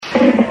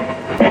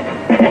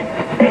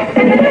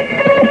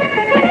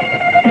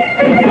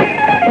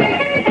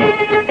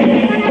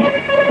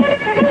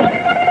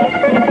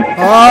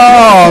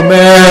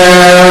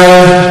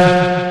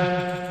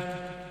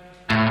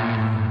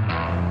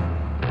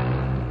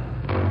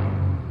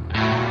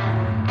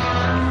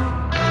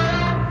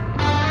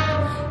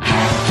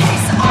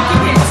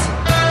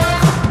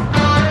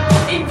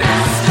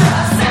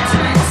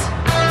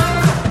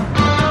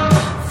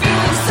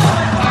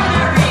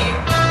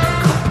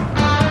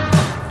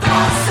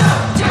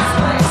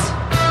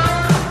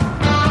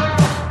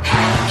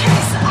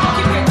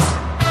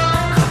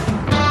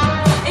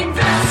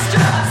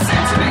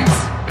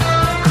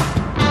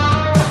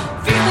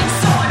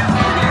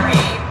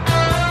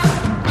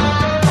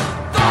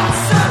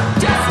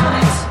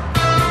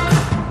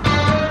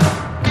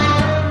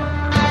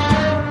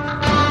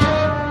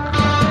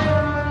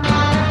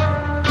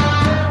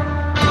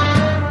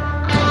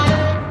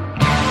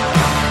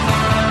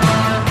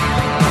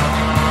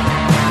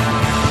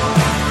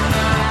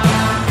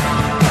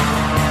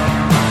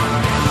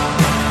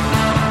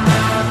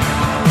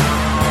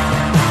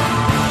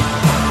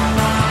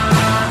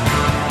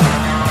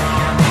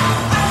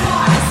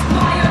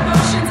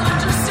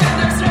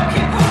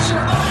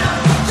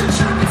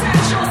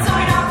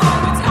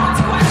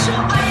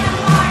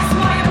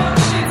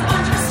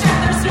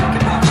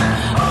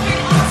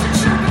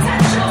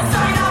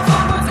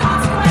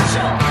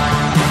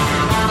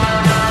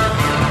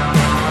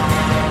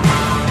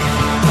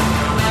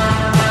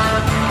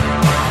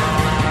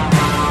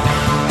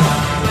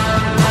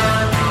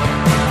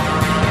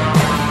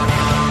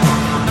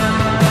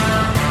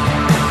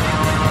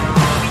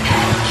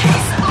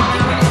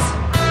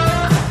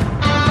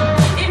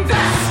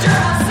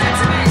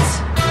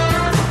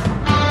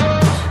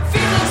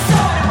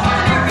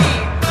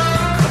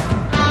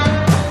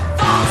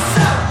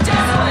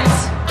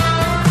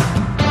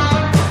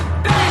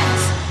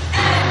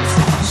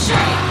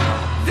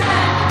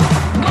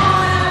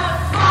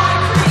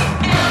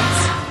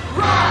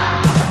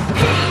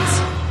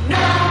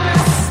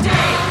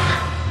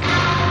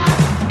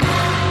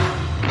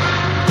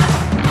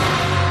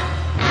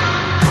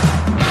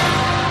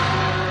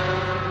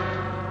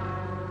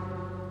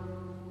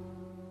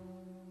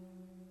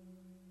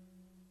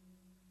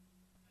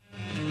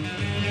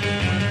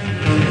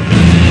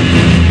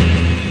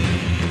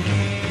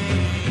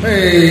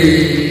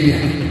Hey,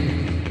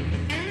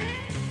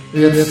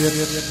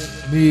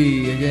 it's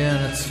me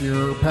again. It's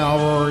your pal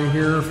Rory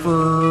here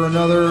for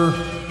another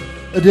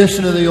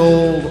edition of the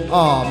old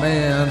Aw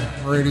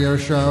Man radio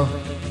show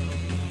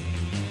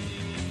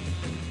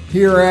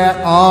here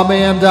at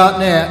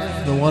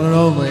awman.net, the one and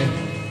only.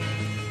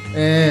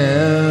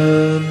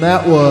 And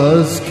that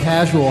was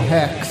Casual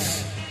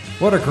Hex.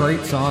 What a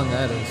great song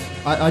that is.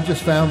 I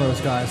just found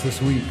those guys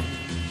this week.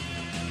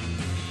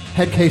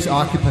 Headcase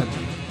Occupant.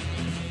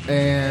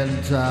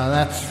 And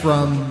that's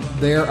from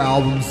their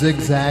album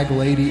Zigzag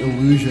Lady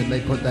Illusion.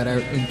 They put that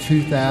out in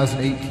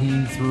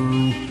 2018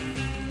 through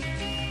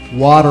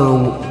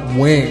Water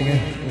Wing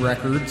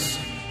Records.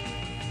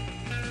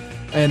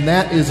 And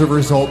that is a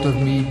result of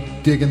me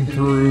digging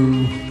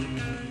through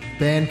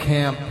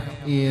Bandcamp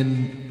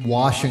in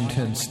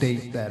Washington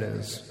State, that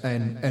is.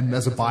 And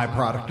as a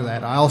byproduct of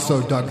that, I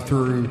also dug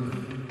through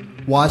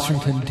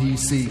Washington,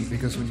 D.C.,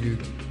 because when you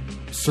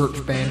search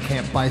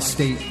Bandcamp by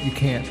state, you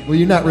can't. Well,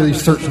 you're not really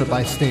searching it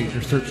by state.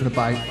 You're searching it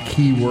by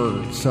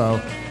keyword.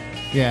 So,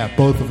 yeah,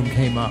 both of them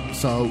came up.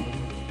 So,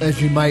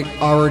 as you might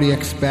already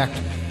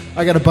expect,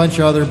 I got a bunch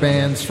of other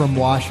bands from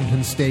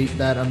Washington State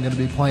that I'm going to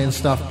be playing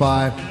stuff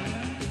by.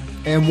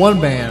 And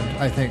one band,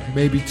 I think,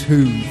 maybe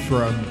two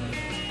from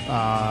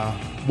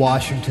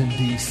Washington,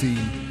 D.C.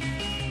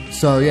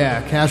 So,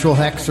 yeah, Casual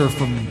Hex are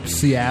from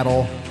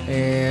Seattle.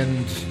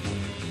 And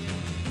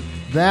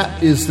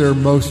that is their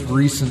most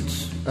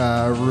recent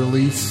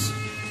release.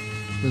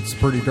 That's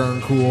pretty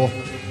darn cool.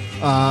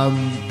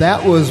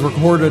 That was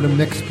recorded and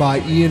mixed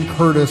by Ian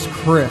Curtis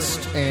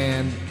Christ,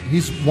 and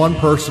he's one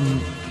person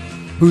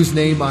whose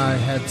name I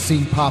had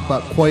seen pop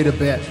up quite a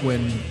bit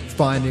when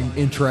finding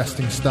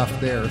interesting stuff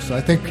there. So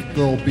I think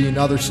there'll be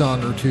another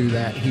song or two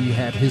that he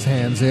had his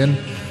hands in.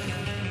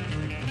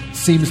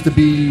 Seems to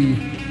be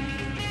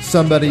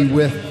somebody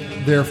with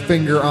their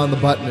finger on the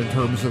button in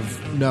terms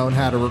of knowing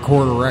how to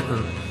record a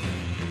record.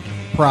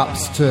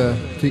 Props to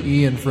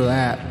Ian for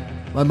that.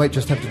 I might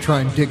just have to try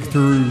and dig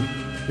through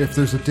if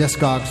there's a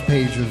Discogs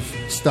page of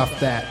stuff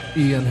that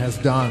Ian has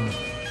done.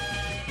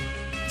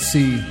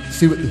 See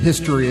what the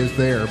history is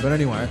there. But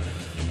anyway,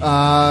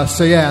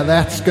 so yeah,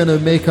 that's going to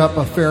make up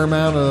a fair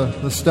amount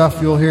of the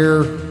stuff you'll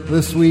hear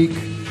this week.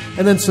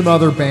 And then some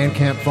other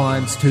Bandcamp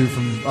finds too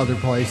from other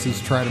places.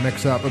 Try to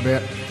mix up a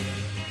bit.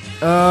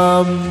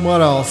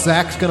 What else?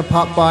 Zach's going to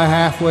pop by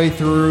halfway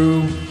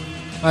through.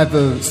 I have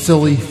a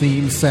silly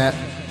theme set.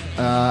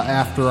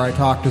 After I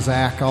talk to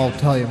Zach, I'll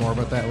tell you more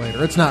about that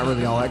later. It's not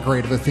really all that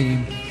great of a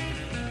theme.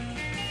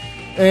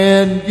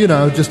 And, you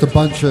know, just a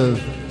bunch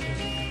of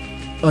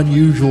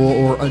unusual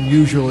or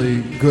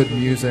unusually good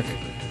music.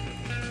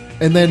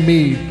 And then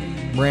me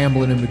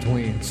rambling in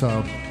between. So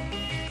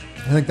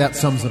I think that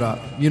sums it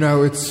up. You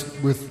know, it's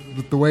with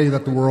the way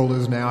that the world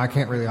is now, I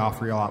can't really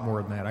offer you a lot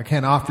more than that. I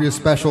can't offer you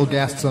special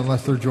guests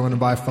unless they're joining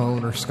by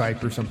phone or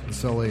Skype or something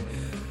silly.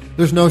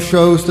 There's no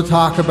shows to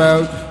talk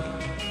about.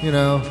 You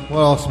know,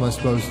 what else am I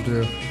supposed to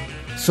do?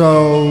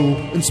 So,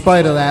 in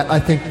spite of that, I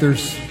think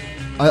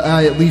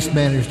I at least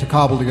managed to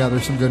cobble together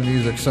some good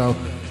music. So,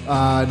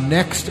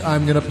 next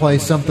I'm going to play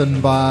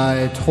something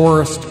by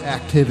Tourist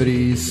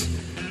Activities.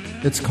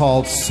 It's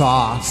called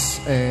Sauce,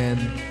 and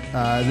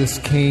this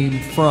came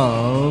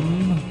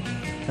from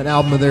an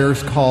album of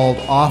theirs called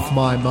Off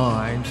My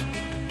Mind.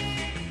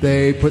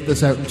 They put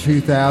this out in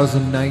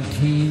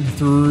 2019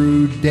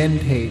 through Den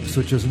Tapes,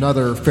 which is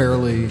another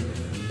fairly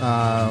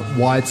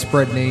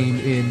widespread name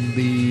in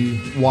the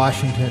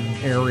Washington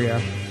area.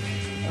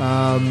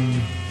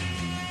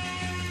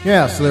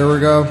 Yeah, so there we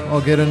go. I'll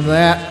get into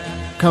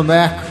that. Come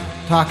back,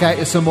 talk at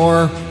you some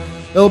more.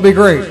 It'll be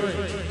great.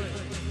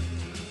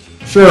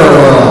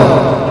 Sure.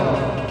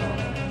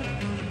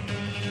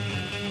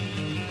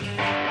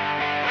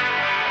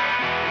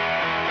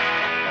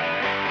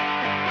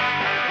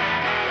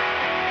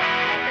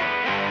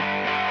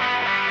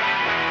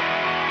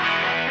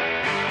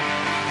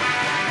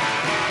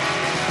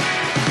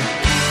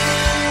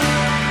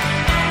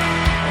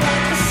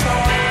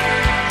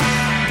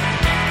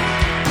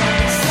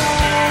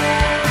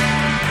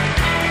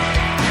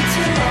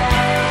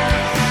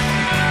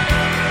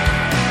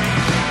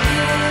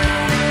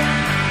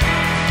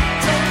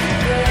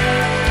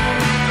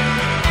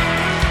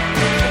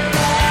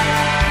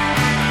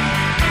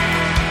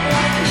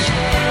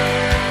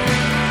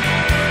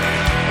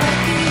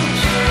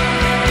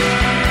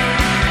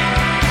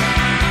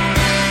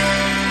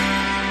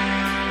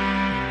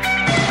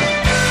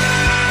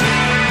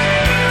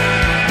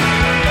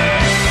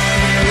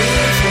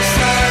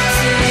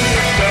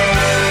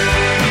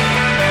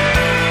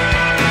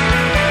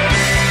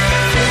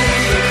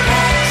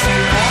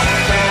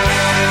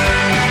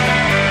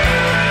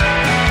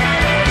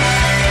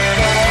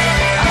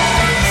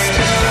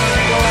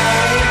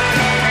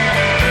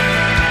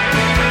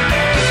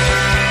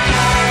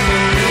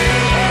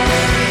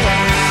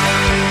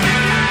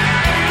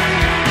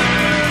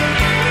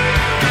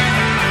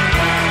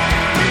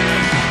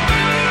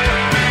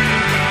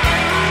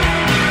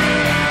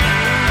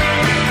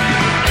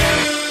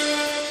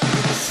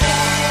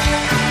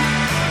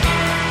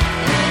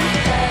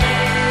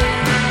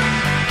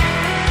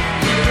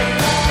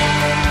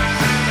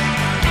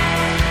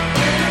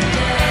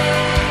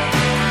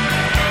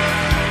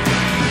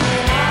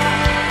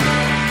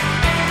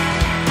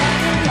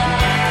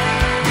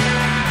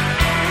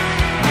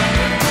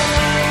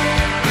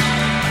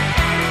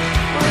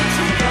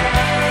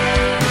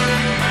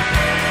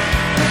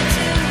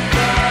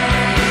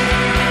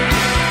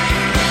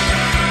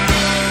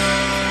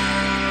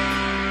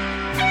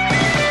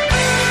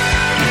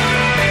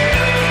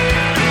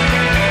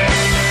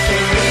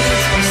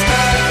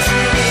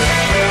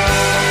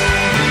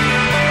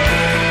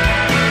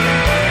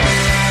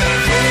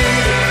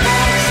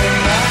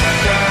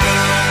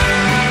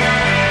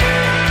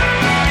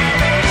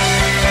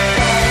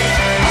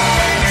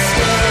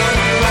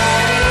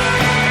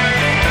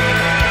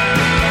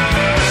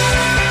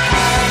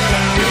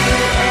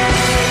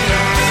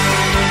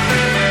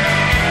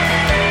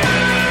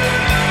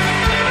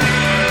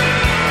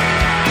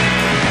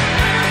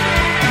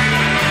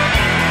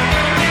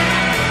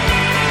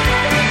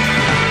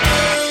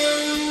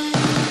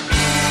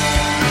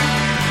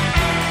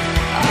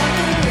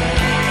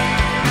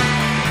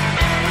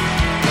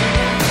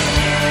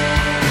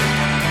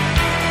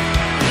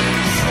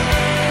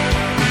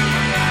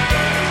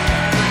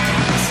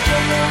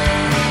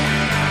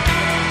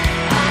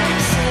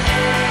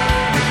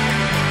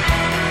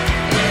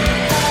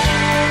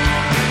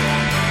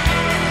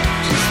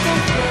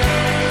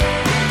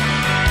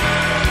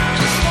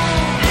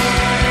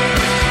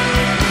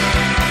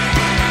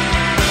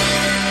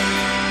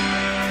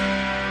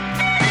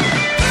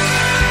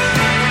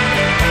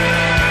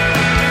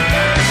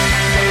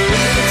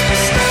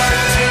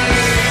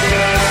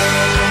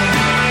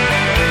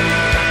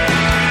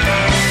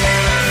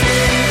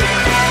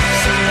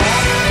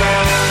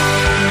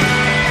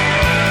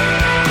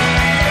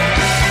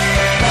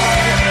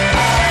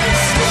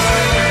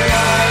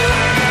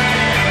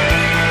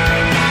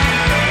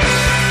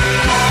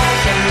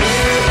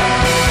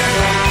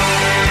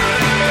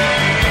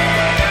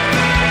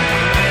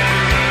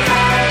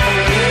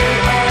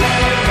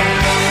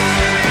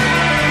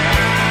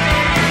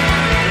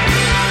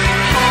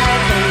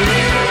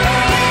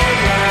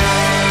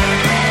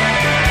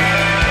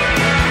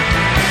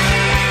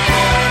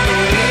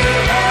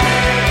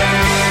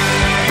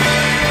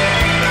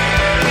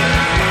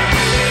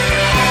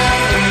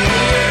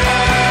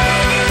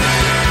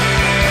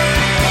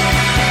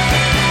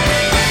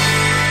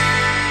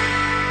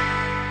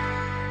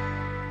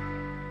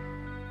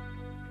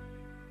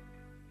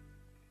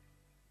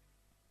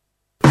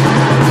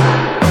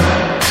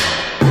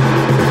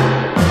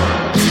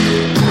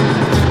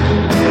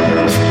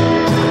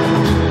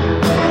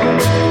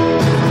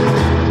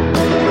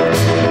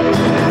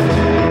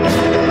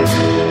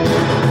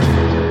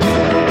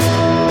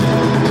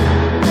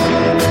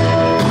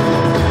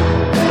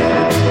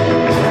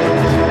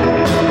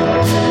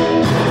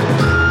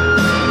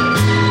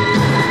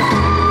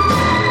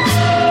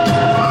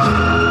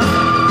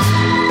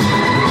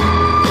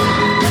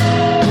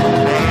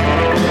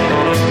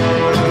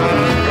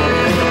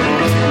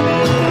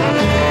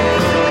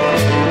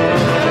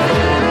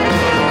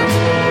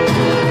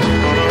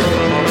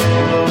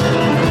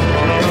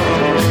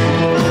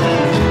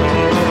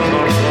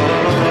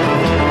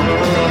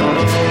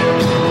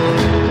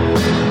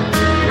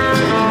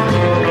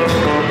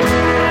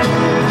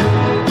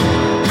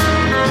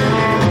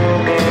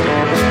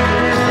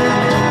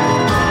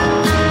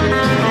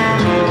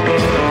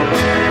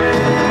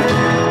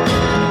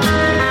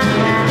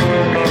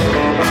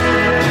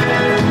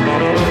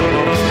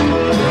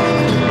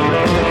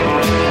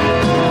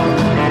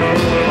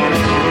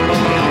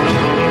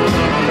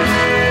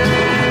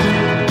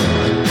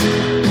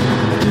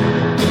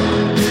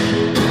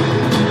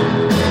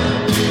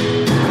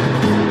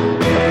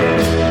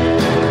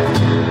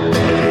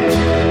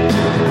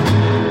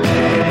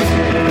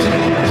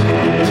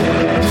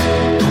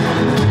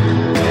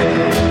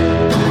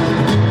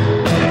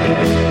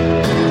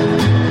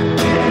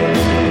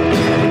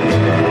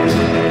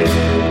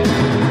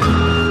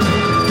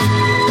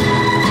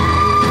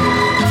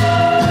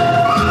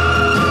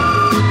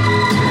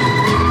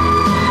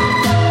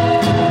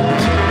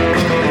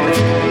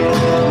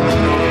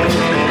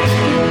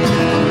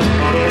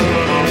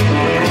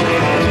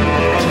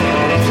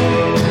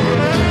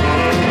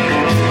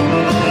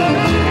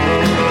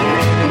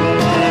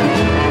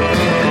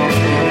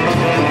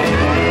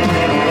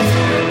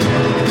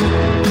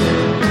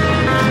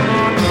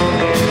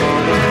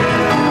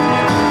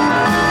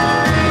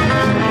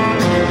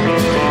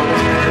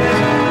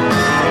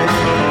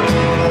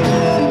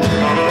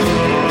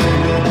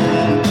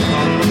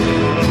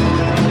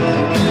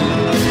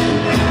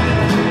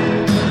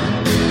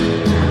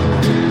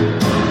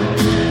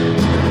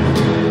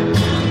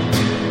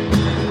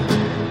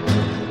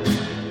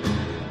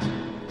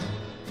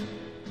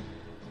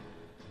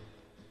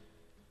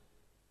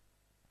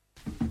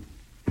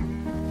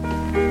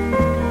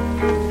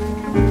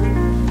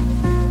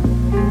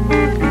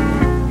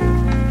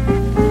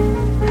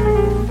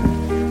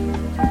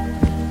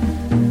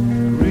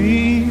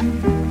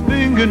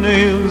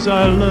 fingernails,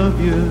 I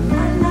love you.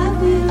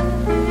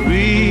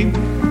 Green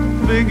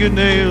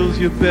fingernails,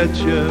 you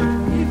betcha.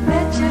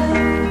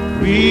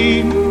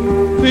 Green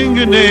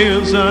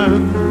fingernails,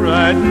 I'm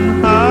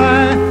riding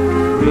high.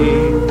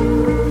 Green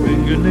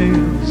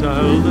fingernails,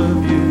 I'll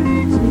love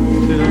you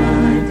till I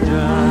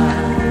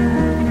die.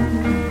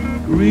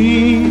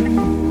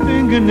 Green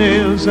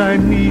fingernails, I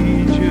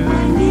need you.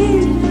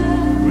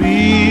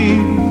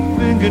 Green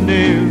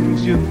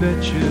fingernails, you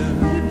betcha.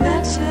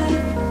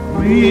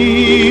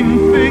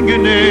 Green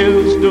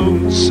fingernails,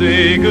 don't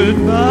say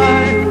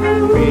goodbye.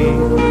 Green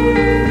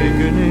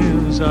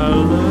fingernails,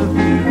 I'll love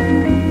you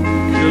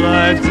till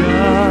I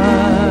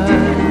die.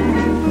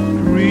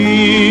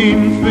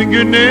 Green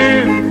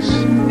fingernails,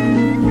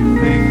 you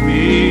make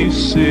me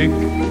sick.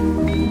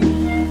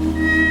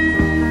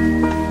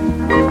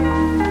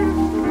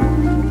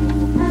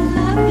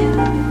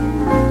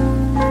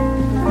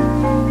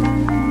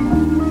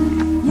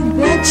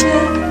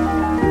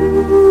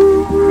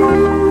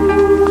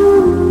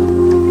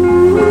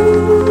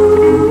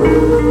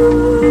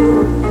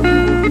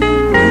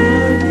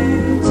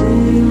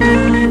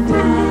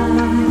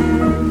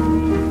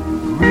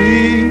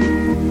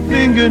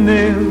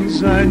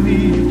 Fingernails, I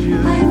need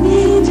you.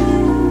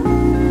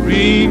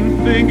 Green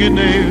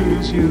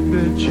fingernails, you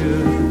betcha.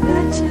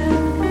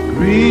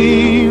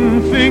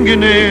 Green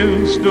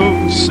fingernails,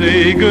 don't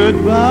say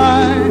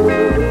goodbye.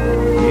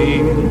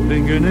 Green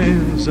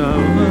fingernails, I'll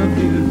love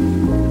you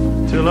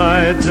till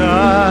I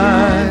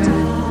die.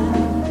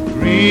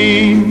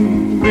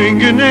 Green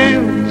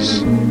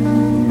fingernails,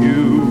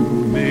 you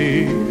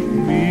make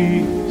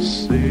me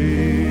sick.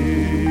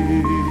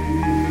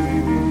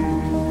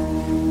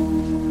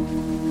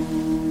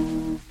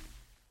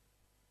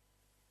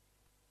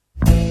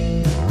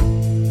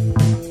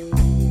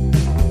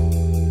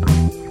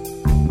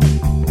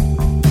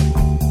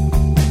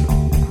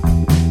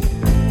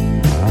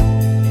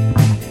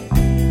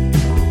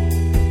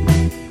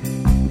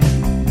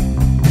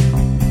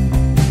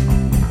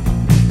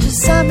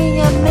 Czasami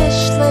ja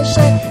myślę,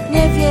 że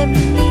nie wiem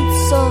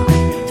nic o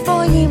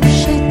twoim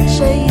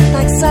życiu i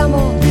tak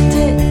samo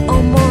ty o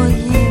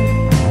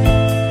moim.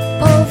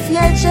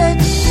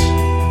 Powiedzieć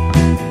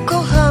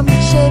kocham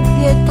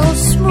ciebie to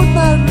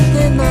smutna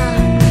rutyna.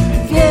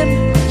 Wiem,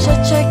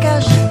 że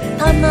czekasz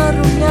tam na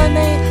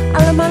rumianej,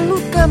 ale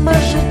malutka ma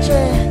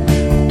życie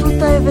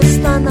tutaj w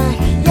Stanach.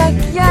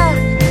 Jak ja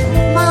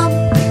mam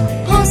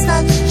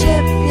poznać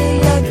ciebie,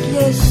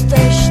 jak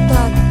jesteś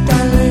tak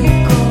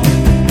daleko?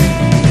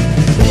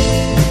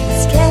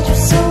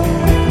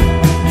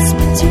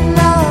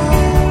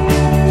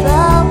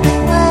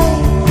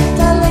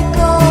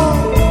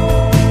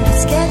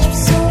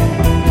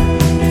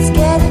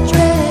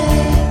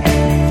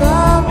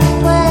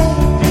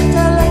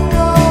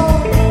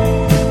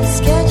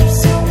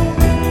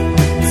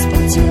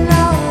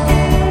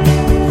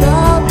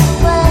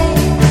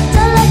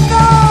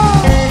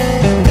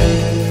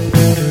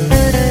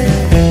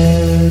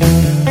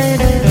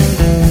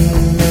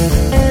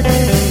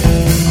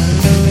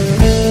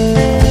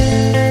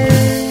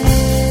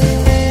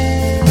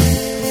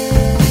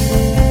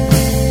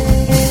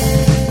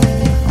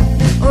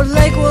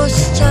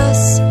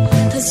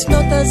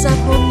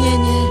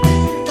 Zapomnienie.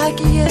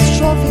 Taki jest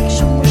człowiek,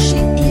 że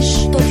musi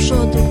iść do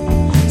przodu.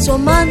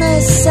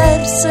 Złamane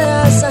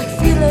serce, a za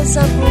chwilę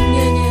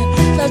zapomnienie.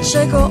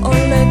 Dlaczego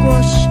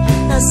odległość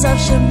nas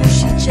zawsze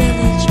musi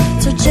dzielić?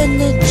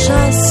 Codzienny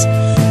czas,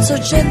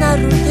 codzienna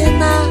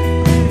rutyna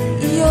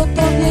i o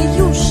tobie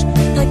już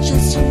tak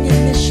często nie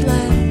myślę.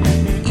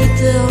 I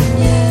ty o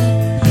mnie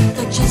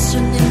tak często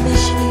nie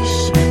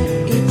myślisz.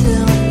 I ty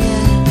o mnie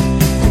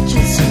tak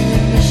często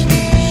nie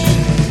myślisz.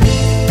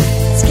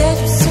 Let's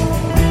get you some.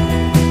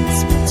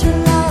 Too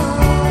long,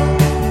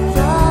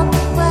 far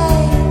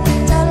away,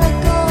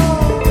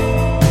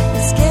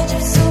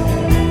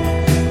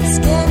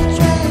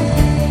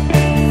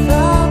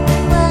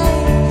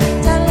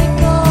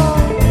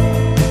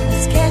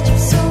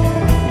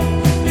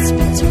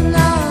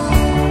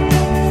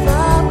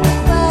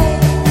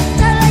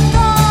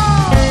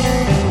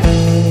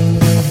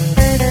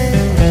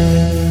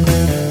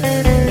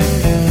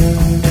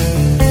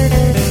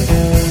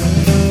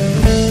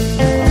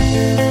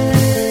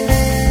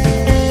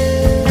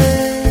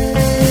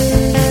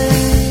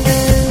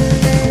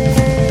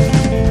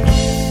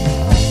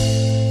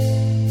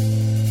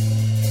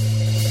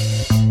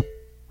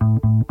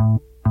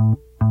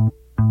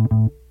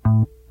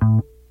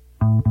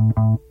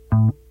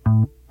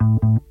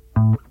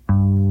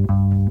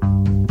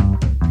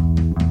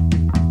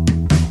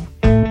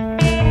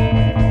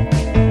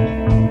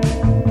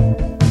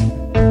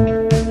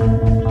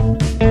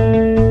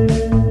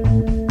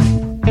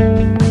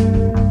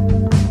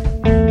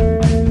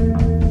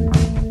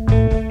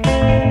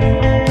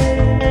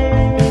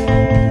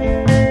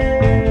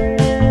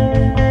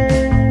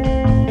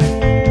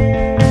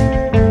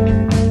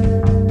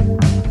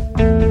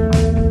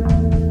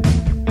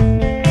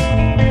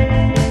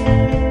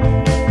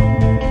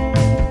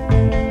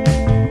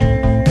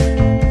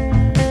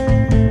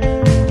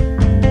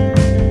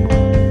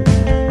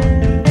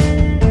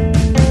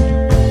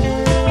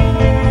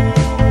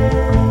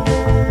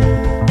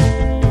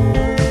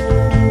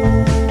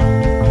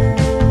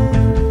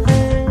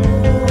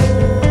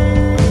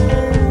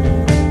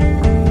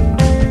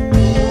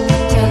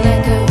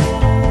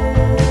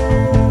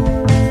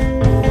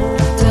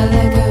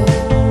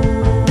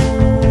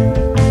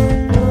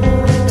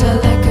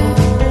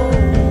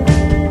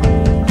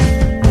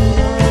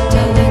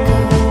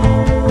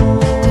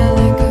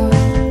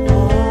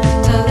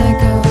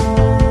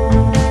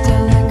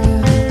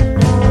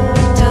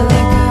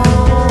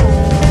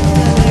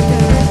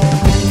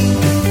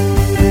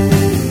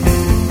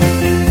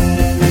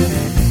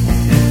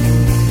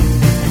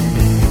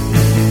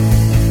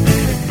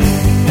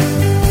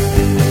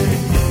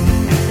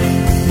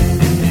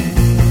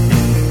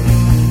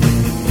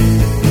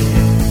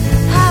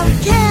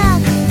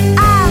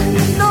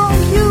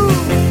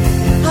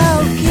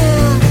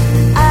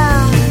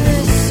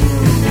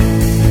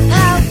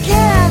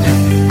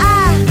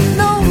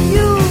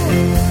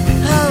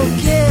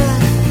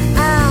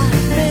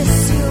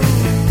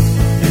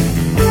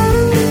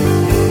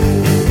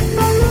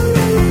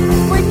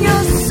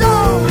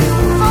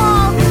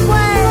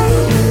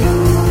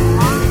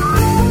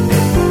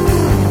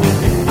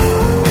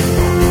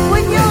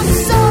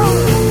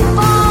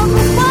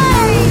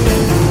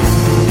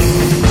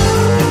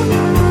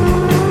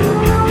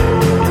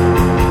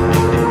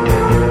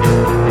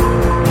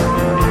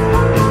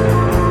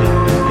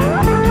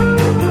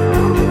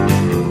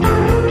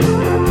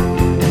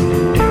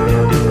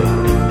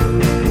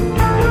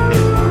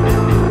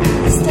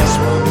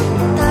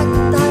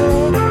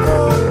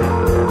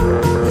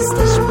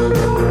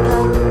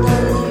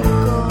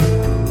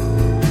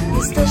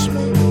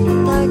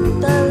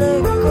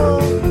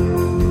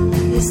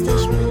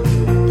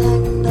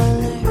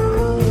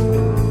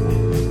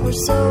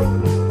 so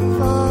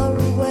far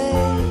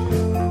away.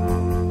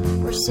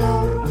 We're so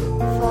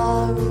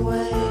far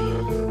away.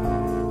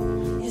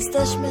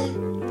 Jesteśmy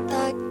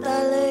tak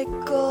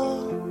daleko.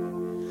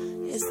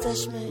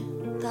 Jesteśmy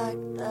tak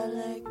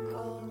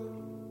daleko.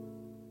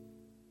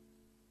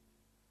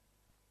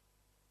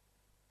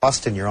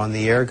 Austin, you're on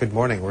the air. Good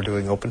morning. We're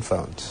doing open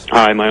phones.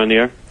 Hi, am I on the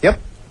air? Yep.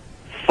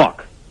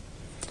 Fuck.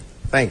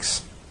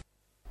 Thanks.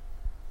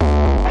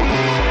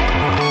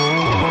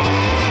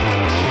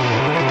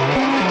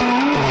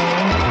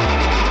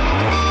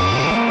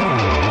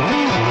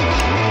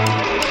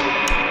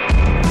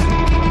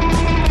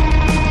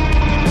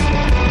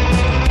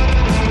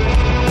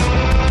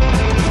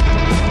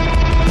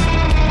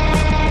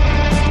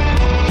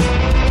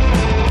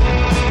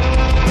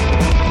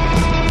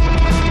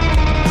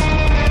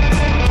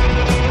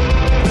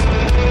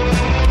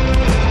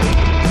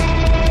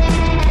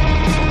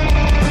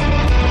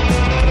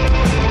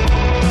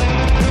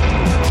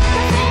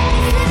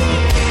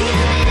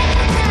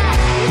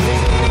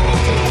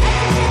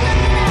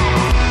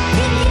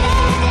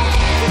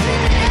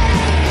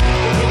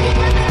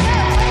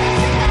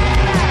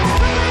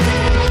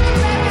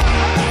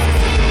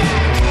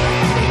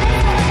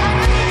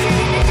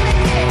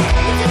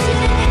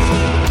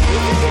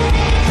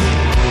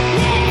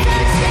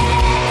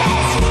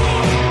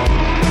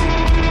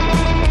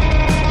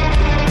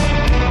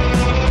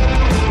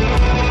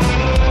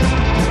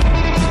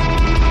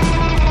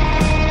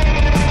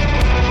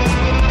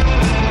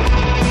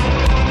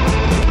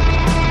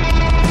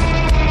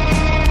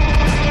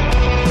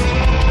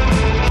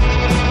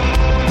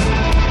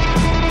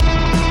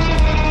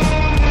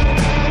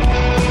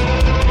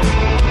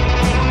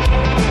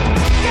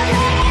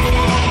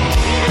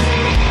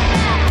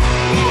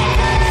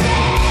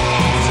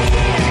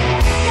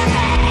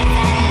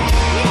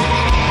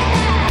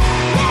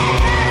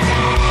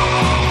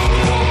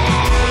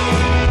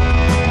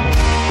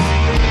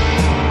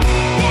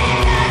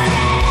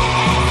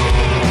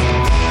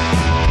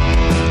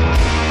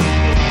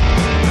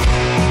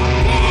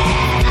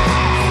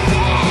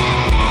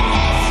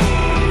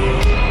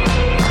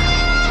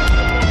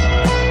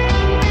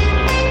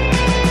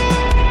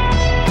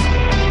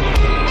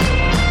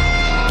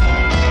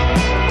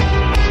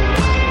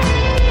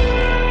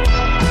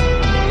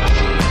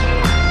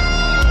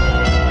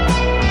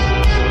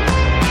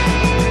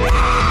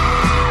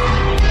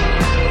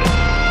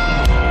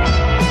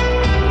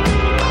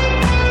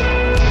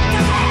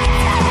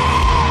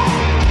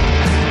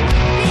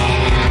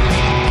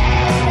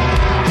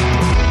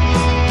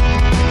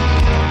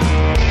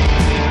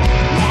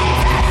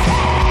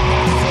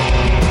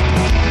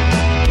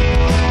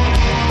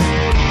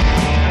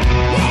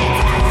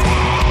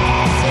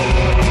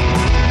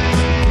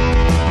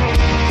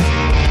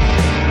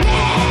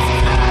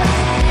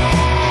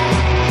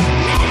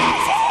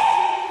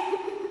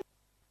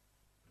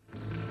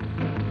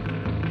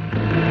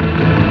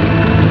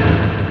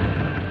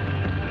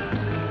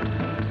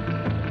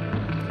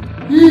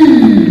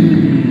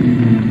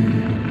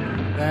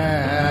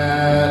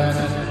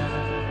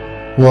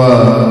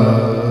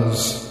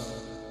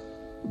 Was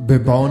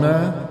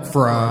Bibona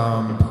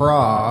from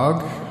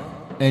Prague.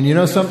 And you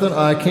know something?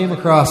 I came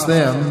across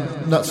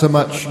them, not so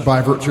much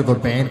by virtue of a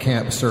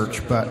Bandcamp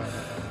search, but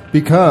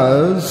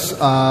because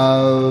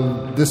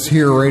this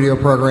here radio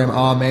program,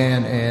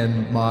 Amen,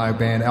 and my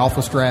band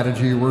Alpha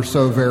Strategy were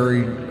so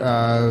very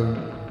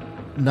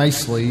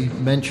nicely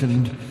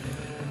mentioned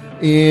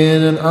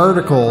in an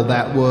article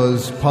that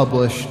was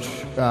published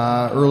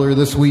earlier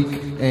this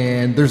week,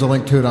 and there's a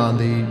link to it on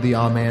the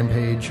Amen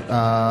page.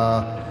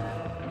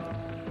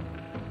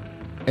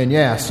 And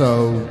yeah,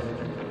 so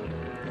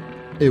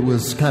it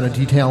was kind of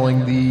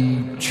detailing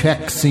the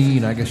Czech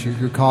scene, I guess you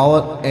could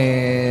call it,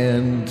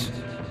 and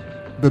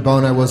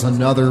Bibona was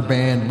another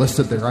band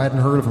listed there. I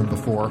hadn't heard of them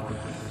before,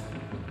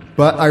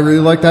 but I really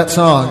like that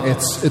song.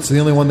 It's the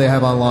only one they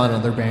have online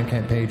on their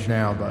Bandcamp page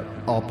now, but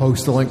I'll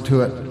post a link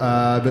to it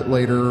a bit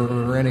later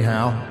or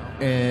anyhow.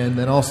 And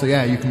then also,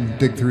 yeah, you can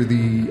dig through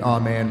the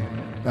Amen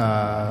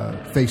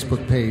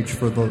Facebook page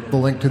for the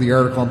link to the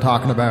article I'm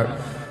talking about.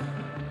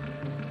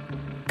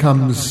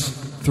 Comes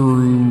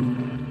through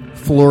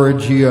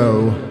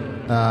Florigeo,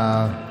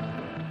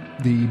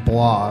 the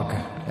blog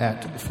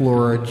at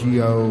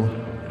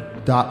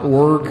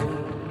florigeo.org.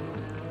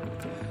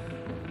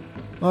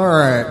 All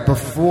right,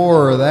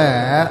 before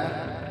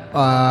that,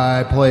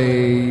 I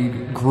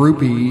played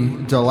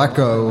Groupie.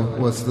 Daleko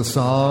was the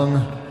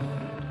song.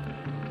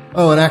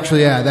 Oh, and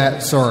actually, yeah, the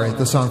song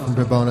from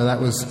Bibona, that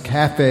was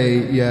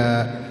Cafe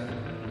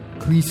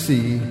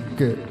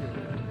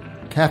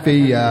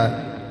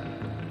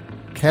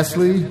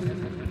Kessley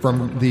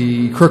from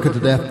the Crooked to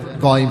Death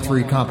Volume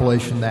 3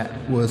 compilation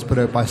that was put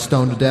out by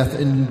Stone to Death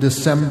in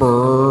December.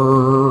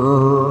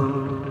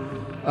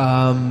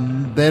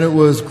 Then it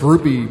was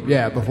Groupie,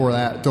 yeah, before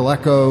that.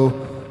 Daleko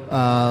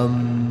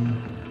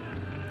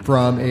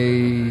from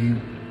a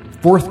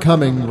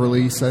forthcoming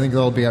release, I think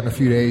that'll be out in a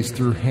few days,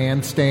 through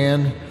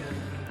Handstand.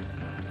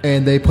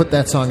 And they put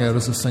that song out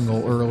as a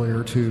single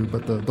earlier, too,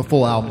 but the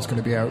full album's going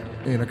to be out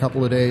in a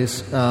couple of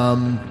days.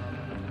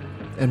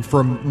 and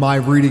from my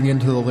reading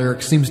into the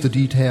lyrics, seems to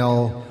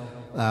detail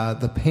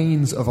the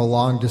pains of a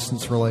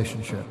long-distance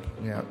relationship.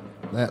 Yeah,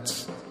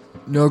 that's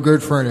no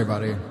good for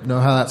anybody. Know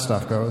how that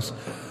stuff goes.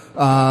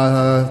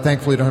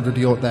 Thankfully, don't have to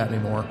deal with that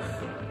anymore.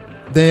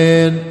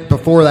 Then,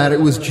 before that, it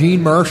was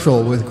Gene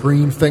Marshall with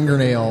Green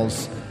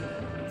Fingernails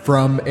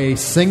from a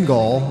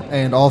single,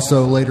 and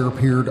also later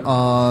appeared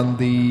on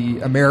the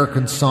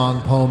American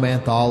Song Poem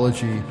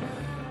Anthology.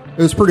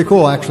 It was pretty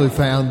cool. I actually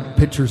found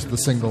pictures of the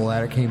single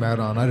that it came out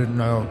on. I didn't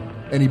know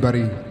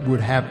anybody would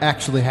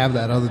actually have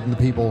that other than the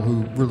people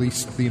who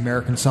released the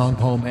American Song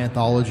Poem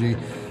Anthology.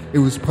 It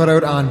was put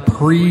out on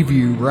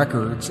Preview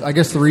Records. I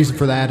guess the reason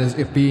for that is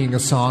it being a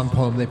song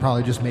poem, they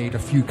probably just made a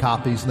few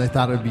copies and they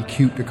thought it would be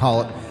cute to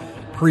call it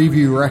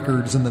Preview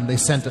Records, and then they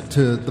sent it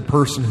to the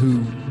person who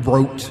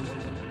wrote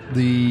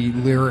the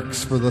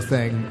lyrics for the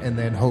thing and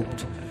then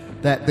hoped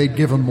that they'd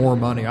give them more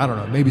money. I don't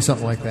know, maybe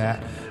something like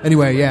that.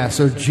 Anyway, yeah,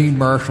 so Gene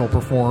Marshall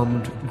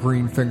performed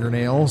Green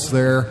Fingernails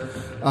there.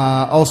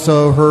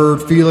 Also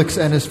heard Felix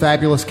and His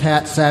Fabulous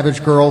Cat,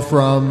 Savage Girl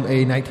from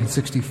a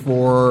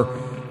 1964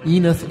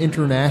 Enith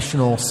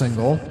International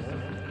single,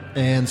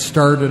 and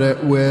started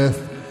it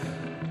with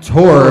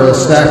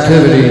Tourist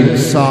Activity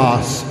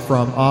Sauce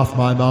from Off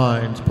My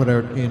Mind, put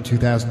out in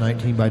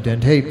 2019 by Den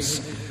Tapes.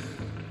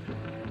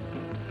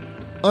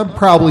 I'm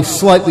probably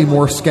slightly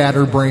more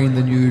scatterbrained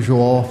than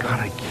usual. God,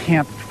 I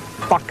can't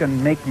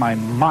fucking make my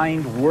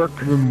mind work.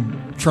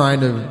 I'm trying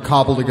to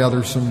cobble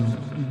together some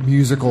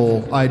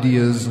musical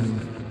ideas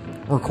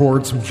and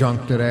record some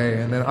junk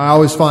today. And then I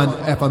always find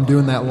if I'm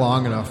doing that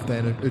long enough,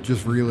 then it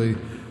just really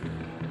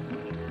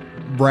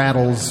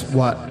rattles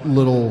what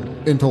little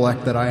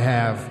intellect that I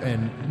have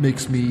and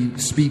makes me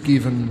speak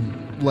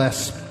even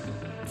less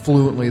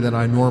fluently than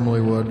I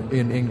normally would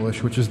in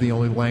English, which is the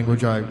only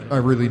language I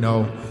really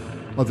know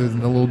other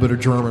than a little bit of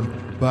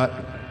German. But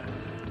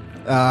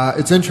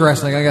it's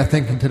interesting. I got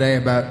thinking today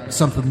about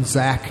something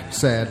Zach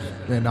said,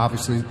 and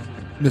obviously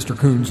Mr.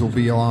 Coons will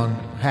be along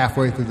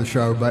halfway through the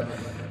show, but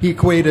he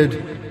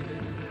equated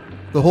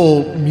the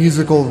whole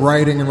musical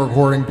writing and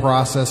recording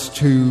process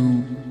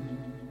to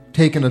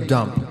taking a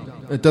dump.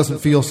 It doesn't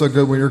feel so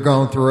good when you're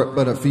going through it,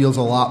 but it feels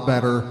a lot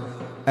better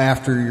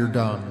after you're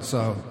done.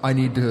 So I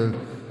need to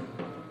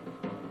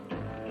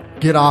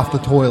get off the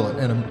toilet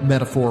in a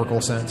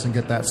metaphorical sense and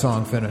get that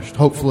song finished,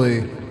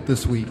 hopefully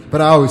this week. But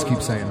I always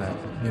keep saying that.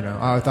 You know,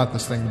 I thought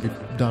this thing would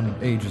be done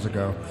ages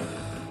ago.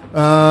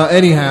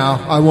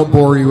 Anyhow, I won't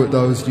bore you with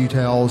those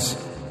details,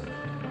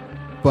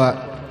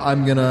 but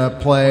I'm going to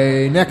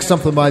play next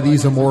something by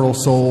These Immortal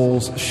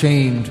Souls,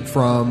 Shamed,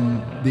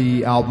 from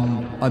the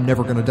album I'm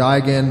Never Gonna Die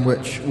Again,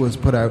 which was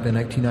put out in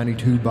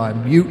 1992 by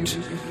Mute.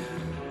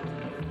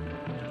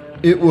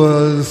 It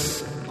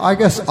was, I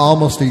guess,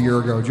 almost a year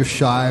ago, just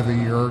shy of a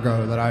year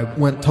ago, that I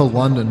went to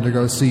London to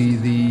go see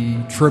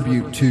the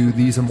tribute to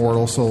These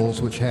Immortal Souls,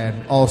 which had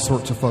all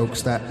sorts of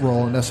folks that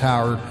Roland S.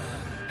 Howard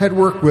had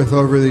worked with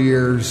over the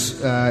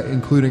years,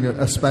 including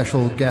a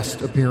special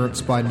guest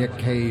appearance by Nick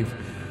Cave.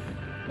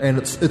 And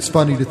it's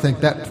funny to think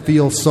that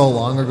feels so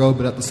long ago,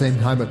 but at the same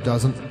time it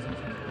doesn't.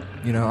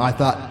 You know, I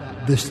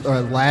thought this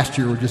last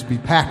year would just be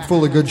packed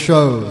full of good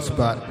shows,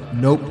 but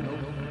nope.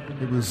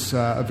 It was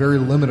a very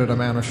limited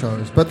amount of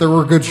shows. But there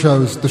were good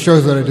shows. The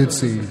shows that I did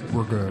see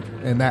were good,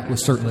 and that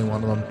was certainly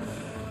one of them.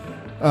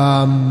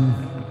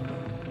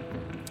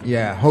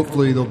 Yeah,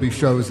 hopefully there'll be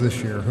shows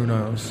this year. Who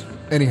knows?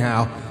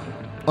 Anyhow,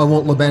 I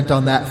won't lament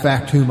on that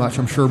fact too much.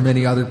 I'm sure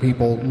many other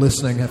people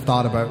listening have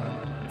thought about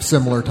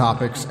similar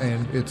topics,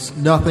 and it's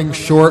nothing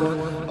short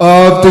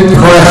of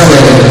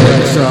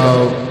depressing.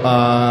 So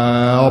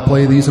I'll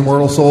play These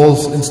Immortal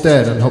Souls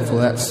instead, and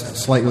hopefully that's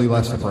slightly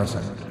less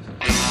depressing.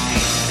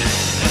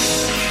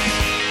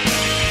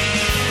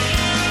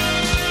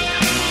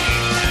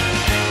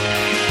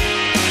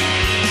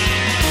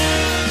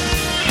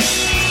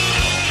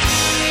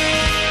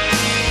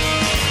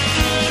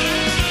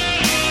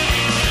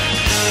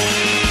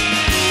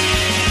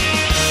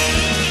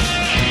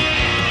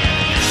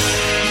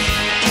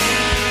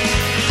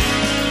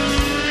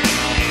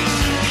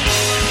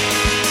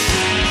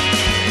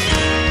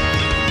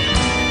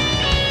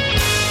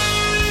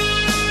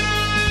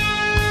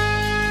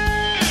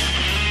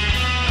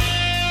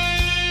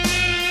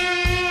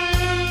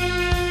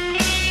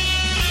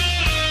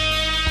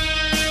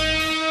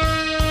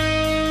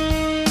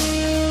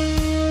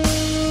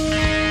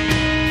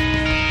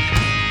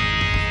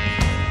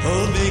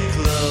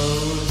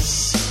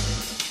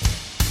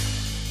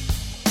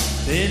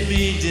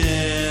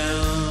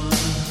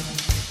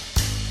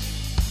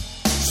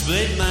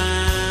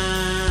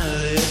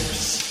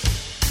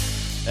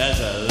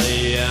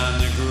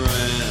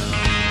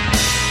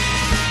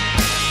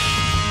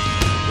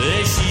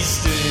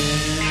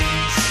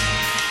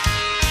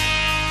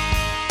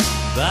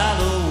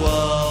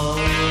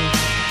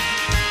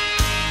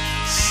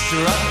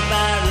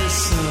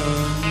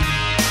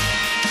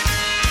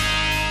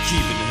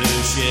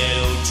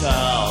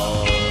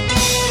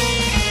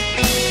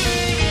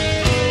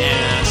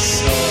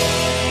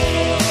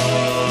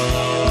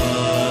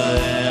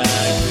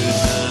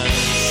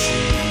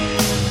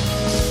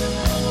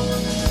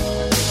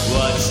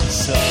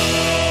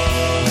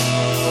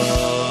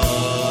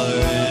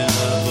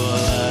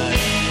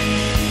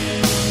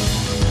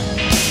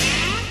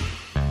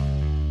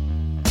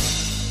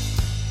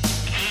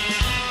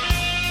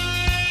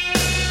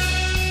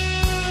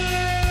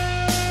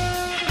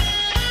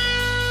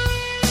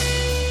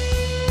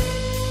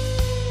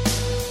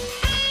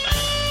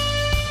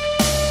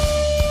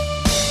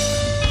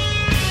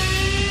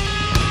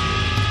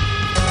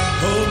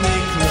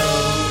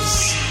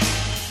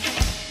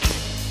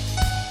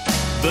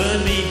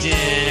 burn me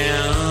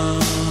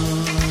down,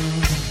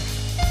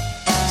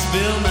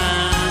 spill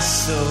my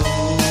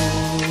soul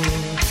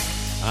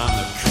on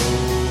the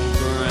cold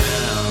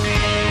ground.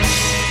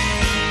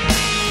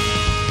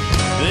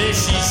 There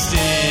she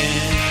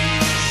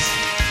stands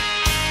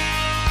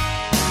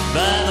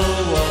by the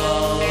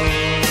wall,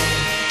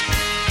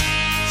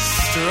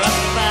 struck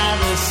by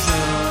the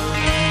sun,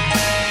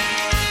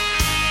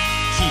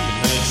 keeping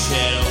her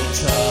shadow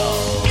tall.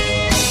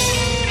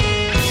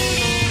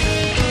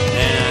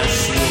 And I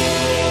swore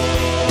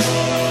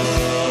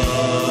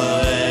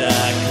that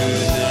I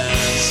could not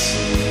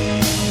see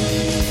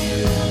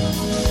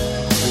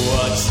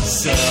what she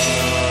saw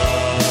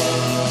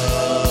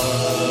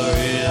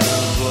in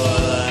the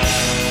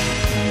blind.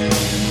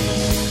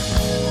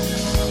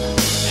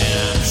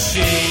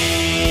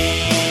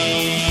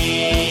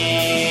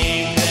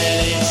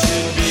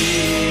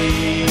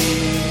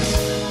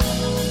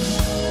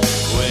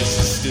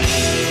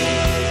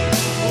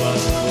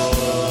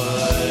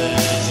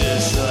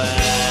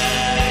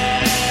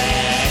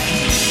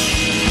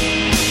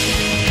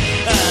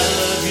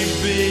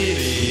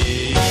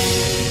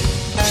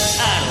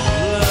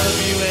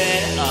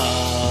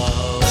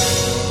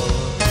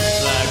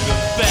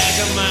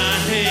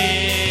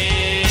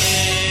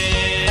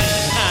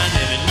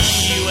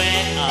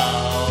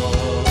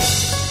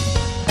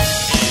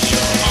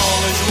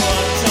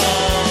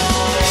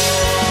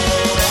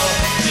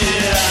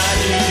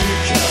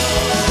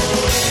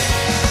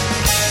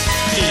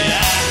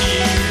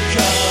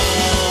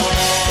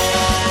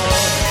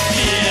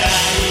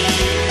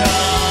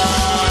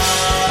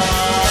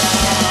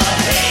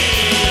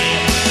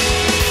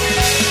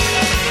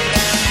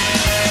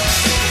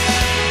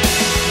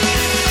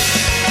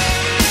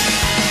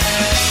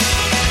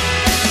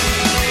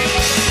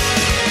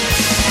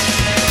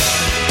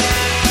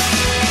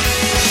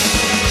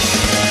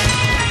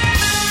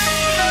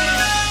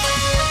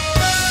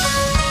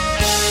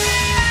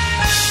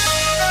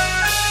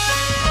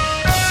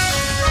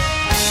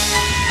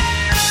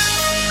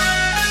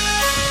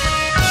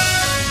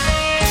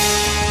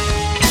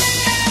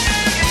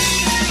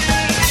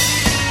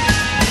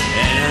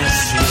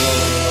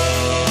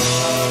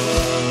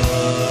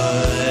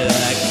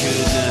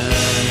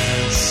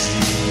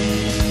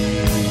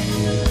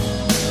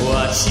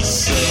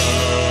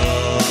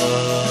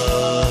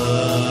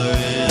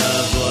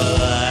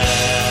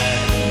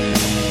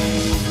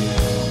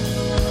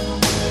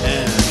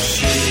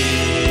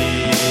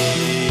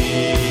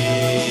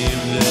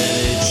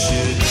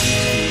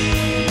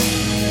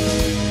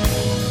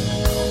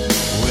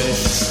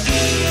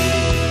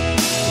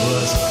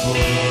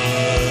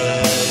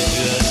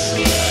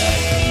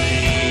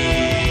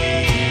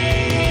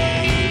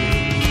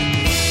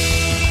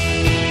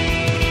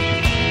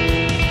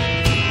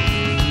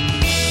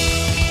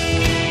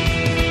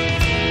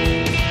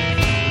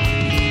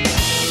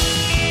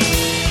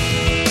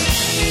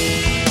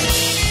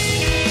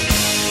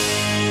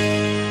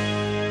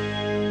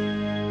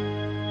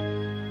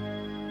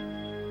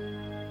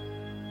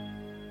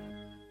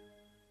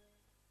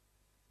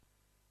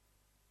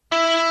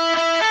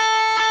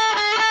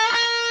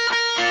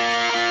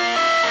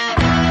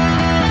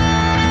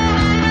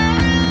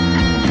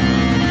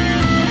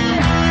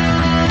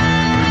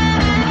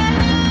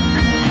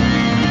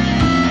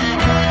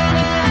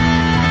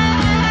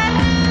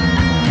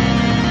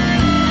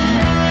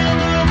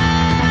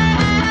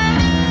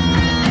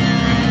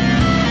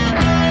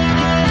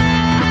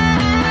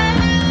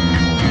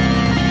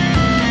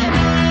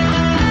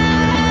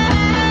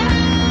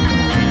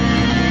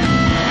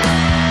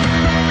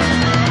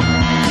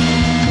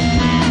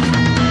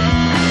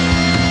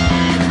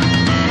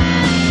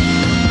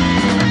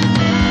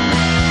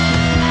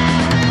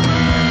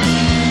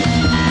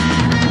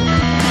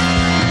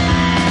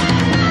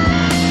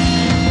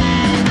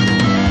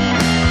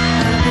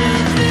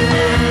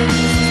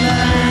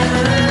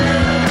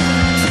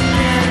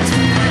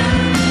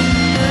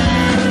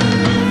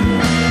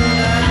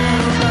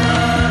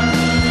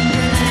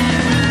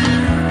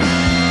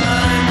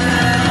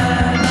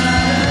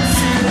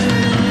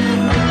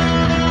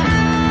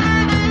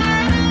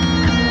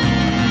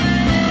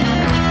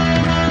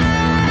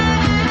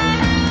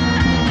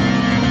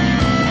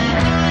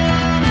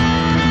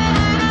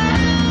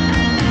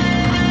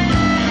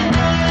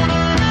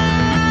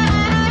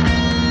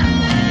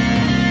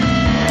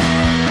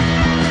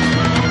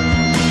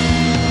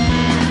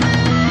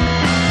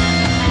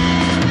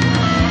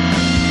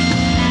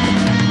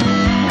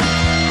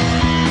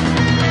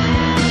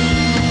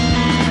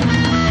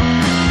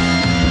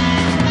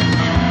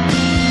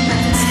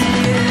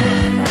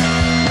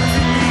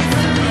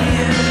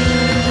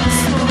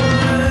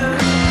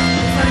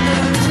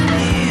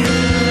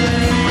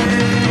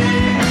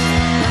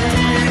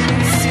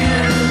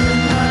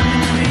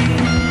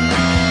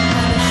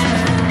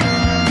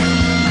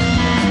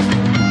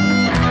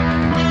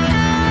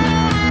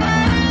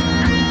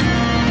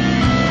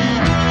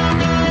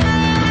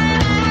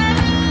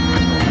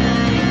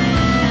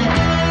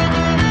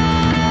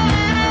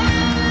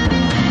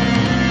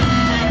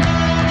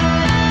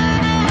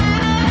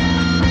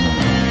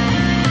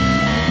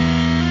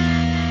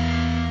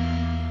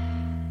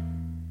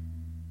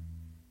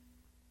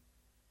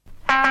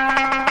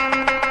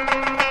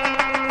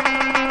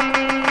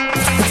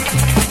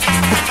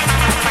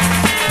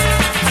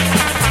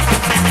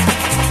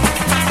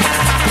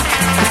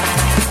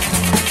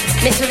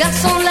 Mais ce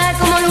garçon-là,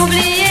 comment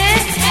l'oublier?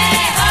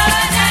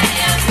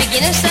 Lui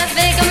qui ne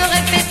savait que me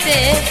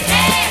répéter.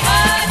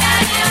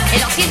 Et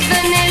lorsqu'il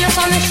venait le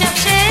soir me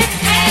chercher,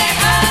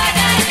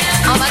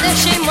 en bas de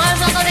chez moi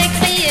j'entendais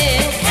crier.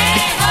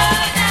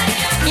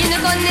 Il ne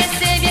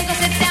connaissait bien que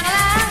cette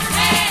terre-là.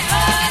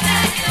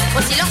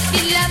 Aussi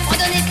lorsqu'il l'a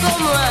fredonné pour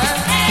moi,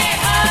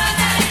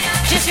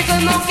 j'ai su que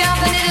mon cœur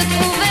venait de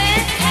trouver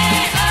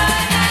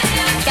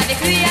qu'avec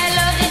lui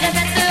alors il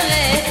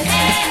répéterait.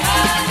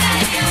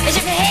 Et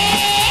j'ai fait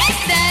hey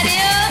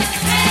daddy-o.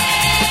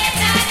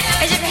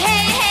 Et j'ai fait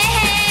hey hey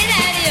hey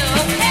daddy-o.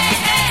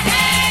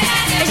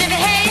 Et j'ai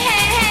fait hey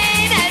hey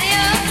hey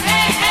daddy-o.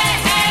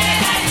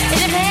 Et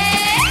j'ai fait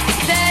hey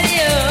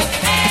daddy-o.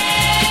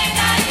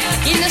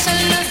 Il ne se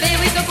levait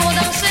oui que pour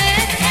danser.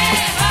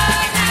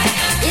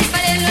 Il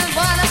fallait le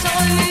voir là se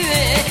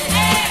remuer.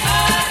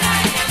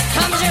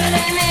 Comme je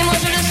l'aimais, moi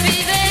je le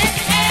suivais.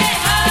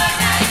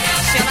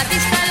 Sur la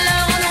piste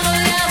alors on nous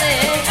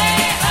regardait.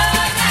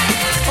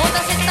 On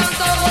dansait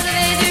encore au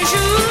lever du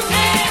jour.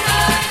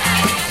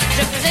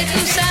 Je faisais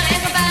tout ça rien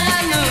que par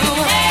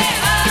amour.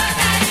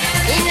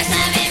 Il ne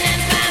savait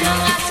même pas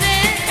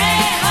m'embrasser.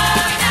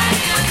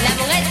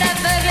 L'amour est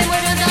aveugle et moi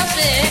je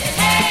dansais.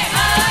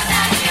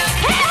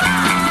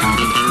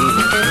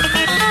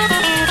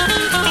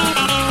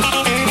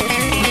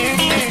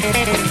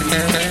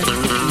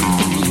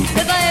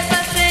 Le temps est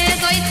passé,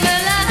 ce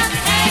rythme-là.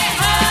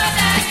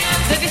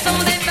 Depuis son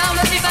départ,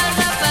 me suis pas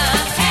à pas.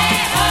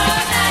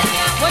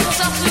 Moi j'en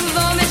sors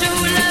souvent, mais je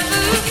vous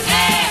l'avoue.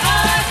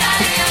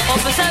 On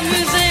peut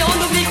s'amuser, on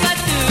n'oublie pas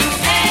tout.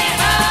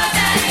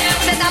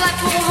 Cet art-là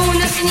pour vous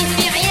ne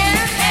signifie rien.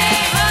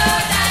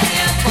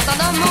 Pourtant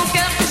dans mon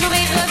cœur toujours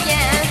il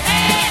revient.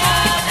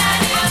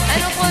 Un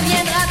autre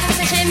viendra pour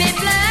sécher mes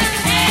pleurs.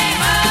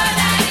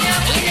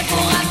 Il ne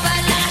pourra pas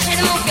l'arracher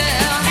de mon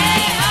cœur.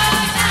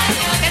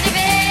 Quand j'ai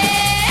fait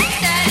hey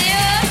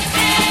daddy-o,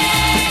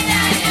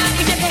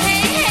 j'ai fait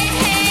hey hey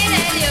hey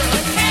daddy-o.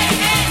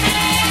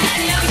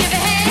 J'ai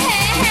fait hey hey hey daddy-o. J'ai fait hey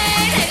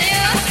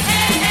daddy-o.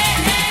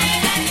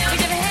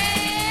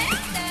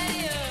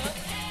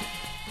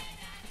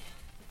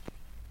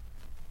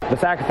 The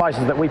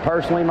sacrifices that we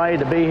personally made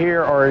to be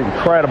here are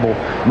incredible.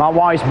 My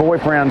wife's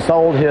boyfriend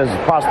sold his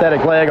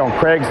prosthetic leg on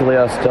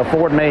Craigslist to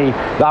afford me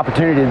the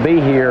opportunity to be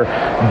here,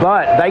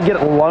 but they get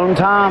alone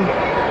time,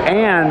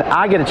 and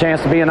I get a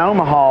chance to be in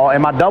Omaha,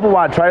 and my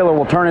double-wide trailer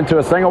will turn into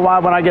a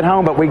single-wide when I get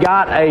home, but we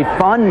got a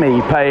Fund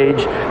Me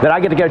page that I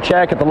get to go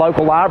check at the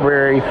local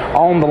library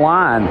on the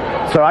line.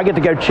 So I get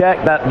to go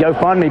check that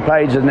GoFundMe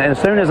page, and as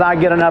soon as I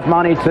get enough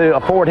money to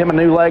afford him a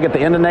new leg at the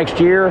end of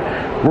next year,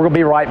 we're going to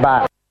be right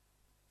back.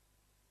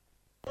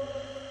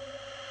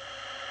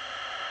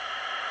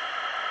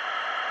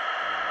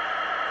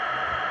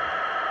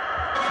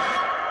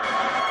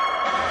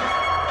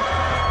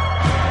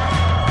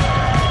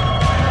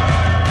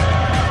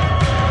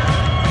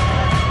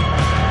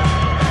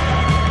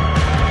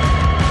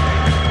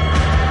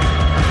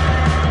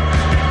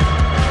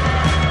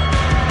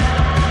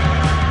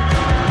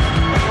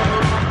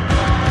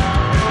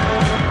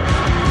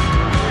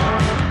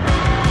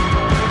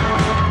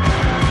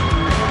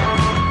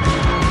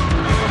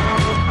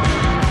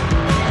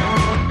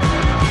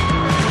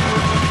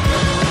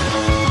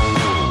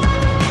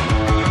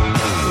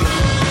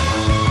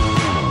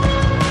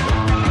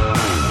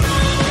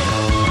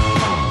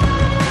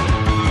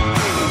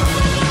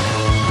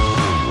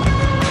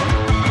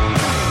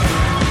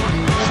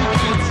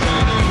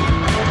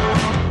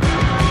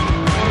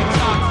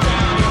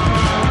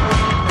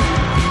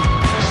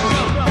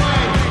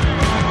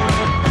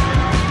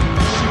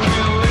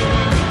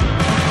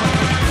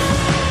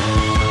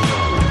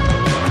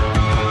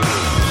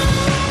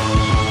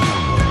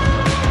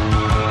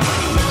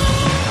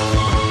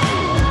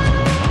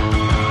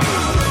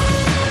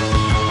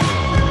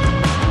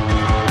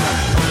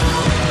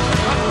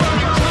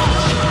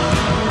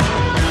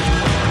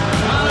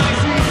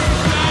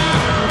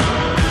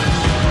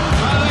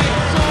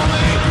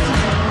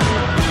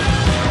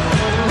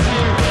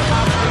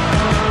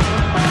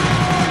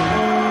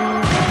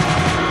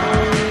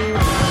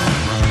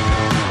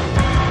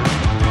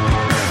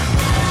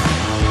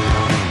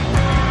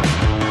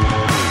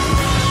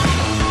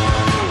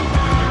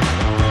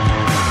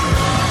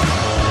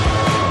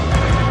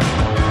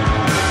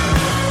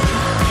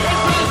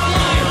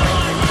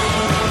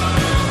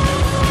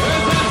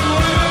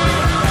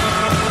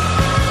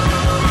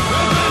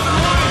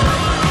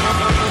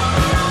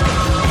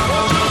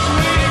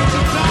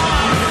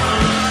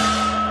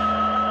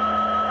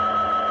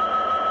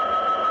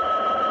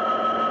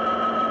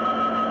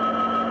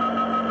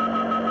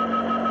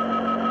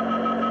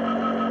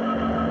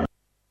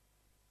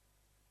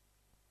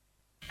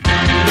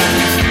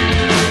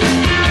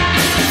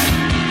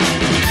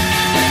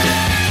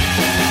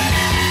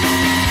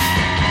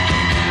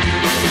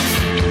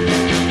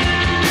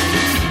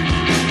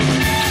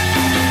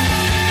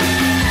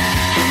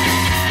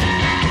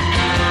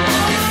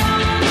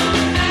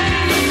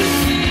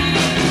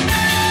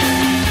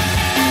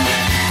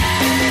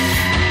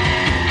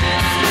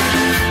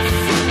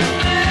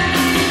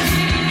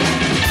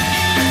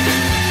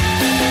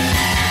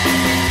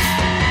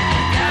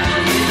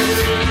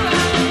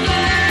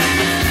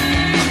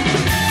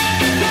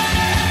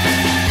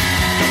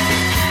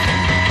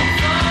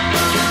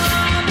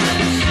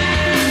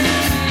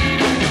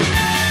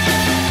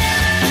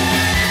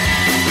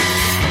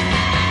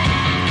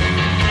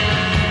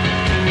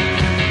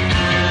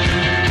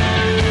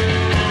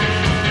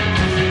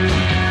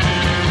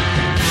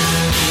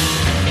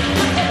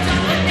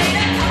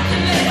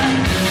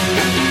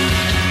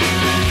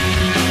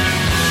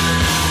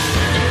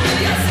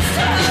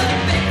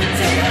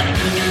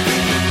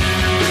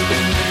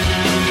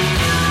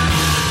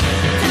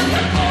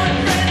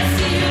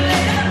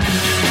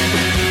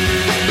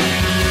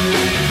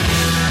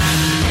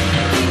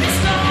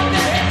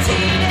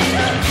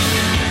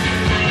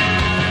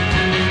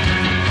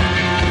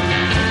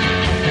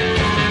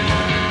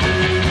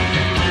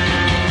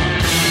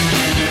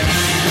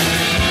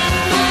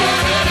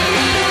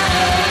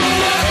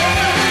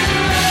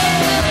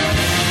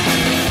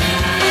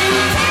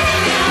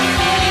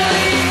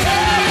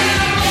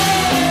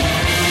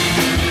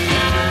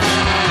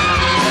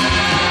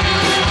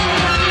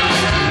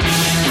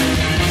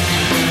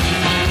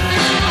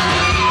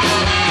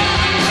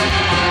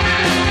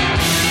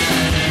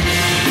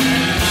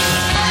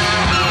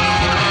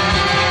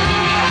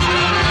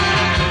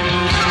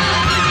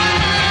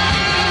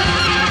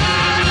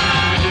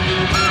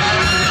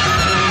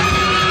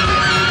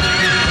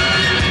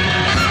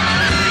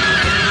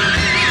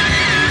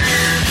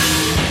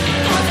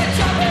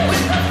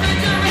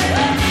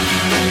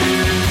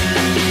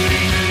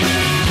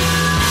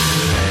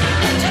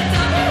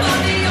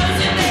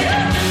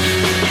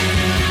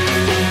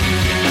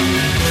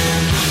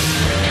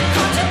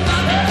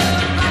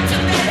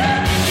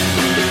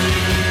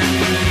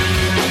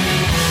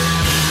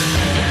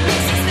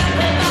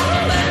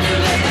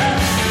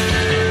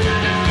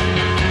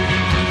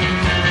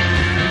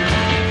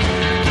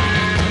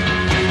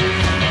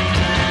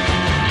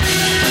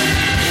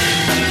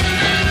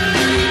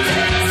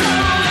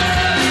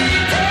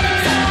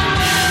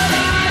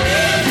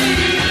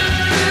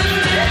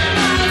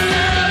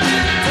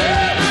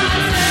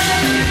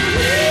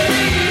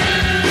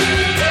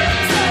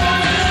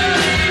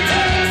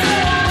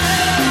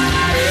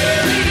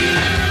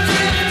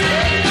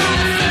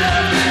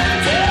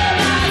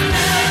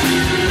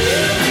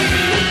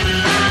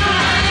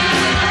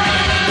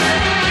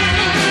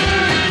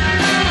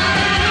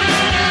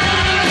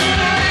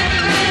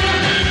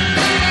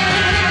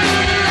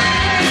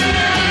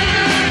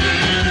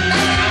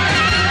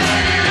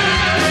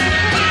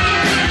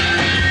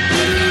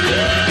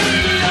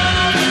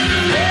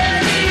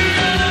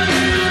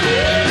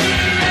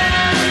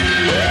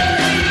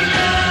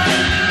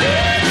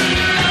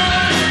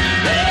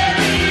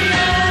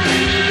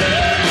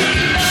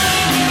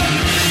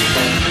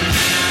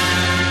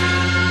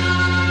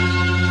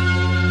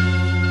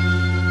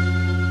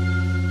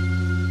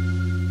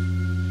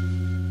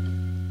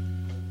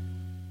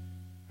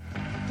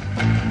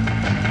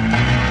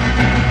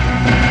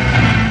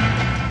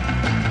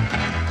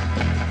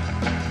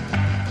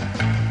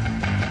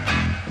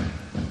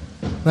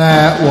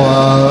 That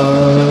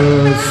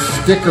was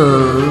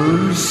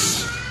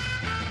Stickers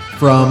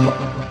from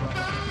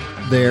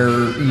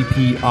their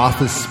EP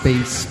Office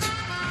Spaced.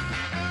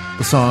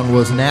 The song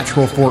was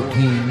Natural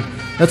 14.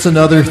 That's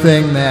another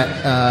thing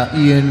that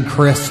Ian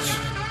Christ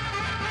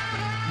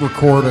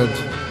recorded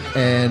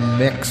and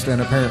mixed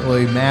and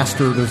apparently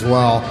mastered as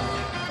well.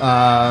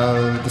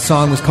 The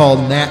song was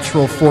called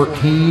Natural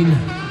 14.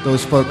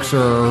 Those folks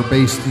are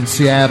based in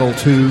Seattle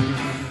too.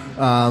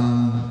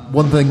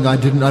 One thing I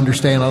didn't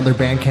understand on their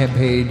Bandcamp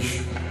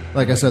page,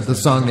 like I said, the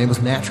song name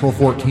was Natural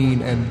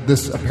 14, and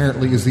this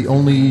apparently is the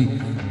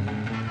only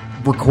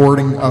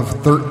recording of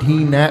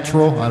 13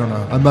 Natural. I don't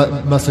know. I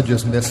must have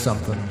just missed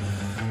something.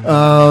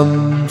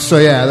 So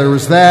yeah, there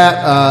was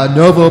that.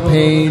 Novo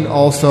Pain,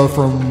 also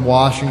from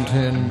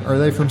Washington. Are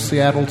they from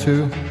Seattle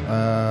too?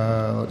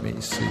 Let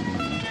me see.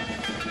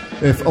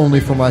 If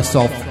only for my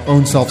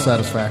own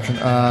self-satisfaction.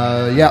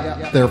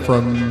 Yeah, they're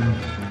from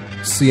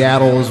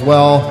Seattle as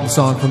well. The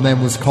song from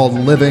them was called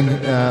Living.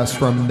 It's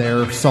from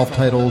their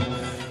self-titled,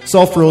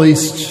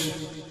 self-released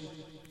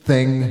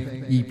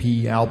thing,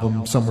 EP,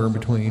 album, somewhere in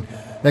between.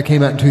 That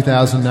came out in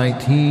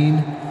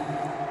 2019.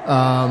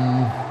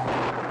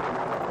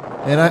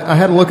 And I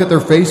had to look at their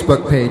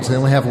Facebook page. They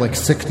only have like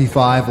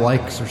 65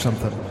 likes or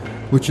something,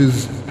 which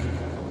is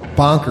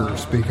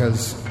bonkers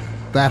because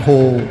that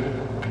whole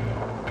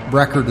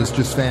record is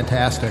just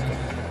fantastic.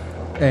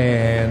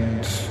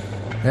 And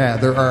yeah,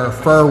 there are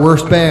far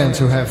worse bands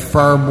who have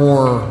far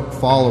more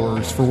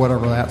followers for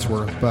whatever that's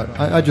worth. But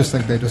I just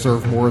think they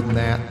deserve more than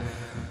that.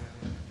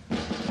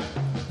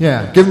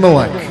 Yeah, give them a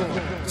like.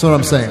 That's what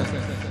I'm saying.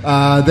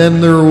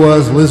 Then there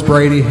was Liz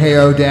Brady,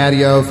 Hey-O,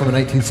 Daddy-O from a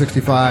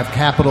 1965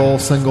 Capitol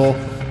single.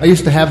 I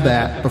used to have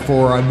that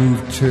before I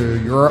moved to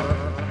Europe.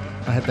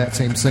 I had that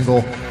same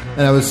single,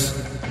 and I was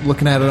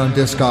looking at it on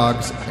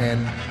Discogs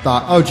and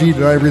thought, oh, gee,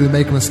 did I really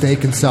make a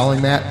mistake in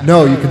selling that?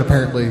 No, you can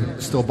apparently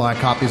still buy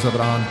copies of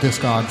it on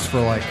Discogs for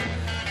like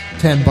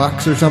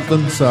 $10 or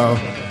something, so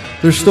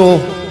there's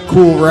still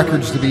cool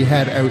records to be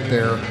had out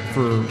there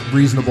for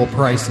reasonable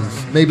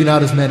prices. Maybe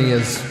not as many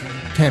as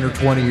 10 or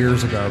 20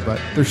 years ago, but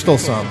there's still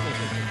some.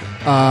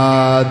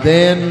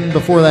 Then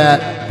before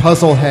that,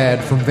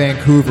 Puzzlehead from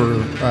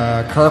Vancouver,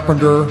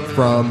 Carpenter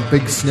from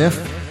Big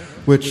Sniff,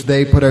 which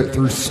they put out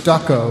through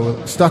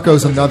Stucco.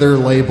 Stucco's another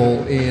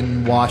label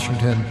in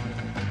Washington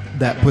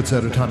that puts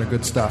out a ton of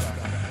good stuff.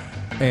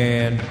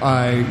 And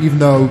even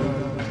though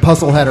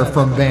Puzzlehead are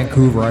from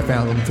Vancouver, I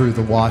found them through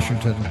the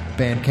Washington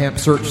Bandcamp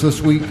search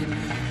this week.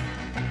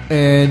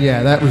 And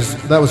yeah, that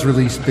was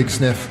released, Big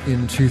Sniff,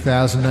 in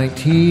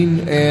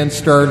 2019, and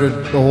started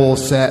the whole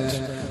set,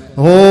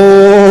 the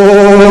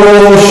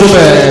whole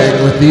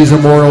shebang with These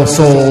Immortal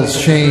Souls,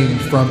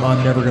 Chained from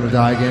I'm Never Gonna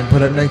Die Again,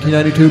 put out in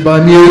 1992 by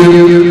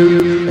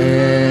Mew.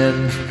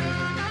 And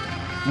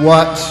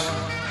what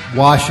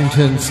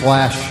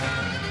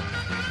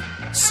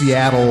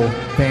Washington/Seattle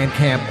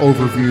Bandcamp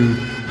overview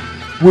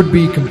would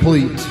be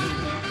complete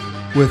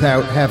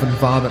without having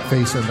Vomit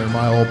Face in there,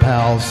 my old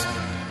pals.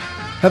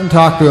 Haven't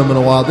talked to them in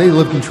a while. They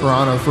lived in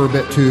Toronto for a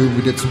bit too.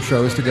 We did some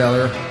shows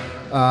together.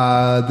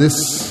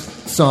 This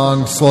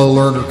song, Slow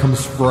Learner,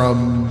 comes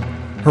from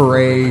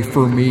Hooray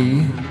For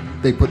Me.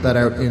 They put that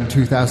out in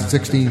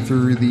 2016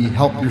 through the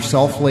Help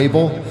Yourself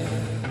label.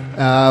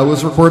 It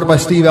was recorded by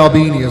Steve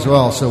Albini as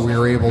well, so we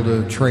were able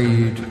to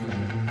trade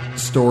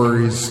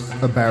stories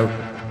about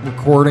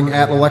recording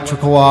at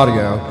Electrical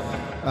Audio.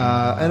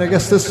 And I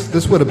guess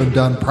this would have been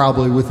done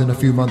probably within a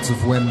few months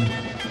of when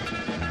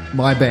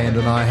my band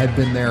and I had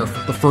been there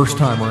the first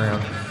time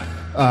around.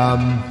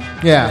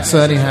 Yeah, so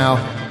anyhow,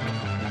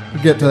 we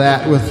get to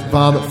that with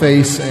Vomit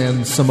Face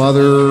and some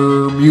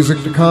other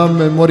music to come,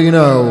 and what do you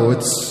know,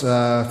 it's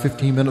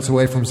 15 minutes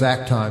away from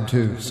Zach time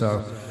too,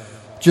 so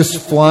just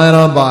flying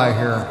on by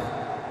here.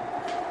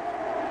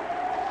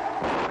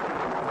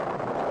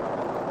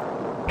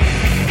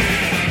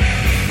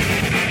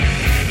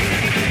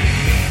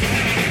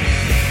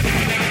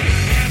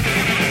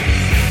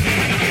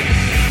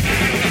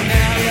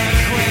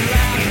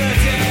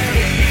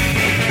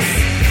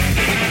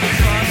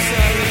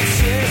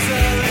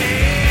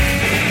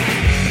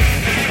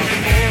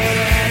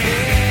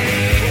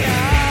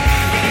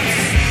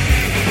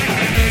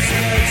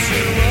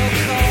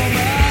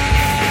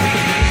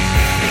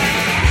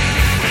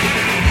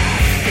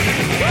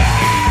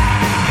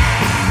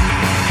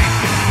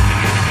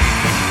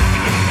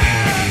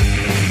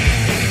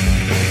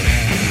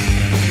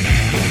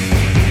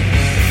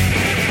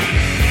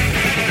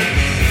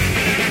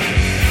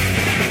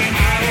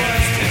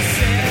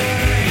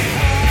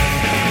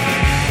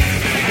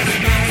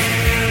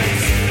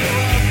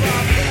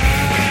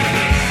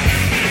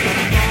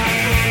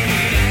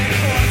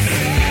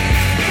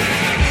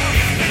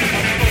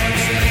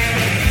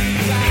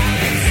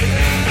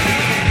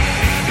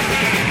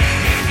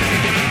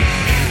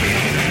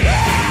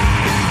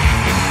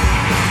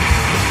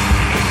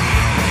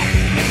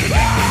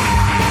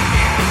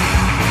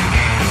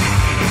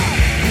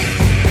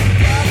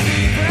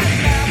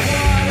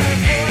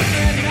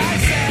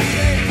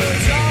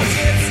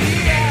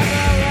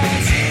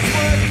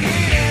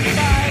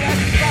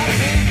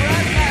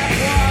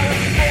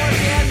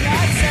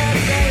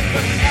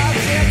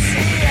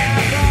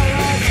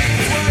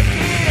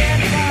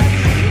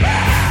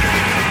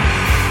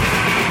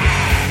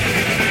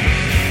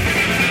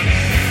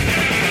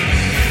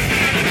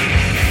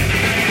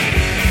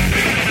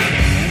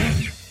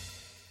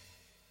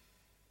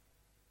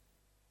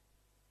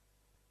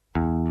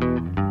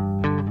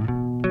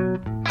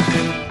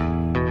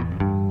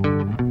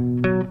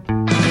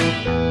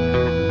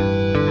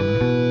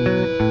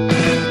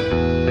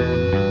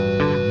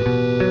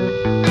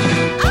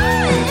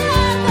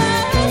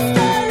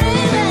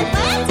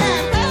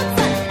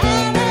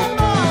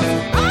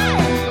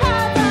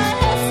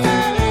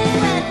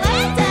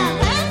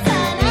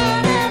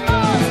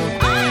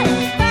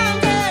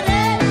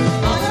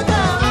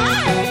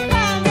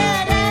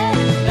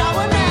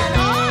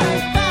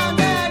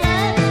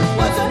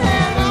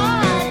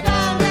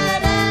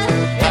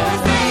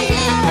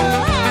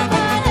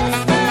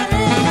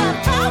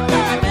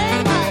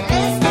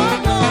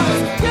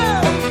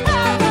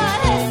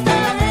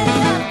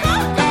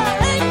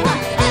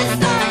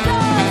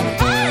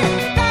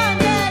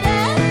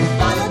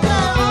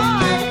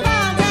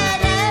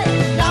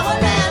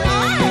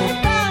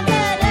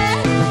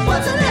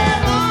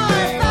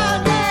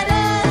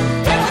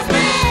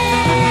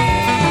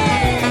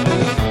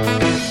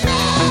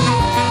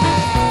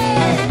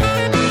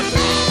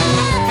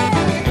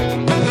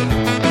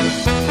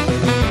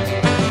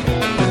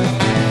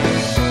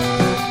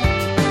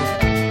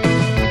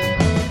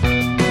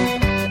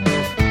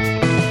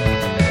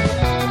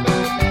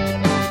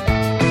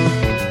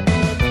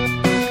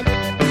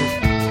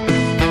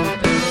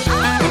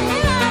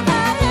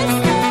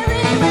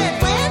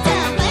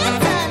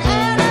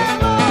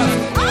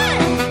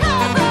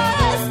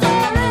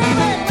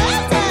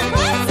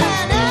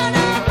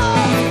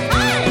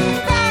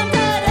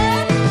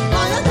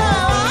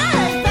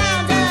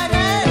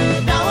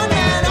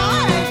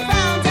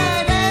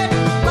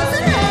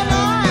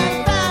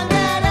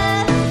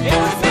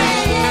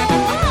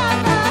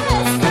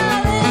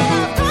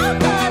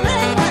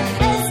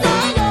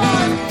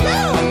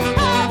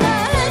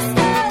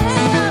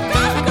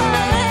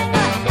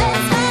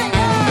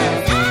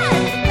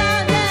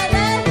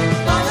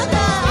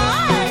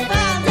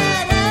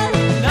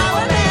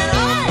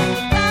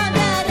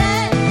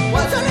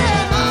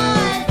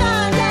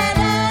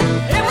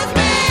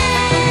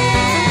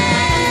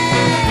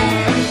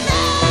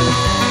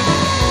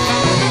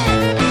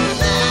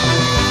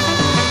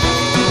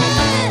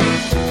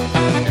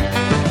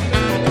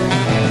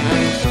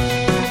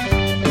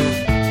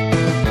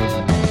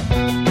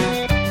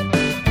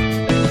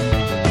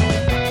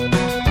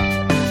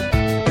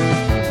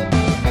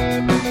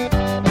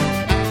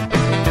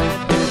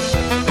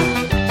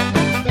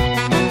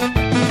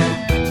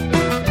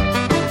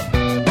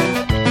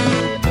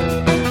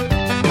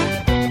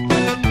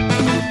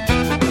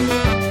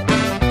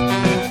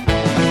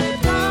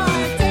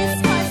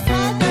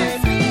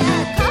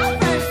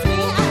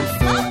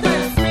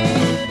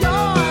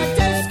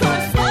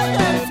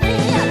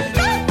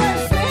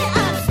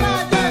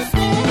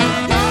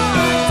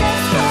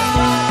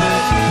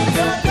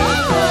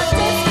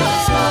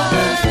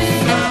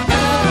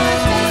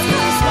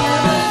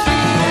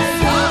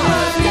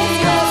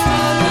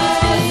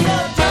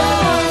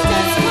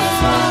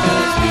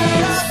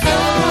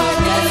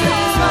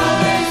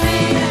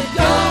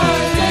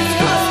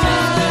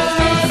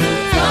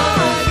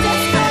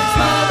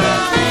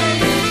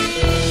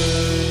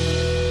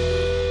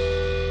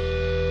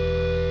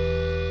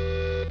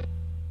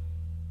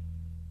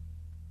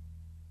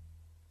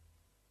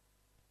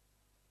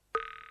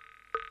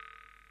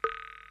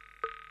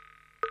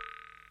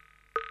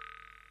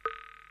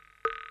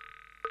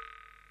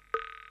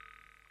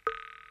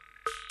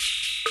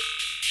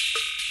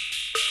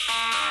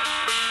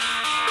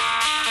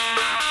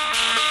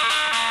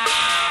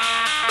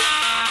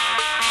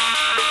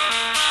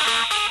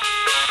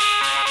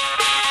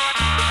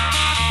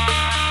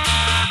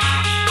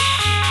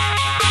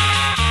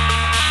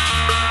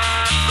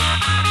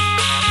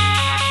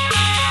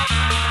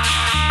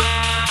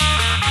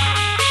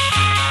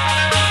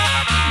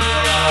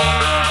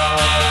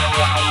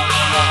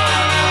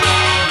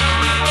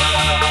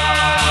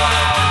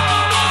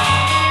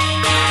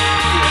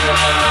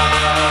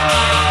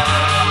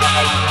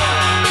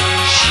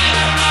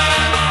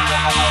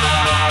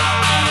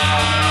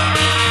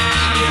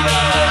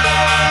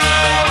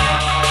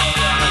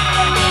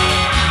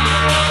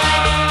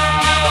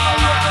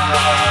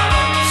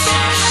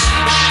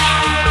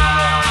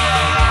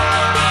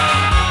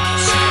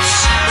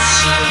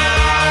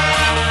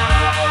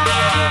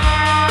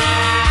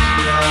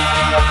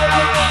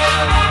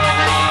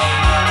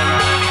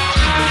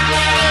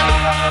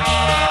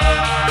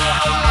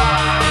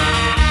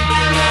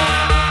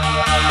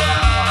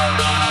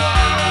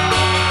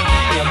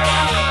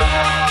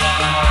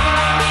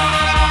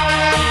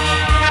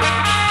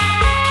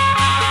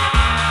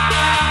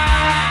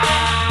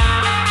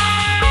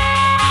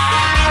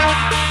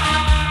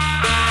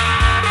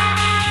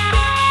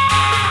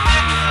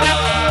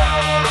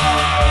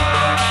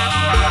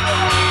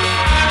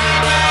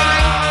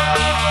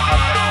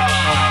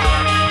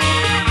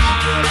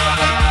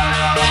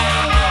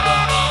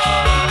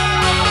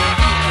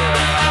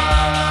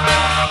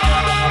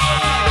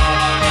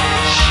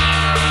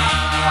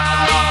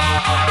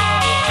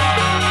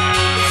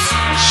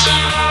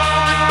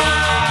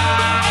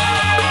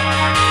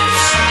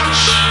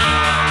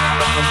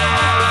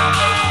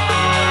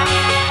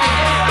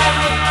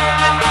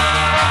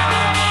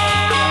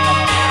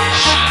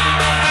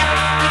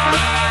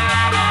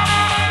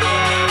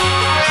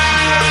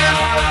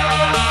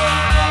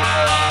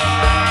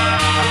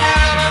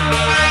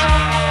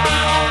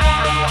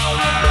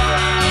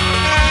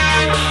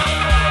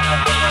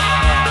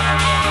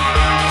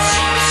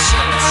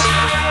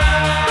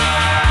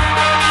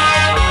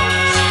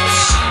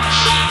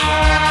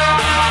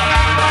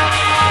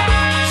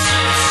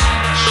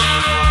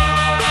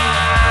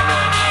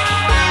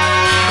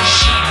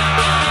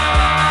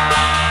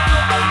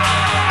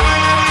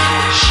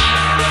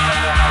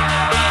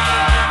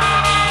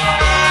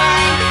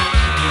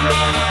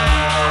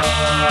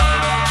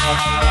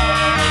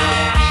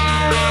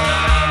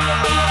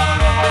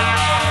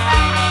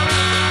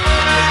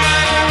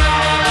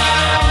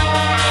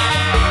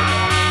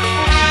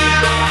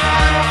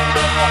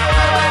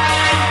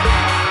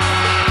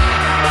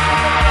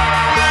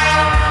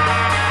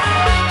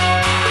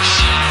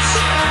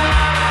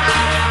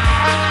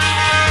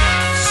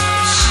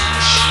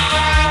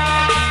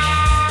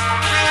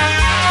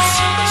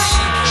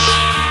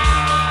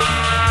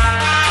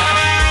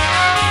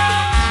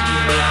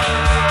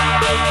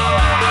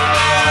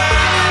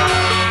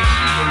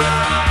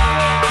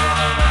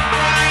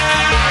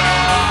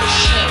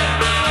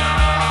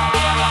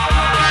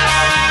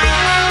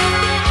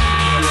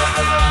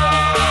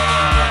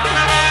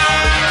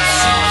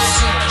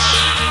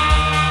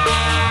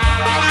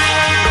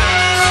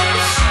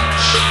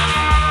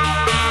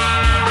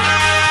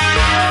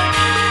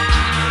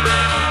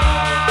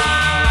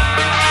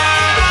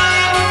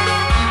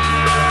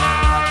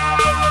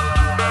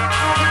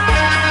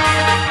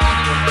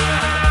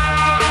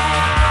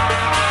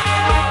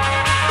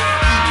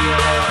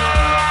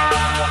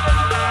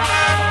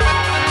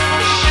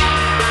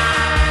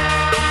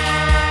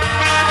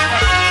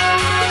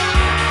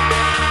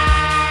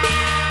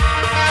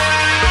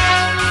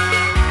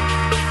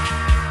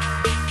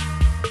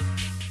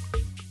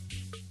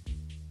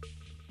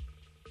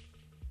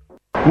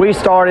 we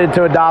started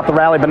to adopt the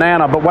Rally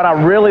Banana. But what I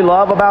really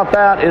love about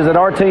that is that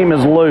our team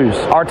is loose.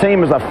 Our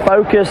team is a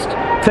focused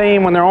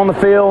team when they're on the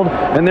field,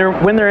 and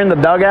when they're in the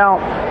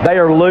dugout, they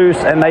are loose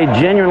and they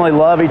genuinely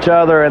love each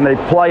other and they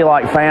play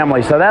like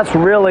family. So that's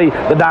really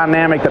the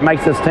dynamic that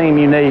makes this team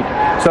unique.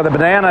 So the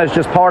banana is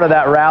just part of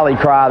that rally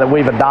cry that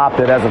we've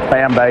adopted as a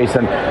fan base.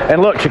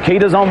 And look,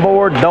 Chiquita's on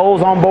board,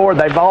 Dole's on board.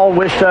 They've all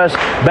wished us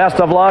best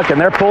of luck,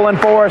 and they're pulling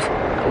for us.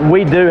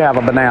 We do have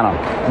a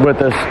banana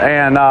with us,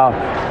 and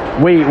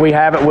we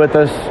have it with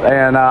us,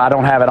 and I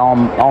don't have it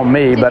on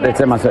me, but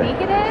it's in my seat.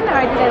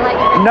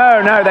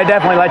 No, they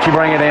definitely let you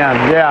bring it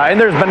in. Yeah, and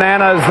there's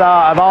bananas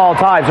of all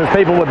types. There's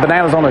people with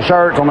bananas on their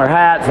shirts, on their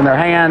hats, and their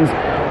hands.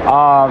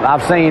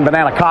 I've seen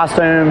banana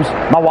costumes.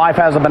 My wife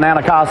has a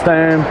banana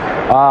costume.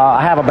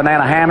 I have a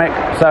banana hammock.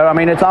 So, I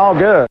mean, it's all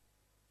good.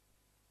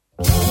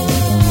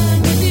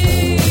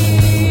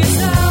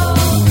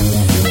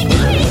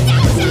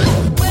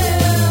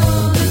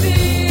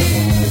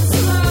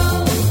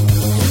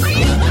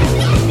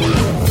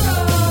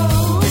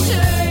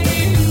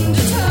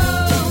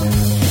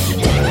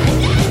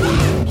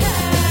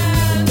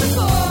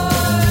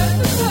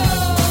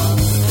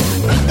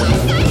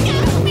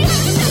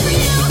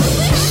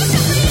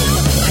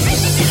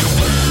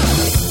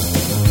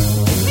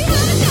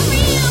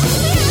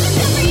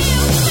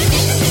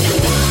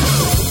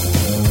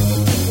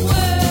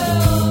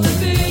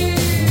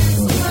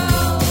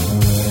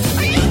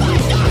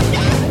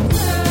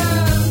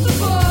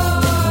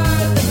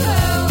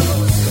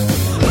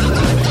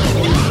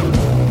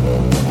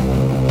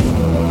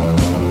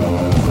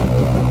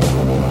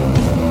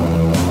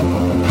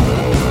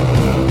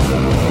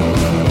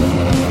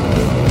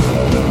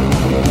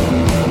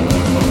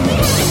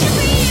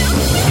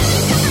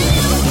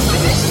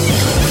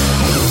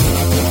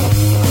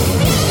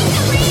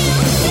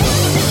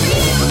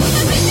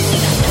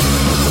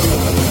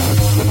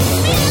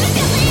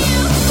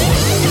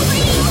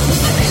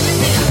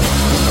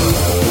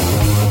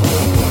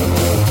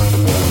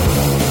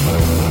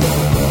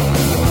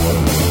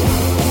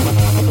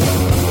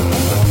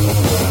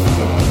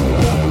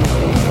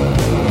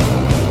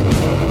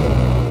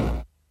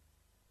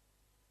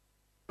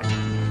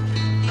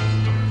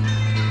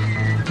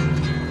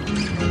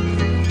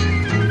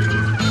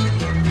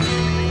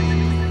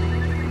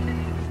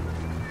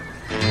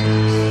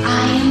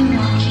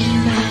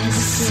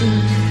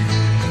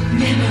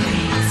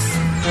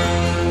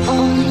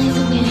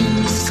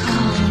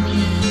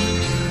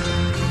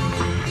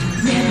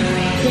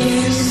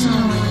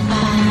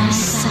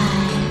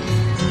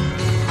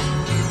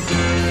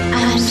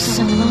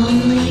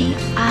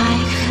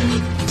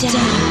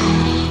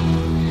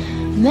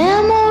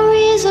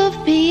 Memories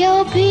of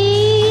B.O.P.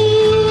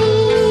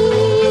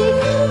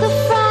 The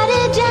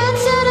Friday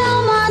dance at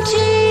El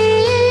Monte,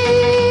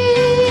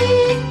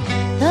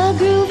 the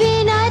groovy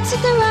nights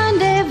at the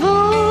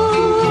rendezvous,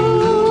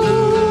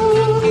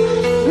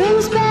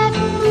 brings back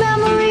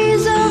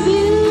memories of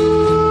you.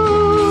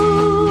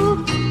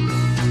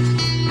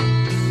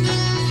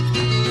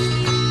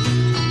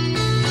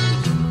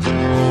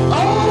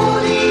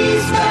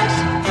 Oldies but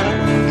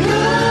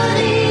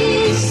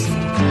goodies,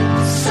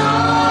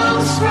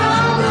 songs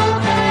from the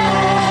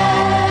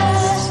past.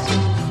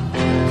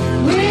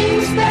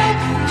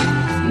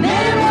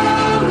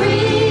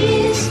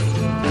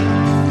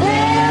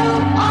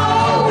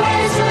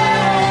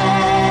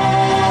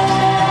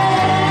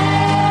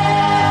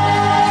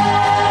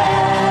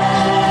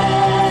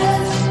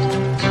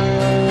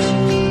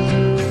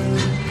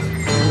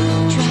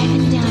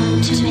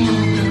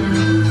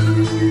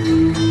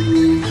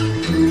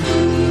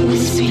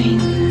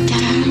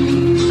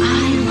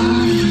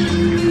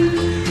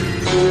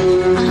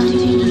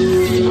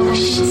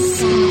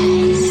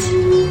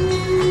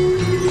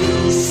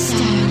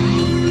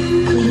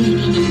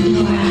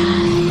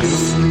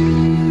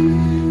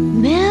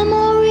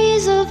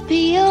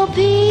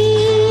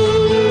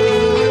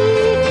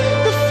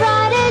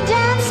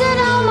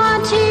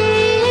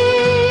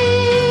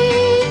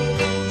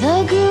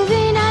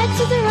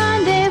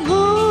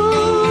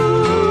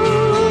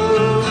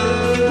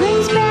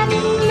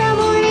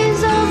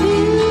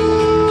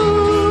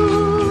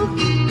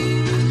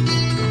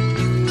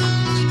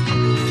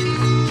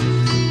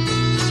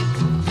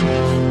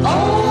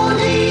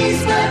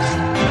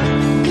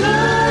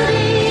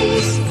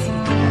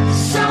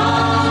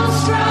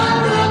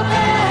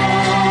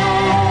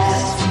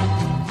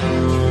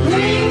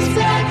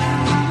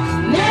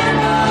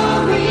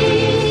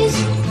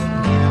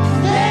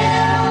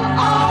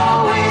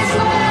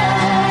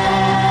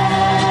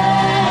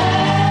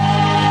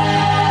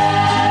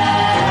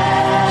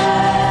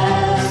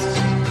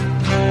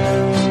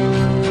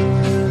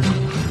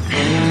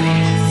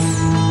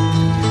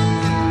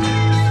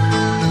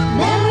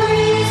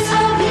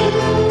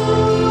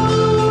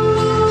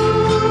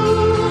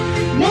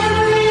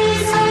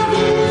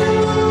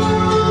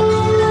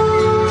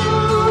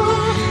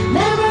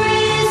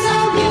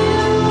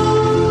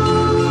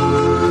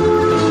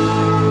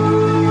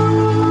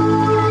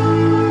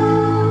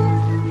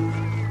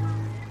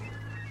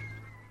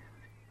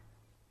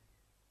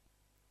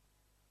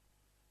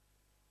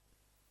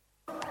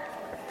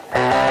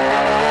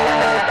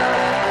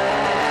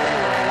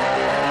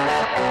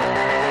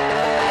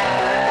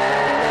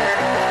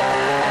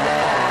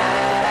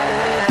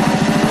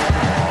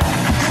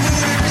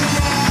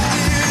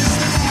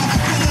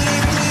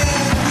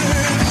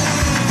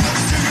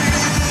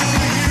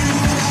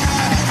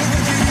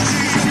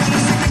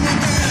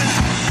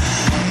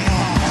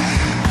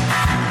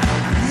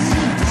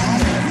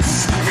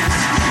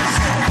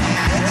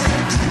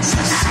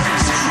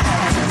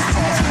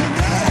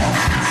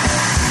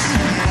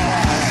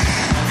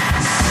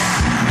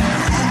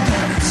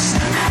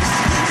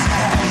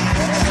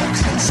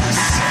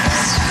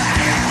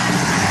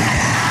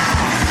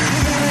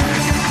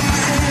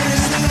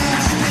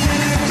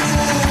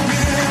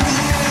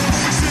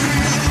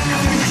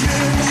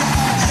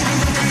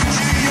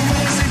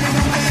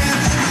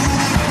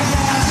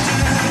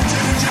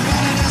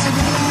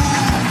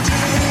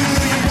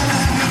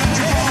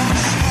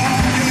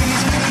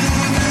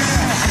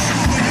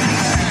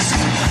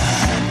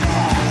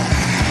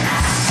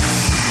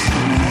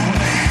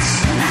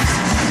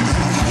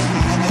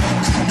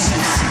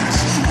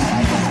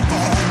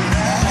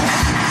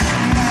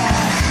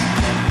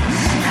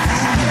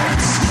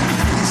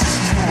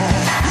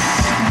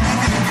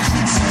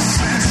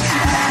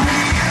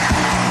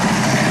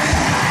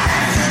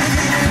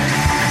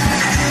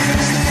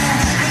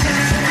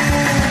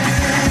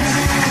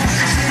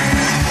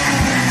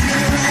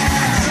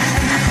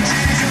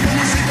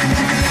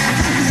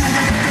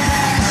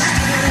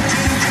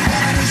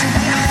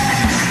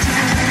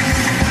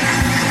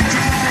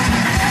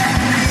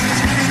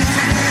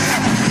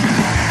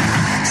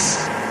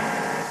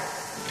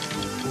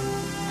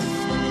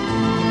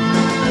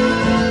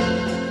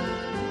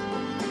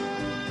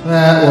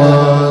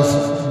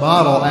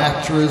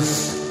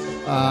 extras.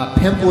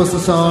 Pimp was the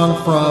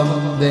song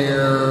from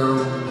their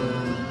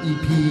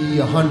EP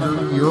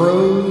 100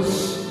 Euros.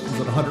 Was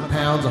it 100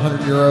 pounds,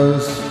 100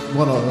 euros?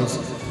 One of those.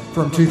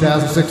 From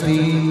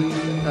 2016.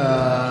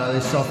 They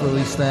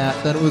self-released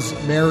that. Then it was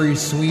Mary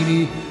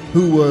Sweeney,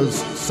 who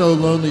was so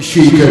lonely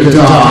she could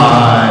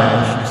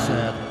die, she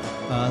said.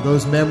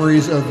 Those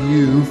Memories of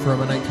You from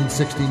a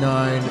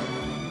 1969,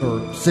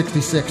 or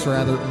 66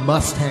 rather,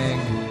 Mustang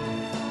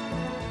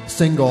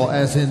single,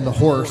 as in the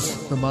horse,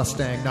 the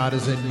Mustang, not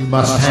as in you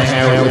must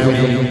hang out with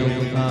me.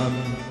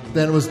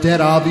 Then it was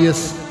Dead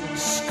Obvious,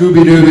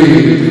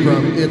 Scooby-Dooby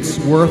from It's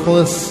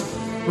Worthless,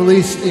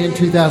 released in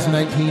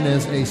 2019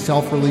 as a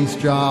self-release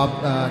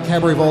job.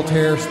 Cabaret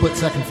Voltaire, Split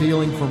Second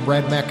Feeling from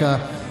Red Mecca,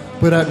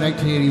 put out in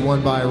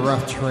 1981 by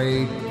Rough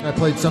Trade. I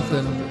played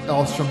something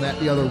else from that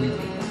the other week,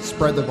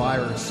 Spread the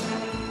Virus.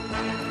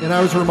 And I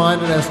was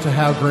reminded as to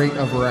how great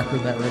of a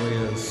record that really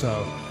is,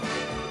 so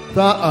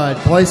thought I'd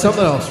play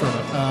something else from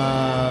it.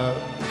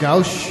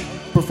 Gauche,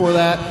 before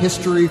that,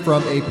 History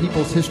from A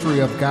People's History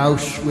of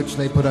Gauche, which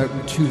they put out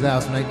in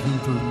 2019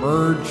 through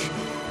Merge.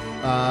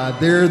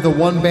 They're the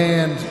one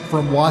band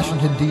from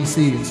Washington,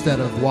 D.C. instead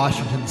of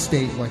Washington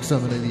State like so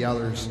many of the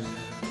others.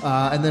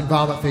 And then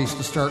Vomit Face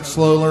to start.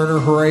 Slow Learner,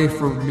 Hooray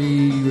for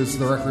Me was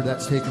the record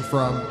that's taken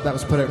from. That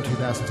was put out in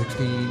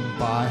 2016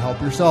 by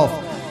Help Yourself.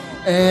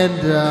 And,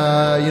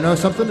 you know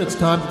something? It's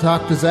time to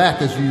talk to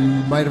Zach, as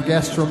you might have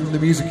guessed from the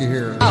music you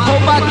hear. I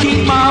hope I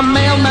keep my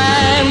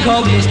mailman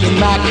called Mr.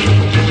 Mac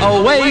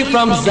away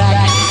from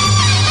Zach.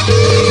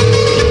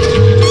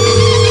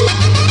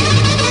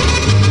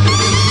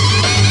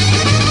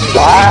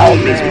 Wow,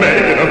 Miss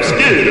Man, I'm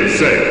scared to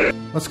say.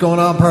 What's going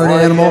on, party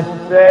animal?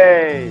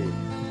 Say.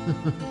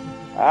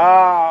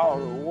 Oh,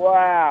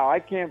 wow. I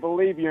can't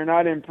believe you're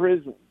not in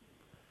prison.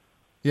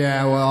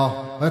 Yeah,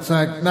 well, let's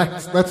not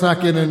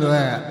get into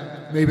that.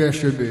 Maybe I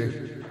should be.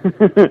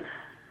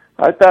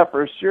 I thought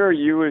for sure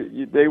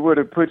they would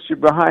have put you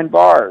behind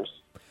bars.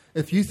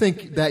 If you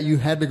think that you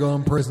had to go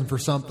in prison for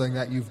something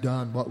that you've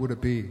done, what would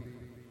it be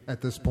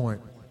at this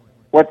point?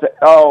 If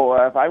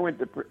I went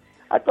to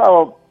I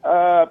thought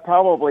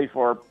probably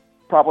for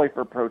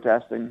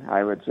protesting,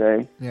 I would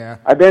say. Yeah.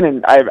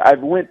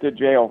 I've went to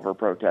jail for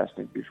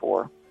protesting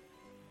before.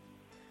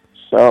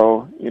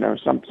 So, you know,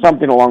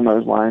 something along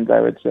those lines, I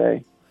would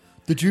say.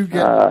 Did you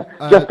get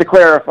just to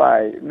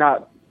clarify,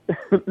 not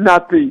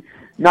the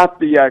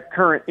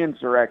current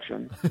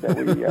insurrection that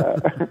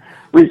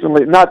we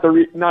recently, not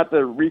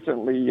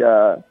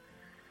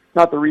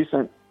the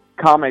recent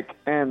comic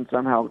and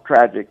somehow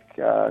tragic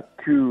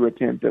coup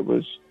attempt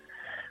that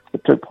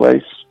took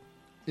place.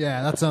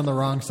 Yeah, that's on the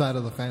wrong side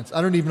of the fence.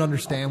 I don't even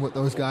understand what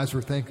those guys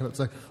were thinking. It's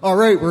like, all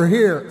right, we're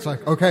here. It's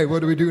like, okay,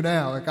 what do we do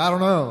now? Like, I don't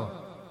know.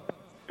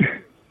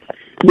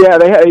 Yeah,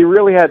 they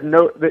really had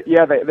no.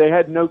 They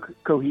had no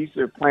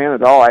cohesive plan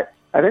at all. I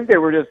think they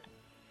were just.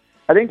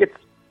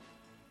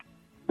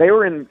 They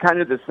were in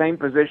kind of the same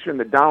position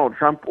that Donald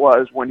Trump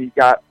was when he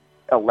got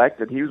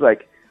elected. He was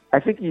like, I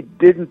think he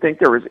didn't think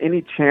there was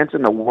any chance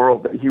in the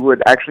world that he was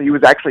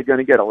actually going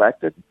to get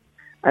elected.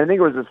 I think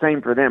it was the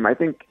same for them. I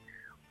think,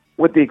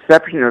 with the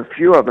exception of a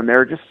few of them, they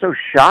were just so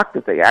shocked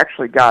that they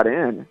actually got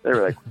in. They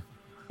were like,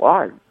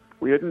 "Why?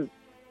 We didn't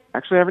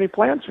actually have any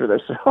plans for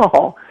this at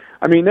all."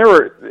 I mean,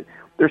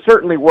 there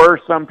certainly were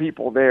some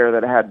people there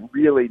that had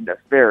really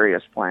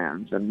nefarious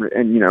plans and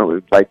you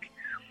know, like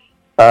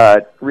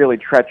really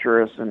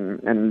treacherous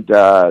and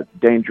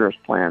dangerous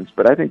plans.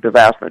 But I think the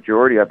vast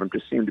majority of them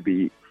just seemed to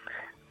be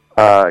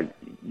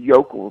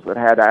yokels that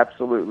had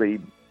absolutely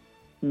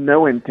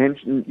no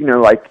intention. You know,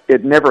 like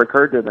it never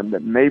occurred to them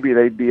that maybe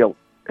they'd be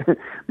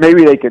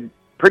maybe they could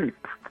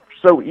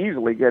so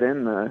easily get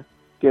in the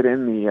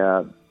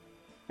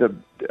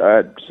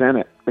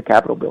Senate, the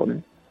Capitol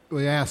building.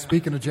 Well, yeah,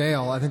 speaking of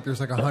jail, I think there's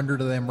like 100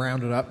 of them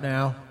rounded up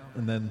now,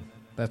 and then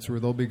that's where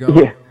they'll be going.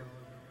 Yeah.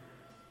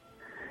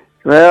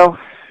 Well,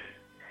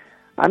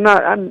 I'm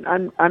not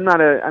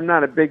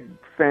a big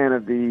fan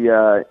of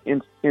the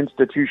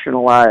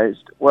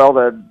institutionalized. Well,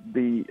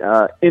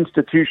 the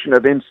institution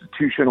of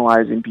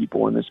institutionalizing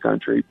people in this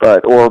country,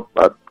 or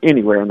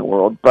anywhere in the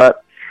world.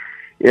 But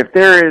if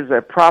there is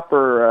a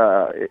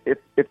proper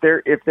if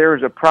there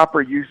is a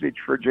proper usage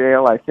for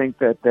jail, I think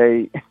that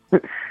they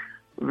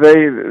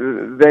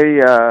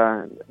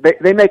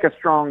make a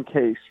strong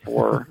case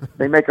for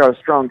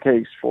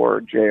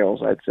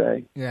jails, I'd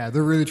say. Yeah,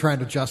 they're really trying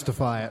to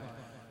justify it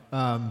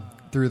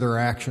through their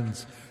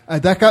actions.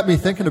 That got me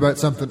thinking about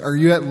something. Are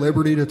you at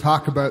liberty to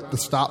talk about the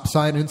stop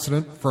sign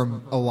incident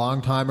from a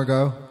long time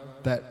ago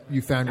that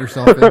you found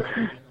yourself in?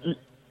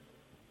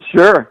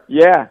 Sure.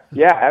 Yeah,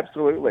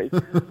 absolutely.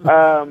 There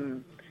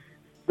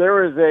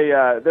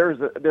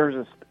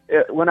was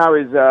when I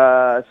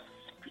was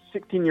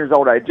 16 years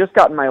old, I had just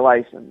gotten my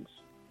license,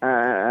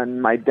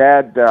 and my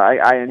dad,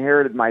 I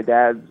inherited my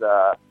dad's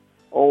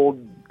old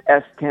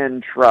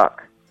S10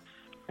 truck,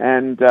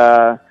 and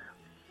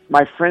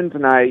my friends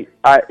and I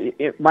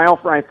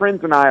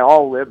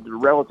all lived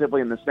relatively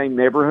in the same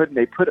neighborhood, and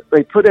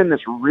they put in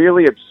this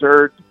really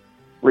absurd,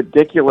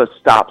 ridiculous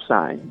stop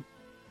sign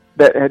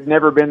that had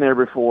never been there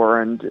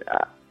before, and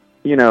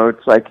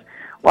it's like,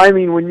 well, I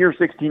mean, when you're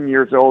 16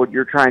 years old,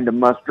 you're trying to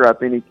muster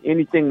up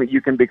anything that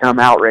you can become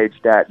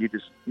outraged at. You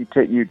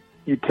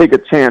take a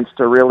chance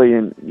to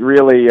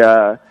really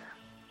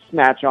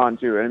snatch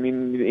onto it. I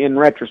mean, in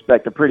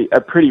retrospect, a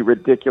pretty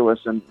ridiculous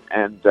and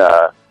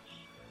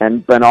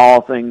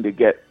banal thing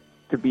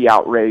to be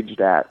outraged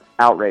at.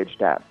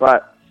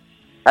 But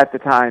at the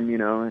time,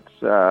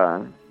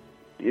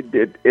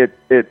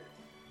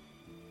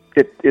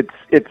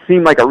 it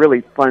seemed like a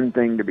really fun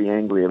thing to be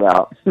angry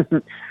about.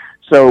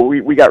 So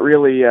we got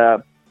really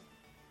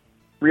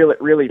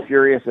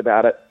furious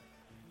about it,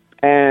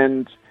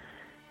 and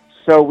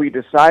so we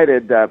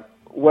decided that,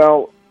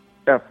 well,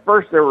 at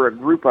first there were a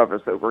group of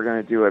us that were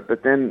going to do it,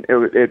 but then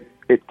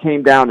it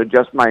came down to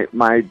just myself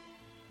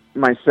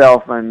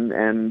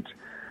and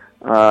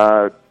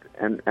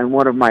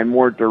one of my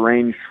more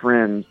deranged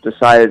friends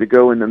decided to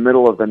go in the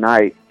middle of the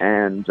night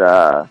and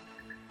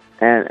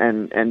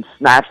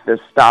snatch this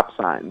stop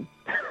sign.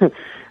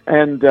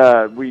 And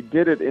we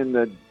did it in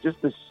the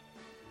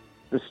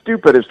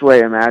stupidest way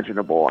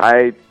imaginable.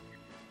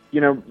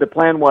 The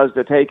plan was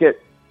to take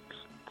it,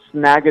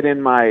 snag it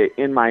in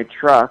my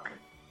truck,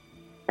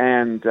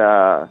 and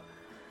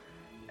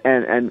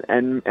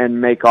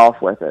make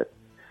off with it.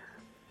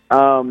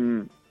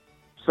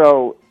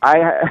 So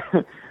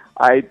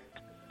I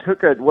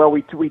took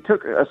we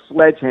took a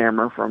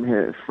sledgehammer from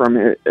his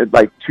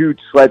like 2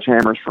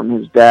 sledgehammers from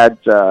his dad's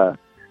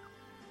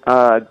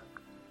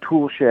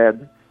tool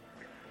shed,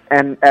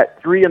 and at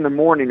 3 a.m.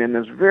 in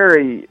this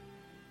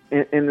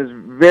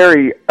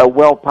very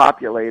well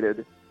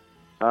populated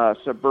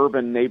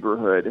suburban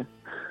neighborhood,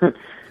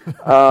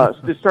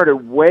 just started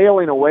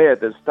wailing away at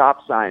this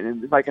stop sign,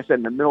 and like I said,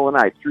 in the middle of the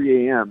night,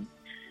 3 a.m.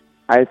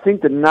 I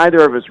think that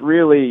neither of us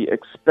really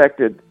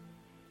expected.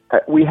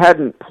 We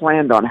hadn't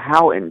planned on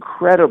how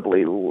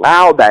incredibly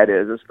loud that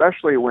is,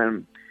 especially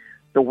when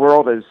the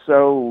world is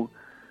so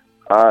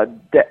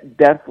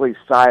deathly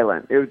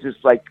silent. It was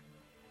just like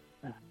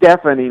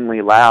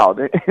deafeningly loud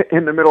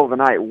in the middle of the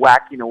night,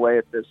 whacking away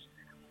at this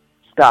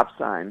stop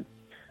sign.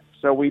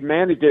 So we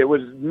managed it. It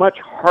was much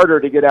harder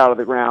to get out of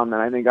the ground than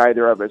I think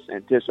either of us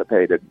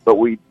anticipated, but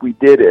we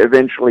did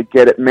eventually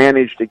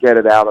manage to get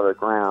it out of the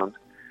ground.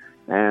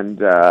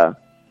 And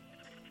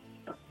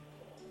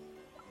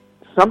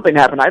something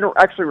happened. I don't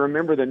actually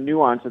remember the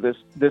nuance of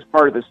this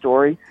part of the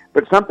story,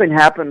 but something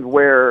happened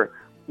where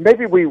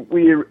maybe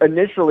we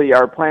initially,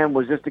 our plan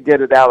was just to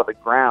get it out of the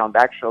ground.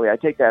 Actually, I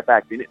take that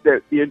back.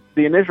 The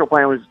initial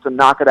plan was to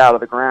knock it out of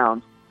the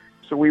ground.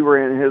 So we were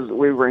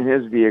in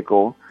his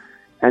vehicle,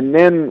 and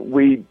then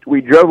we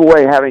drove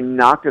away having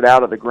knocked it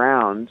out of the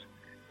ground,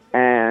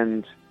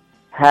 and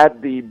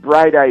had the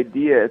bright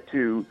idea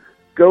to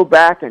go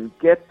back and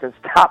get the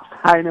stop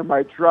sign in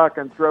my truck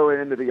and throw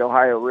it into the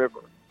Ohio River.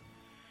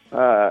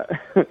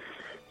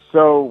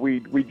 So we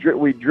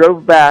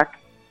drove back.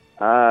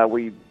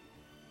 We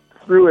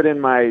threw it in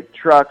my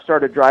truck,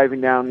 started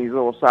driving down these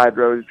little side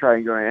roads,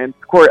 trying to go in. And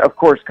of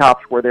course,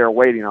 cops were there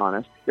waiting on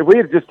us. If we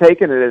had just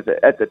taken it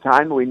at the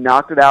time we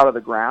knocked it out of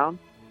the ground,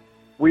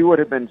 we would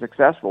have been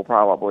successful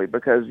probably,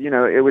 because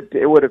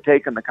it would have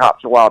taken the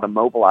cops a while to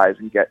mobilize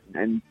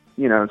and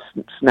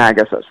snatch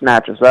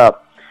us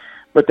up.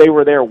 But they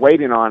were there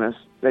waiting on us.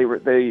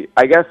 They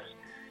I guess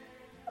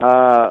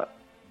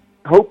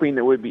hoping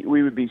that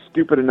we would be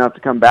stupid enough to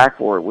come back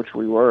for it, which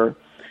we were.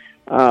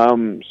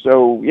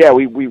 So yeah,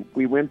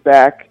 we went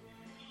back,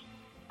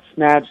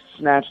 snatched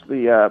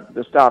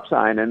the stop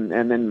sign, and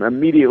then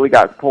immediately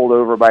got pulled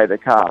over by the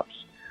cops.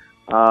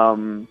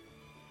 And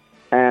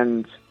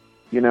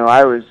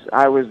I was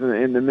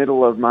in the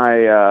middle of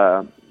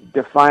my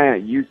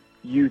defiant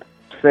youth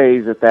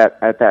phase at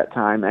that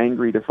time,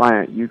 angry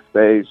defiant youth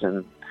phase,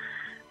 and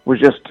was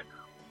just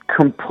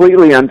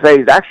completely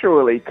unfazed.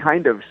 Actually,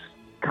 kind of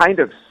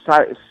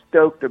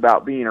stoked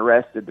about being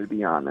arrested, to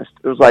be honest.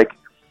 It was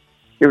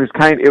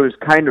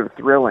kind of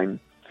thrilling,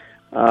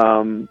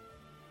 and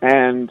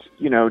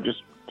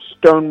just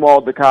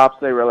stonewalled the cops.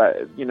 They were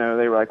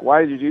like,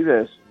 why did you do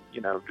this?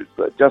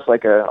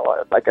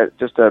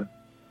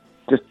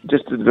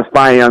 Just to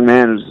defy a young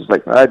man. It was just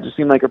like, it just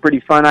seemed like a pretty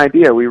fun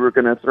idea. We were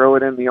going to throw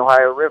it in the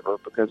Ohio River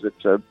because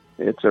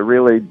it's a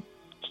really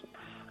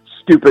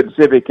stupid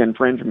civic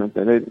infringement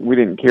that we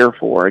didn't care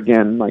for.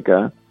 Again, like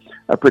a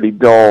pretty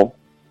dull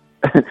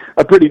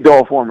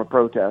form of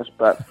protest.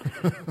 But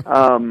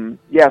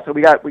yeah, so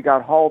we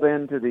got hauled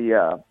into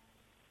the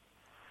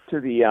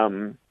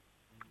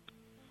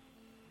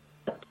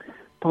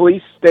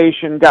police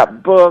station,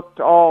 got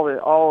booked,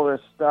 all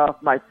this stuff.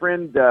 My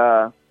friend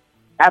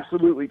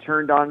absolutely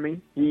turned on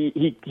me.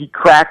 He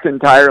cracked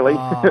entirely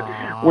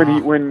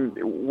when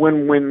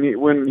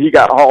he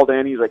got hauled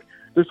in. He's like,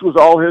 this was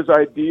all his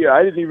idea.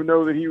 I didn't even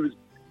know that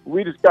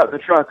we just got in the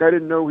truck. I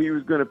didn't know he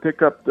was going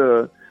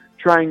to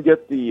try and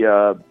get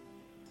the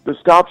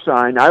stop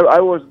sign. I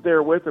wasn't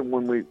there with him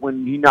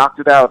when he knocked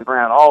it out of the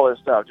ground. All this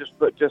stuff, just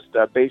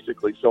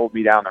basically sold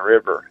me down the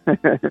river.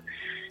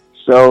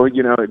 So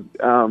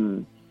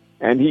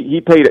and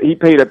he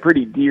paid a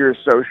pretty dear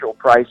social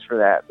price for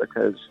that,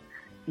 because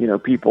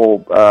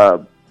people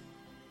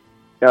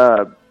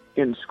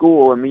in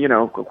school, and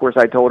of course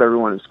I told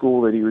everyone in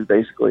school that he was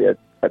basically a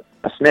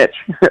snitch.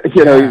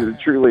 He was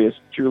truly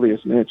a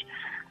snitch,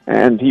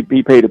 and he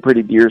paid a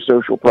pretty dear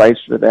social price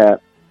for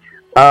that.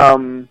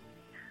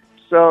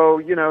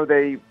 So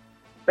they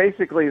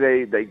basically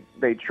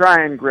they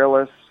try and grill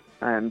us,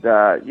 and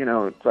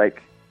it's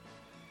like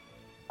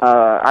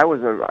I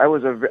was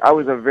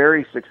a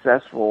very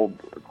successful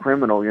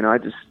criminal. I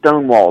just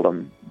stonewalled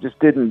them, just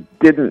didn't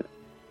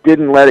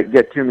let it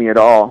get to me at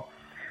all.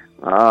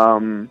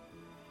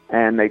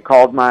 And they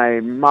called my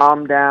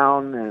mom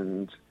down,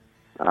 and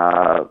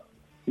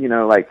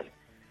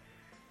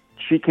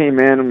she came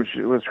in and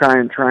she was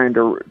trying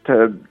to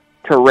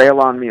rail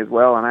on me as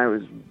well, and I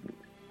was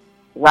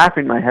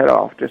laughing my head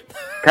off. Just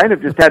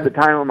had the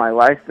time of my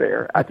life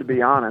there, to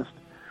be honest.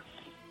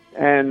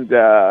 And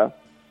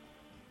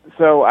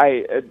so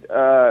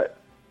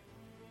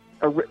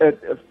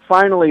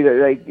finally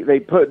they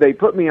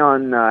put me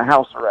on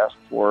house arrest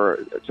for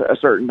a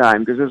certain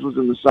time, because this was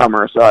in the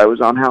summer. So I was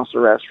on house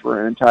arrest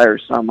for an entire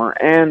summer,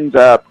 and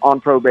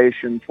on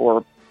probation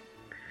for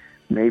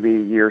maybe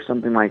a year,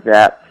 something like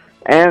that.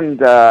 And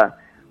the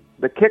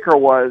kicker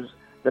was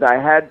that I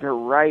had to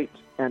write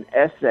an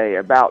essay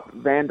about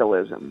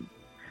vandalism,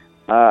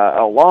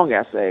 a long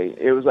essay.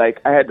 It was like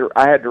I had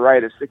to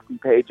write a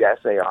 60-page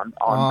essay on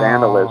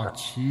vandalism.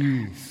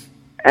 Jeez.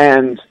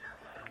 And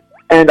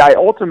I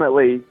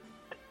ultimately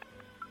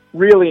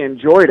really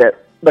enjoyed it,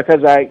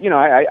 because I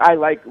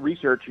like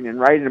researching and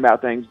writing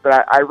about things,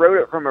 but I wrote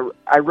it from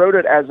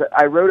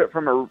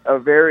a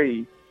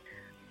very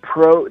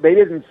pro. They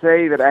didn't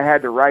say that I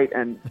had to write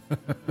an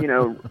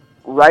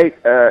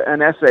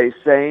essay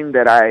saying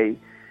that I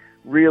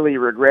really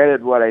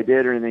regretted what I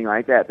did or anything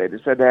like that. They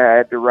just said that I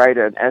had to write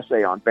an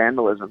essay on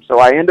vandalism. So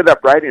I ended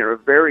up writing a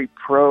very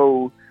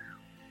pro,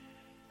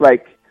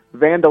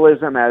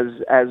 vandalism as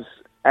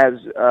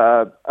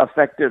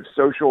effective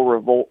social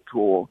revolt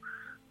tool,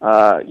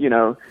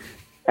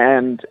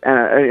 and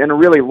a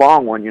really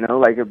long one,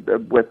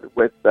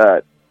 with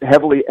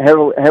heavily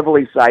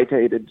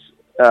cited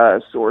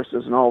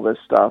sources and all this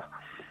stuff.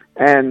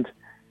 And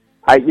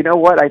I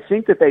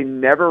think that they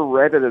never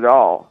read it at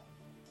all,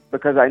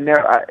 because I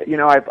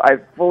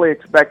fully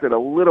expected a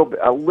little bit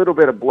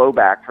of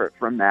blowback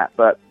from that,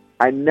 but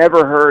I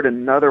never heard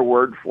another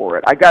word for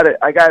it. I got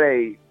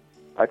a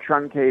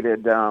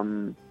truncated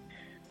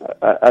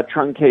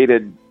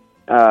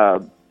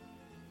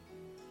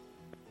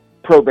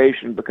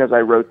probation because I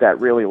wrote that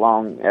really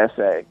long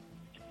essay,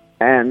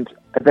 and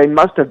they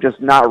must have just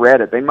not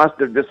read it. They must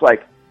have just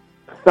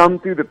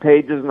thumbed through the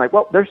pages and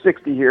well, there's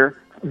 60 here,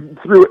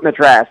 threw it in the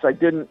trash. I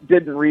didn't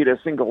read a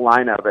single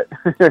line of it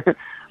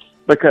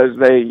because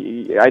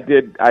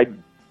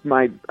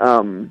my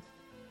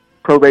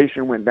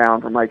probation went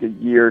down from a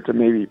year to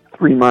maybe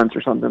 3 months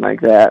or something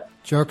like that.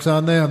 Joke's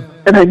on them.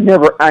 And I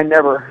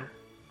never.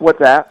 What's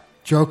that?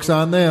 Joke's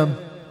on them.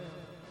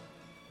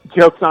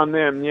 Joke's on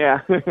them.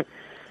 Yeah,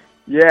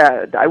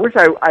 yeah. I wish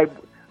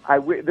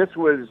this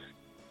was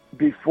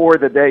before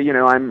the day.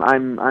 I'm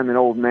an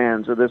old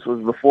man, so this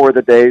was before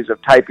the days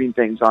of typing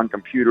things on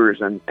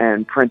computers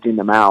and printing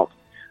them out.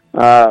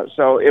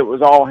 So it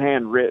was all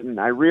handwritten.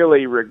 I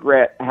really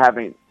regret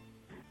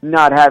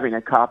not having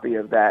a copy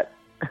of that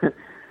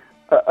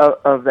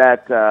of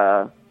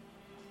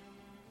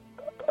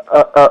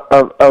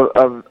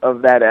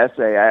that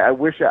essay. I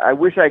wish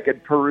I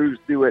could peruse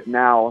through it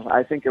now.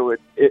 I think it would.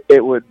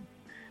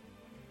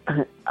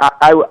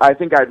 I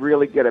think I'd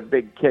really get a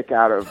big kick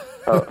out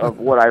of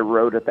what I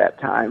wrote at that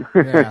time.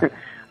 Yeah.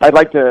 I'd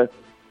like to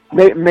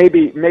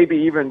maybe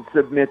even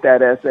submit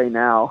that essay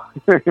now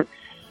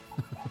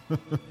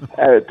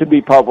to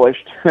be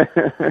published.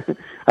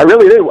 I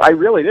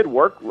really did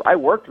work. I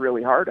worked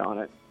really hard on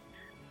it,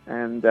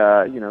 and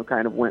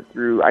kind of went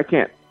through. I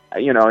can't.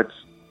 It's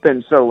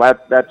been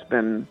that's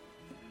been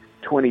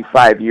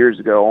 25 years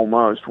ago,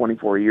 almost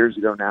 24 years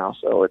ago now.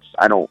 So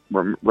I don't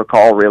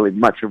recall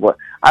much of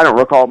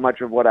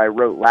what I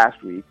wrote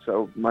last week.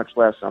 So much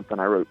less something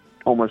I wrote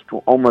almost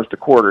a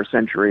quarter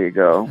century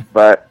ago.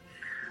 But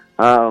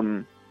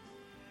yeah,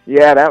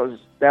 that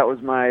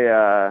was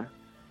my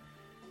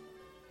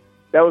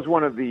that was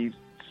one of the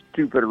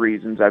stupid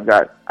reasons I've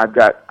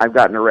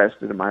gotten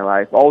arrested in my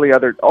life. All the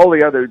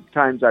other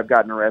times I've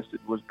gotten arrested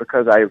was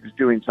because I was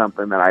doing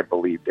something that I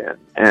believed in,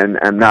 and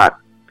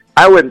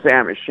I wouldn't say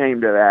I'm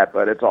ashamed of that,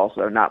 but it's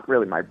also not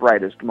really my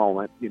brightest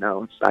moment. It's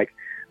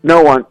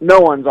no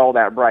one's all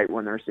that bright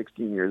when they're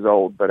 16 years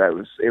old, but it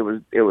was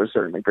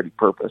certainly pretty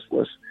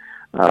purposeless.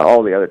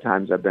 All the other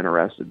times I've been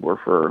arrested were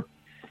for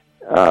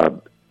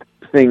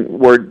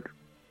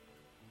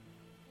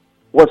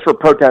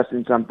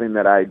protesting something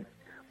that I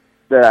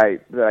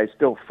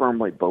still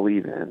firmly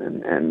believe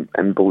in,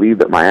 and believe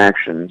that my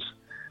actions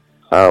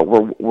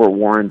were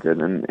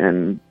warranted,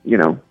 and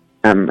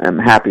I'm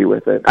happy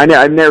with it. I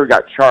never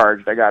got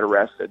charged. I got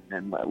arrested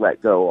and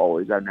let go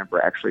always. I've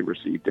never actually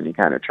received any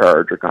kind of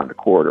charge or gone to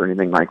court or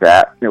anything like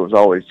that. It was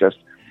always just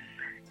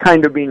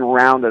kind of being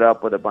rounded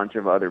up with a bunch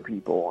of other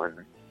people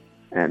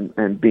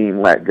and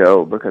being let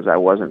go because I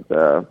wasn't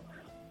the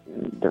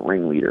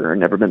ringleader, or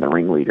never been the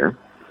ringleader.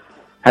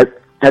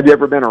 Have you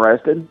ever been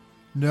arrested?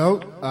 No.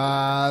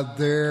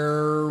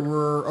 There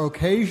were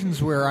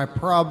occasions where I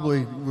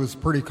probably was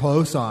pretty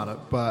close on it,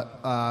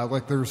 but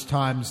like there's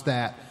times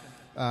that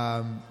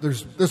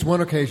there's this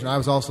one occasion I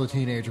was also a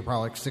teenager,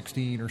 probably like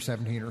 16 or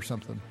 17 or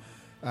something.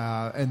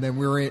 And then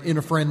we were in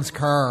a friend's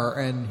car,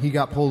 and he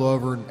got pulled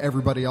over, and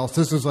everybody else.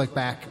 This was like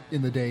back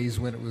in the days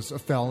when it was a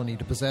felony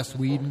to possess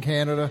weed in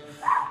Canada.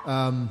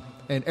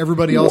 And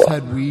everybody else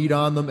had weed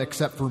on them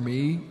except for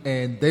me,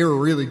 and they were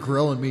really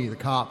grilling me, the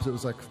cops. It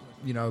was like,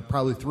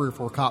 probably 3 or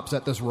 4 cops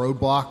at this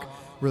roadblock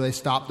where they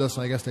stopped us,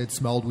 and I guess they'd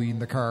smelled weed in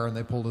the car, and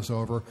they pulled us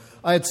over.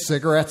 I had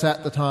cigarettes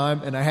at the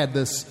time, and I had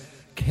this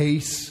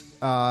case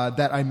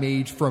that I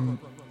made from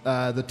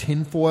the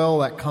tinfoil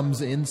that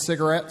comes in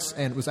cigarettes,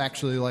 and it was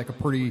actually like a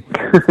pretty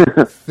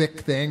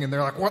thick thing, and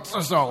they're like, what's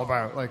this all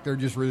about? Like, they're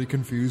just really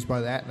confused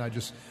by that, and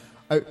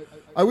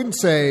I wouldn't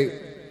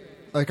say,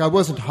 like, I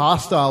wasn't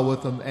hostile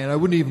with them, and I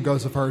wouldn't even go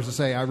so far as to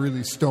say I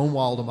really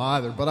stonewalled them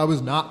either, but I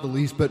was not the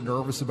least bit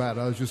nervous about it.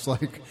 I was just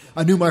like,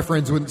 I knew my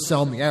friends wouldn't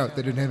sell me out.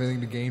 They didn't have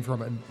anything to gain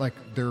from it, and like,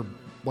 they're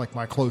like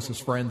my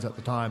closest friends at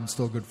the time,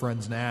 still good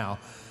friends now,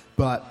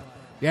 but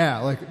yeah,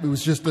 like, it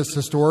was just this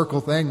historical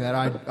thing that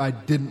I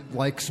didn't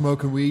like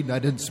smoking weed, and I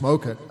didn't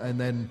smoke it. And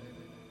then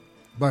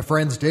my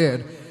friends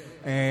did,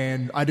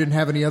 and I didn't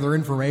have any other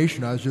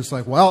information. I was just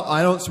like, well,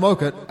 I don't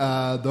smoke it.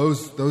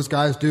 Those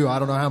guys do. I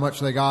don't know how much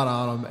they got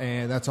on them,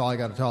 and that's all I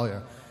got to tell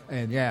you.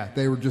 And yeah,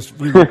 they were just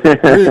really,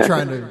 really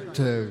trying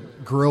to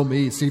grill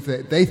me, see if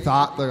they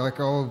thought, they're like,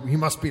 oh, he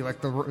must be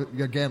like the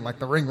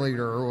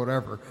ringleader or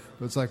whatever.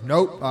 But it's like,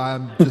 nope,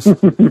 I'm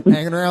just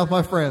hanging around with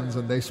my friends,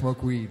 and they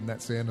smoke weed, and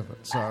that's the end of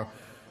it. So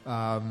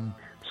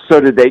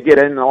did they get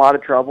in a lot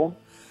of trouble?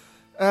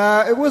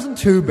 It wasn't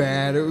too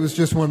bad. It was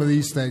just one of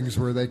these things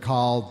where they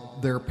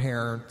called their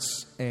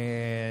parents,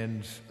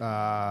 and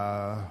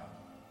I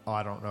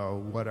don't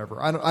know,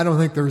 whatever. I don't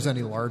think there was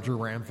any larger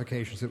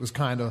ramifications. It was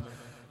kind of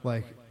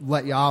like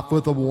let you off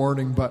with a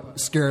warning, but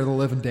scare the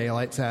living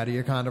daylights out of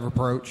you kind of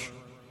approach.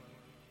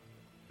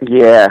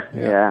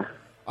 Yeah.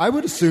 I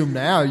would assume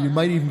now you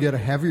might even get a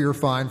heavier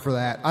fine for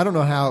that. I don't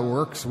know how it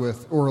works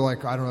or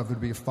like, I don't know if it'd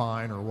be a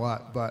fine or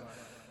what, but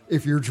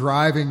if you're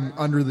driving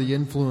under the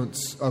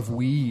influence of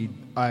weed,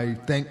 I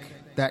think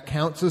that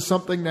counts as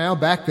something now.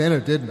 Back then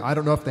it didn't. I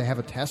don't know if they have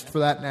a test for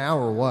that now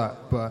or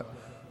what, but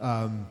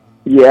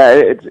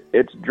yeah,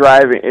 it's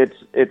driving. It's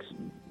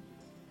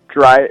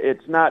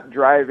not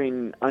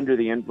driving under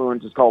the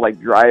influence. It's called like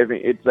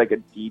driving. It's like a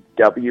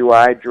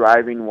DWI,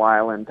 driving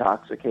while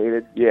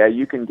intoxicated. Yeah,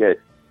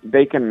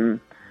 they can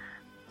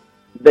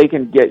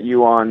get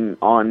you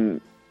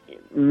on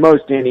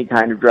most any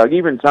kind of drug,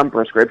 even some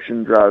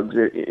prescription drugs,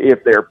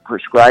 if they're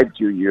prescribed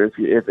to you.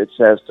 If it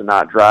says to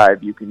not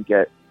drive, you can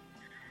get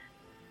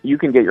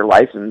your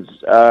license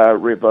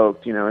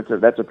revoked.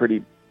 That's a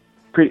pretty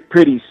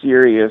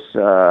serious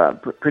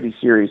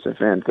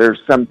offense. There's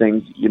some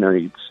things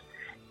you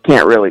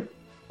can't really.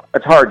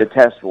 It's hard to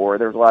test for.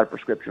 There's a lot of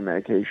prescription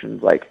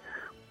medications like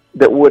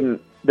that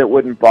wouldn't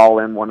fall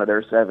in one of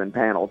their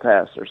 7-panel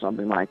tests or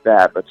something like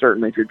that. But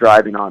certainly, if you're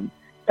driving on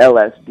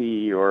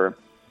LSD or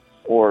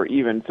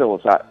even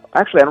psilocybin.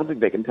 Actually, I don't think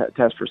they can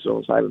test for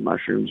psilocybin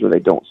mushrooms, or they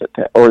don't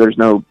or there's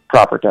no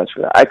proper test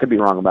for that. I could be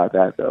wrong about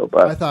that though,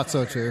 but I thought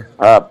so too.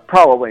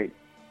 Probably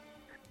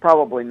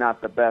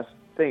not the best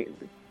thing,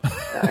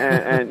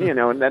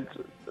 and that's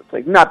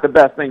like not the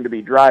best thing to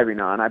be driving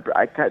on.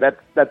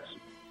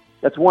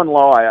 That's one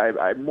law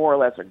I more or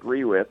less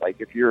agree with. Like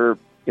if you're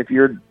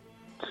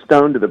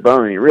stoned to the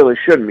bone, you really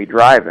shouldn't be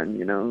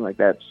driving. Like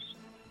that's.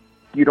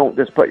 You don't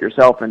just put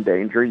yourself in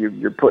danger.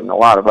 You're putting a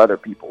lot of other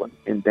people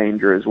in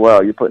danger as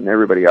well. You're putting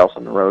everybody else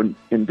on the road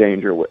in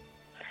danger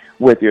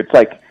with you. It's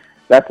like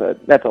that's a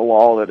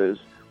law that is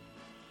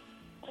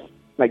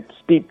like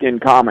steeped in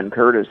common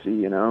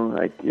courtesy.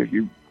 Like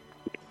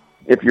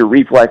if your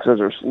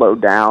reflexes are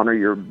slowed down, or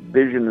your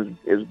vision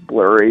is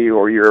blurry,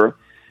 or your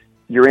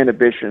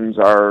inhibitions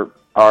are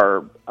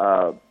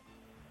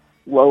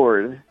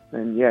lowered,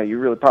 then yeah, you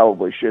really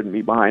probably shouldn't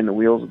be behind the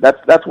wheels.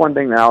 That's one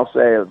thing that I'll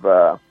say of.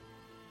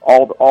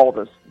 All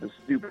the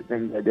stupid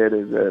things I did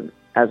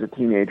as a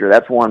teenager.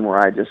 That's one where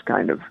I just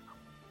kind of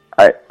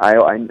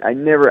I've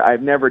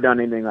never done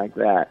anything like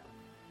that.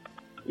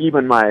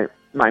 Even my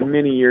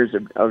many years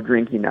of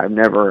drinking, I've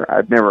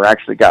never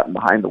actually gotten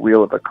behind the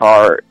wheel of a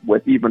car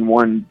with even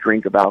one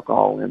drink of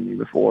alcohol in me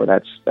before.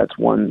 That's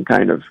one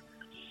kind of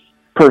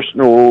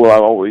personal rule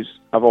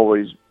I've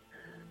always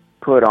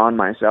put on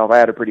myself. I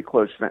had a pretty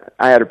close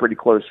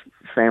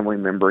family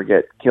member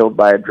get killed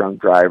by a drunk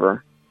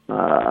driver.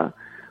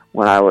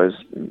 When I was,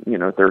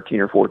 13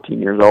 or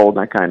 14 years old,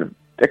 and that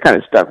kind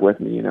of stuck with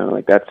me,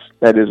 like that's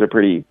a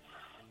pretty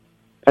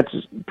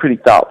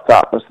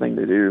thoughtless thing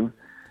to do.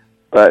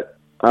 But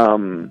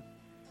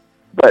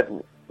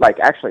like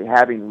actually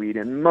having weed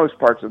in most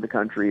parts of the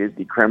country is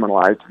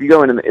decriminalized. If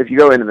you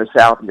go into the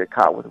South and get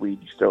caught with weed,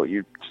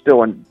 you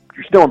still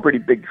still in pretty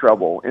big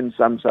trouble in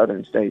some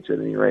southern states at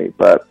any rate.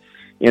 But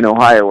in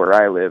Ohio, where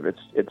I live, it's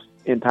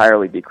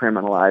entirely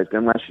decriminalized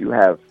unless you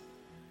have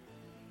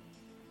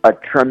a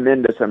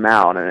tremendous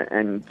amount,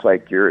 and it's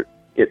like it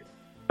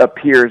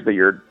appears that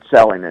you're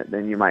selling it,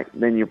 then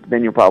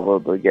you'll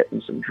probably get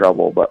in some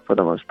trouble. But for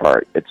the most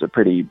part, it's a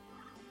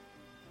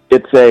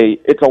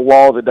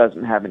law that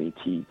doesn't have any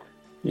teeth.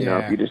 You know,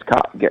 if you just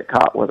get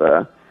caught with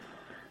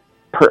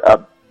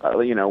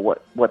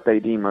what they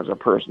deem as a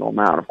personal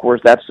amount. Of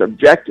course, that's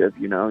subjective.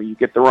 You know, you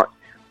get the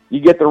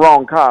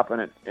wrong cop,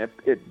 and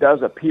it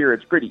does appear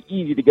it's pretty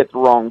easy to get the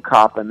wrong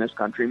cop in this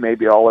country,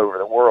 maybe all over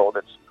the world.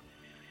 It's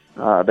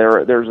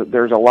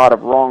there's a lot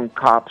of wrong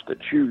cops to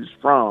choose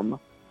from,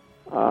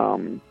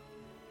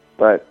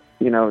 but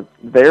you know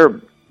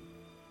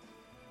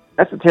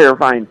that's the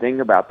terrifying thing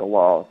about the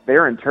law.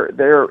 They're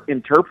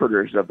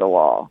interpreters of the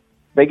law.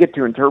 They get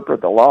to interpret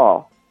the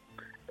law,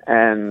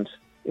 and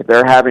if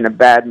they're having a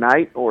bad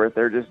night, or if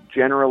they're just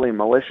generally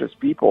malicious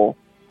people,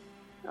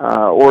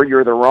 or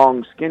you're the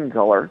wrong skin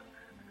color,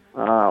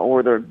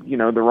 or the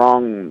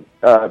wrong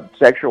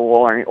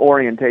sexual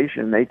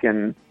orientation, they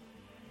can,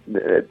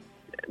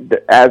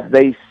 as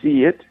they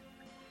see it,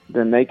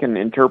 then they can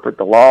interpret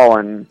the law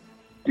and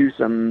do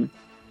some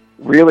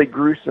really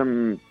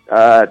gruesome,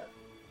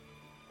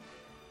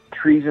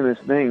 treasonous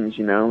things,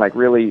 like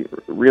really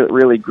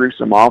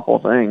gruesome, awful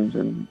things,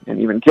 and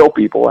even kill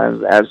people,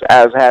 as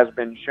has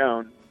been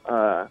shown.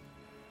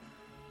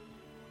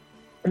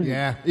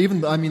 Yeah,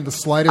 even the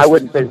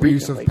slightest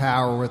abuse of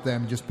power with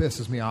them just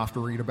pisses me off to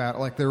read about.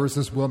 Like, there was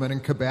this woman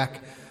in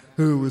Quebec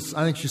who was,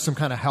 I think she's some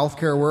kind of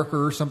healthcare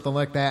worker or something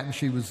like that, and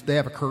they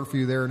have a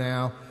curfew there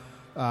now.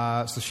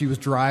 So she was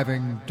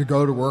driving to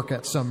go to work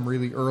at some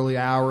really early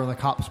hour, and the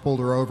cops pulled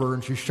her over,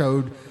 and she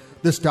showed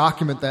this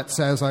document that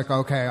says, like,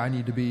 okay, I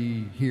need to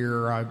be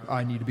here,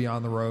 I need to be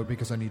on the road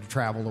because I need to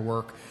travel to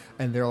work.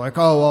 And they're like,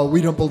 oh, well,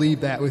 we don't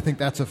believe that. We think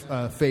that's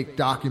a fake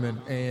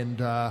document. And,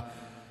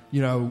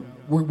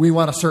 we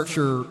want to search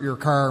your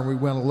car, and we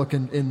want to look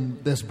in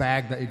this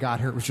bag that you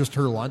got here. It was just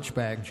her lunch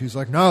bag. And she's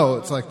like, no,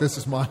 it's like, this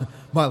is my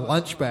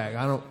lunch bag.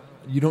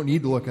 You don't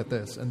need to look at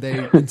this. And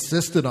they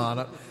insisted on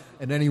it.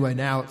 And anyway,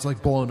 now it's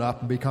like blown up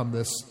and become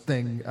this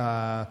thing.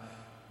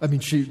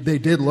 They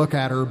did look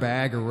at her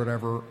bag or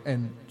whatever,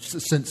 and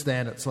since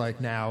then it's like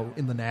now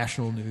in the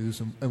national news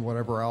and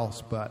whatever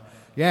else. But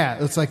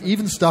yeah, it's like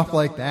even stuff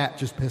like that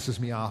just pisses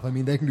me off. I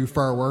mean, they can do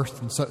far worse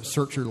than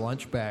search your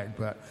lunch bag.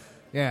 But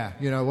yeah,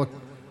 look,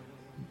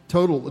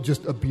 total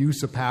just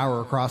abuse of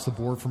power across the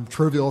board, from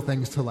trivial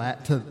things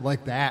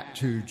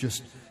to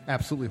just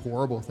absolutely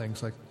horrible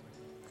things like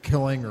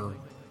killing or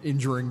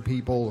injuring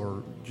people,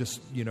 or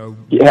just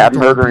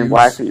murdering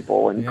black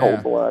people in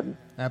cold blood.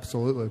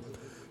 Absolutely.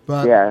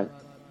 But yeah,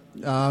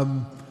 I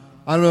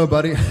don't know,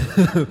 buddy.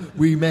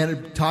 We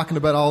managed talking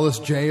about all this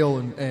jail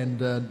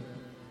and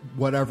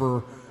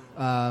whatever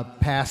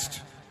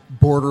past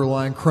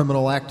borderline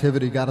criminal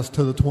activity got us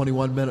to the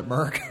 21-minute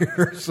mark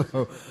here.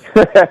 So,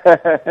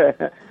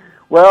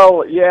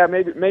 well, yeah,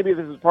 maybe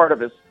this is part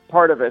of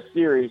a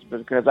series,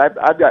 because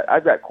I've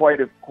got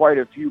quite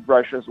a few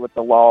brushes with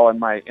the law in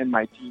my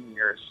teen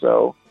years.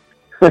 So.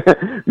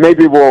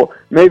 maybe we'll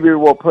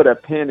put a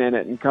pin in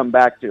it and come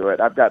back to it.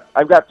 I've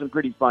got some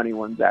pretty funny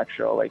ones,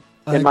 actually,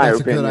 in my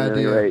opinion. That's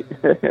a good idea.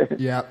 Right?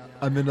 Yeah,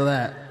 I'm into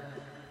that.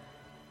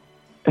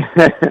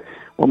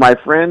 Well, my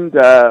friend,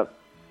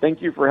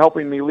 thank you for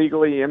helping me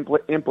legally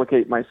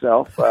implicate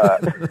myself.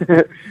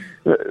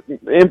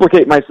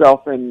 Implicate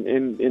myself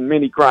in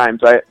many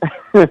crimes. I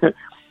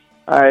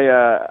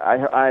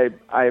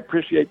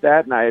appreciate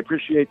that, and I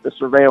appreciate the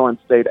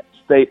surveillance state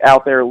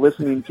out there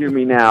listening to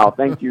me now.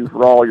 Thank you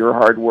for all your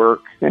hard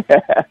work.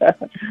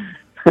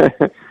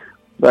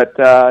 But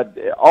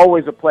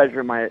always a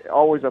pleasure, my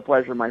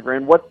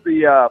friend. What's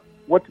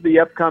the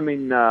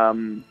upcoming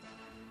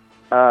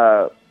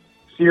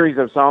series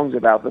of songs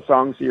about? The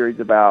song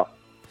series about?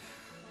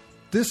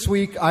 This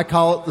week, I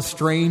call it the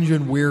Strange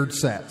and Weird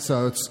set.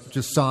 So it's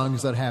just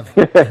songs that have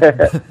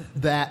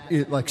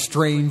like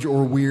strange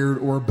or weird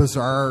or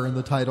bizarre in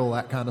the title,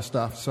 that kind of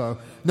stuff. So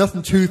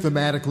nothing too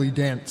thematically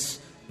dense,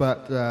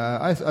 but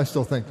I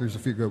still think there's a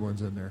few good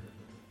ones in there.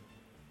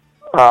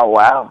 Oh,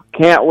 wow.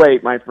 Can't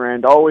wait, my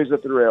friend. Always a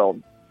thrill.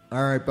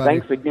 All right, buddy.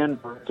 Thanks again.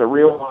 It's a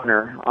real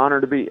honor.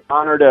 Honored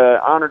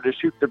to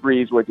shoot the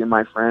breeze with you,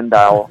 my friend.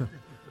 I'll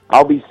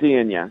be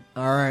seeing you.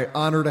 All right.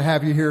 Honor to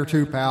have you here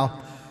too,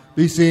 pal.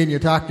 Be seeing you.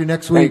 Talk to you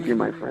next week. Thank you,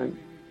 my friend.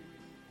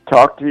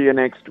 Talk to you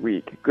next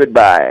week.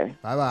 Goodbye.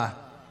 Bye-bye.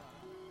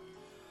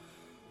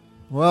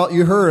 Well,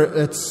 you heard it.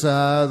 It's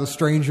the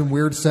Strange and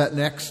Weird set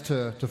next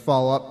to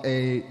follow up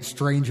a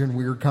strange and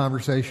weird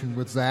conversation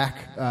with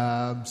Zach.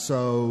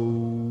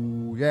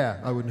 So,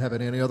 yeah, I wouldn't have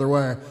it any other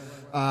way.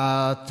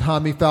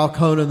 Tommy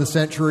Falcone and the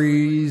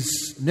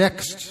Centuries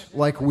next,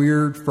 Like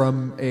Weird,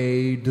 from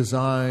a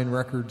Design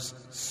Records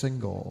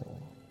single.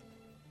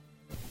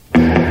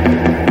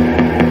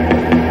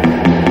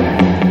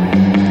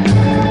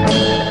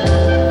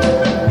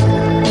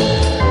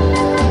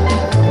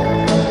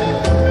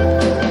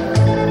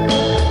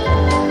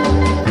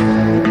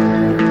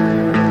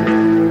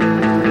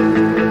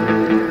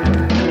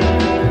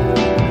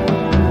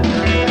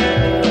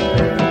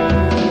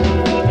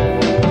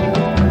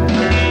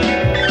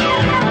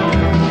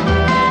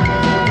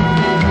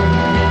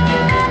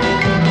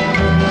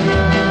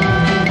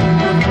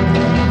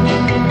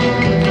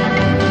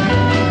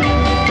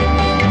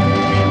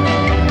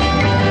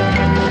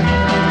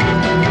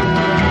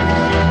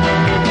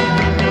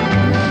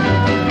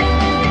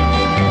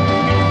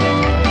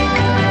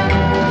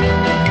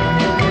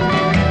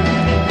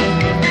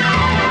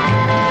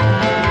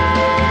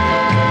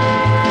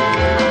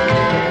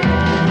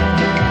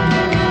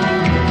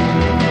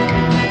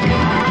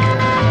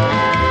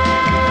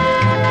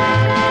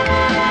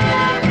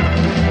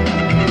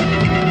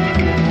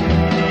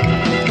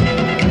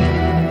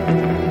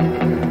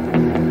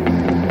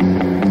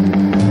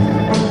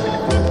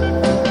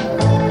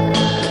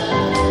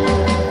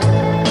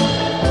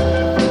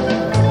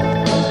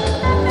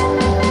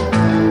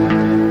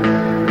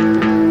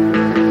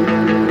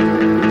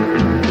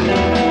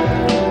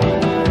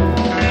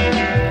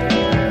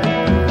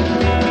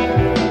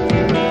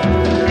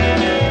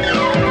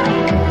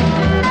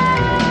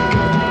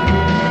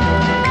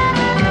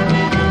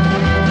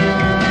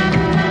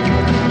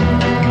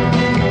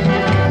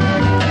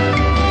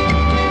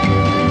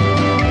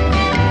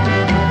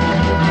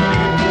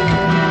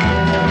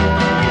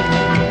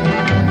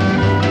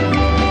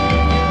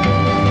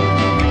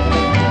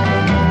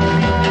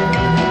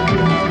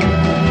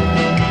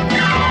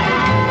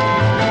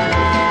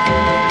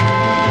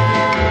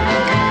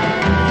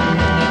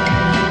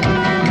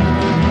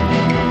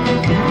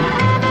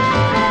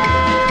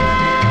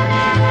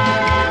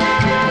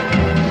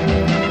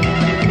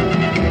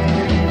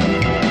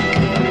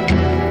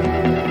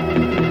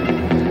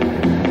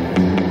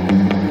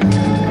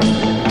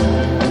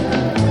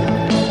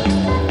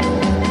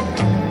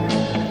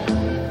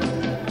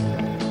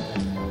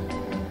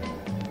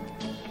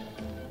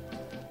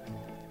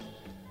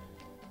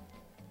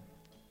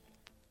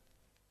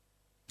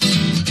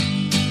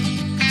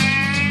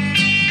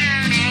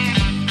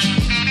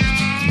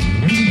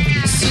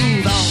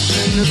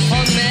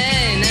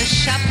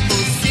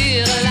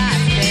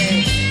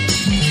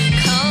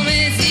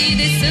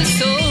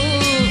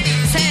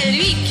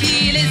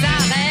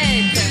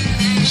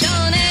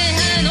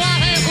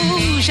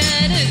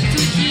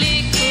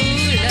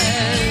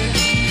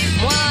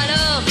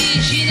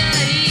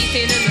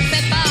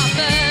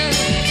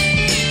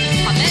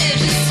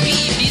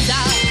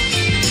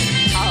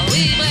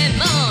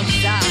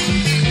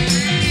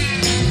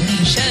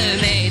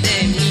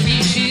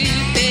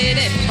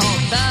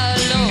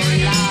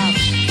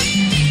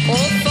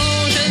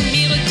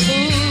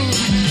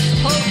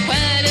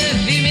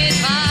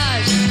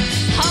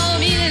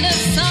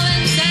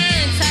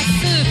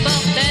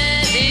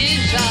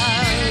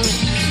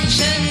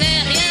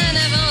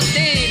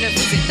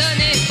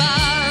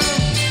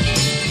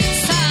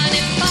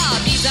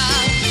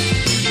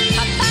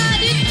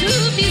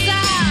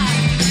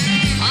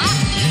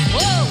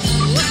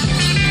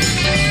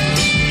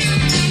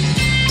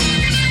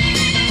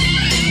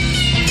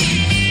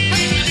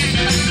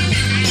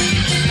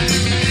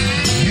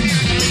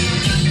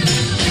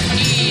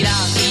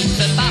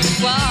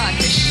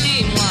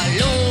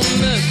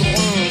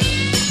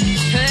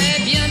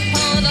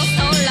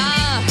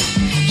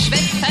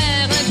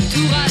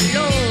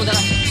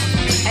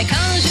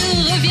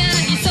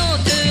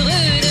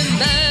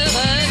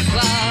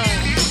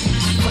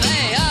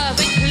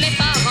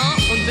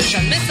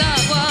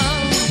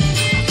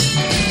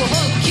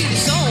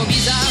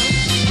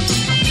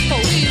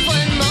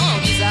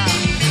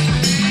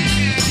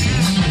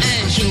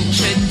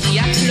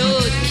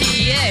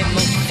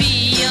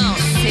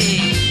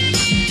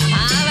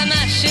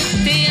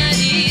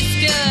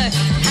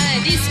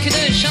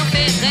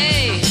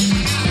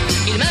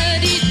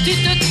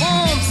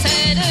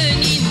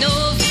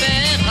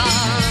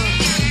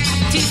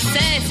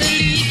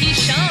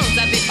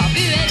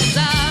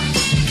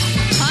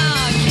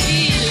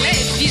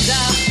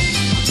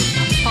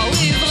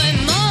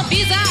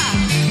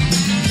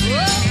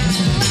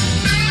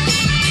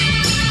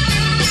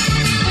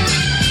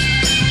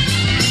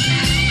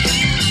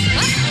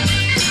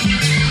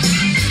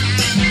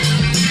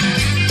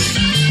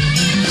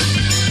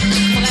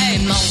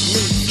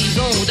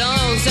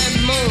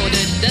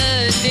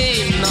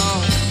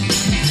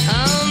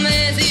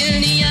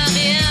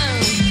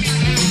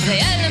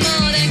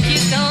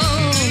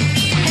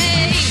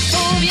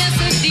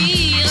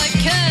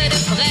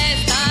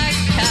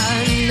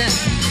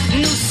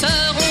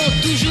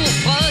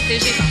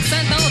 protégé par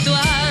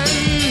Saint-Antoine.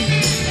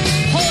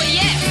 Oh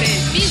yeah, c'est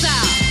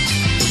bizarre.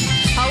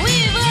 Ah oui,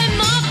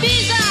 vraiment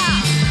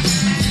bizarre.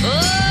 Oh,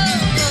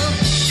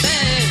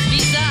 c'est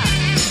bizarre.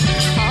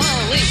 Oh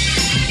oui,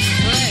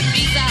 très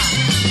bizarre.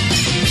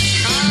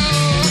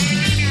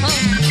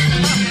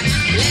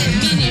 Les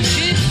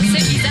mini-jupes,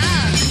 c'est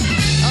bizarre.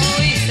 Oh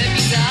oui, c'est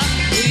bizarre.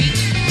 Oui,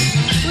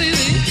 oui,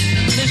 oui.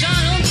 Les gens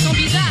à Londres sont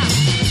bizarres.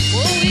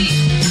 Oh oui.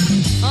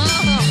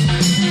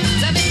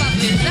 Vous avez pas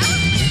vu ça?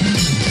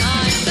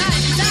 Ah, ça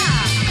est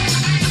bizarre.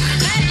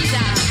 Très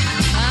bizarre.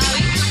 Ah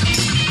oui.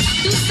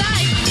 Tout ça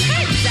est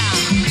très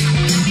bizarre.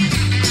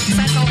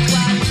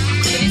 Saint-Antoine, vous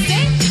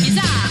connaissez? C'est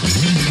bizarre.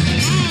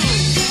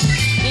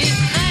 Il est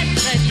très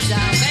très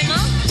bizarre,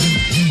 vraiment.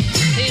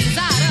 Et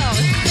ça alors,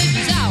 c'est très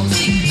bizarre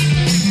aussi.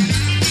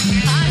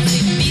 Ah,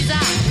 c'est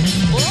bizarre.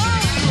 Oh,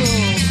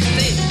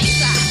 c'est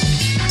bizarre.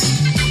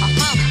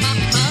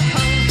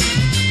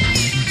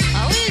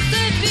 Ah oui,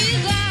 c'est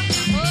bizarre.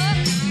 Oh,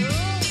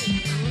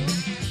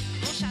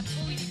 mon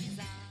chapeau, il est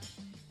bizarre.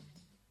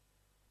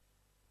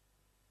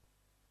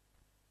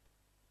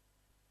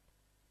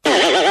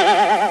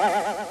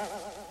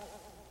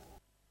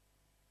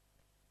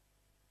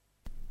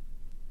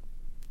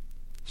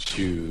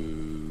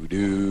 Shoo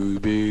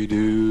dooby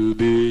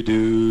dooby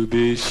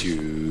dooby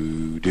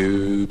shoo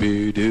dooby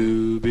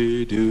dooby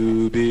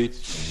dooby dooby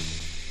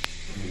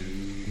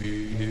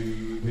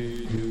dooby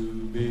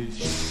dooby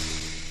dooby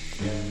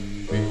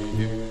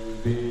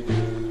dooby dooby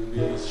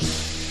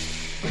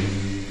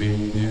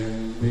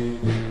dooby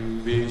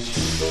dooby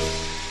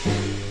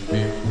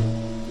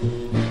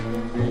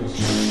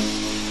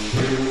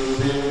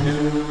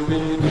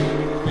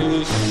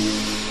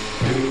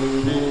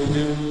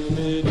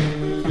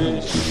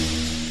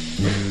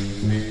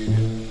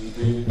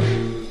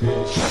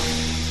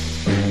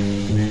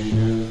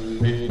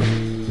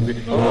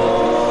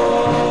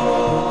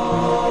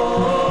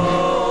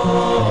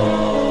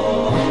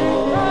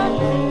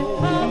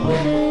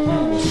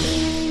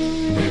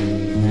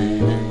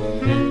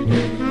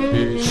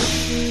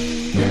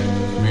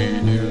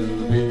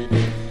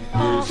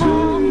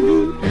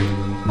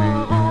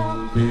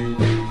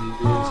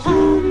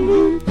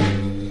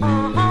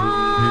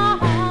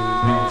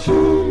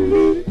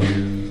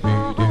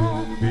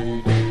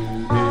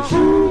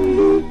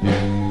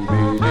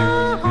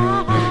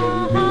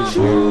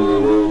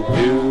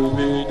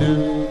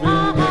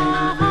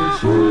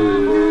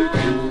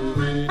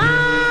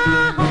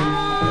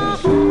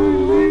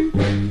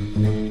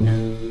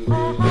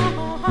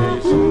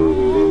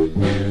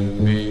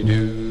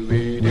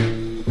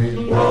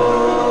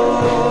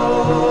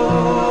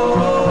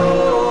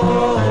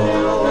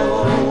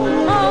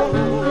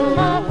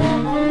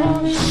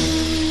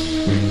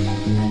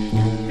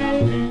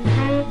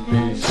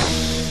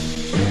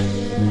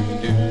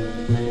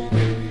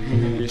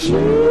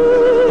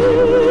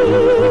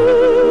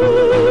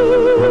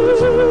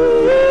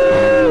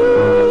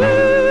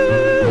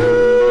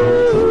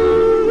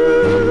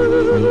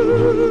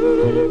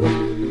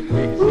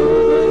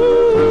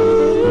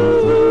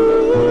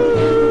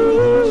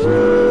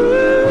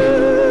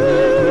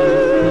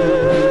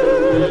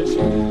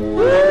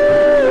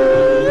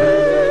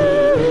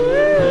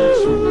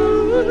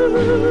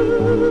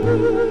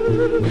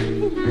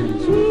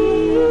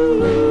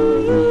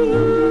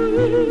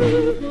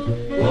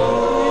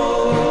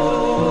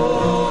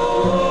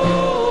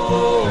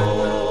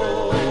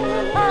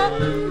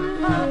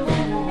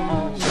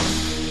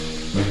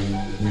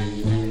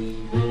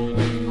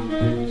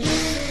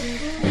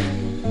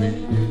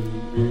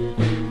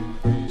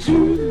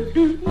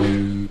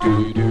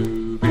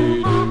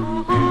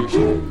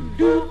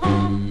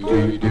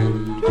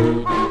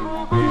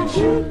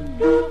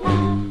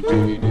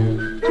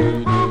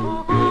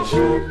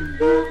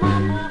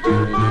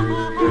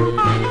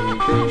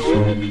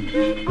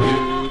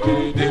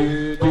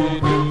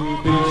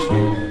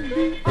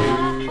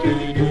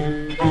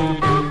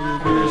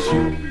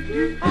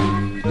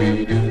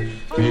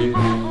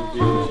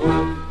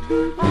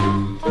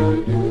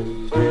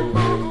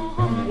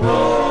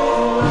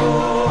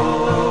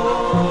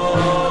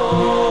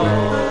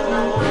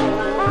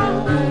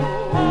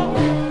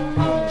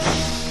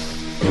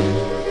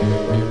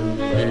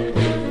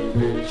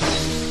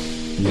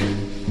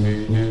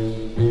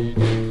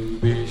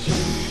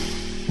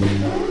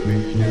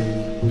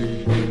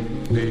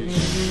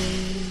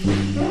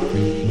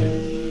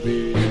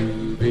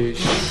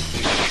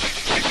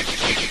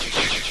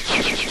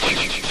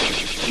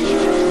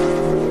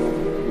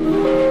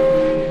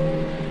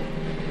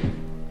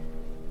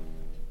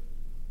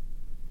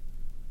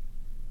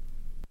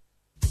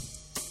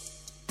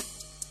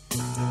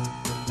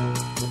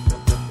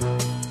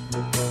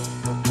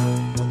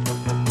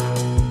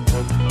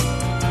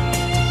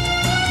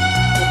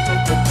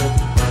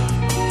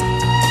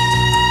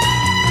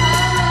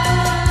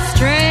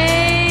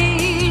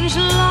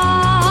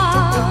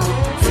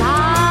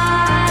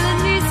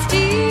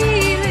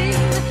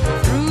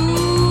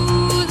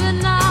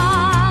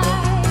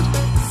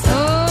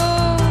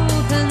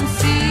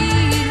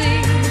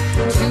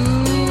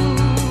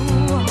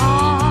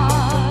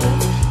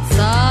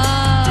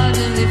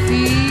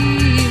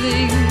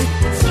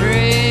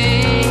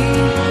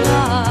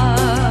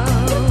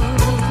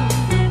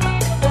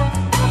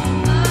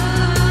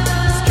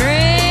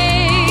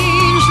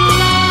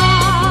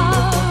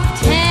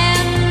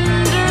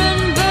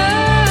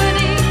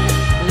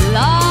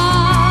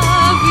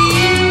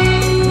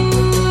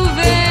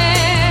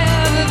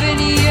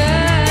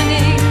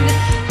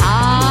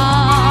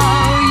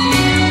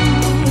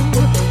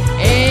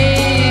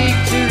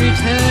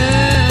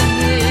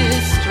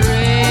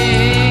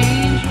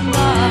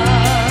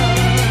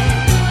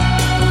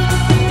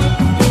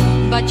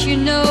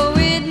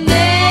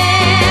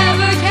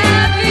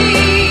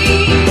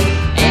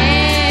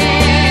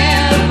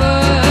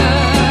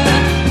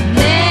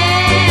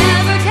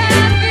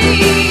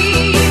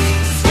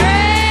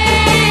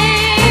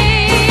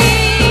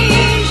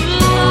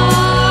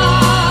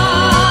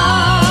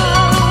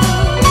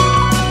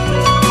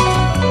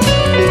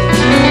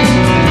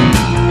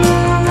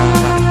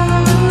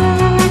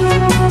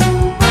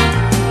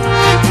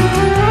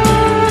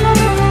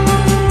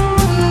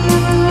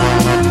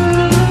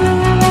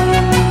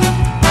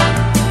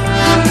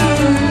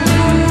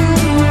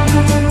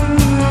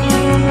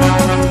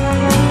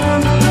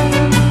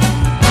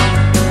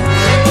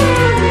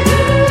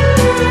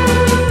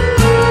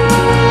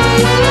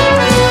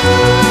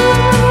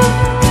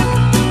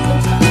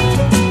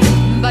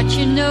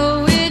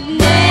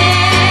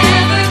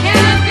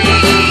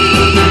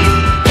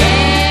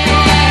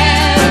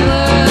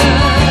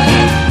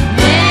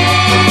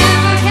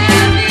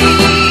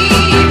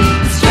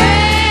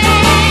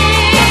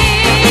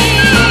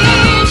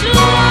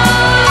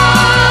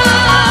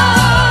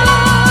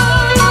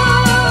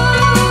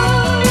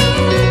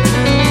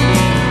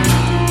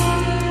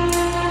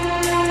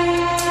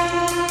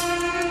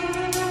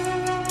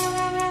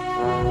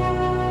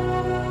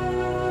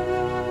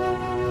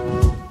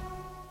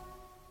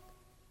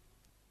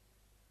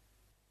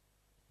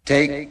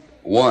Take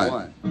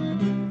one.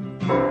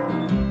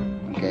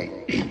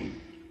 Okay.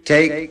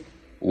 Take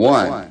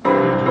one.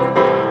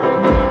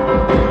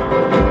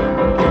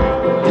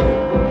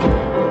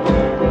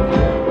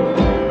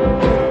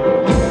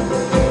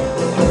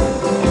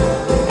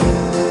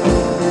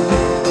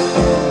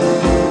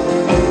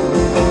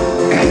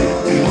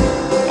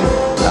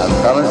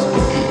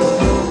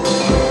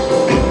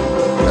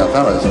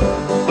 fellas.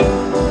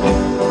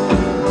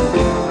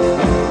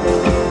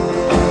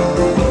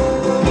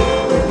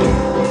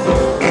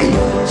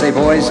 Say,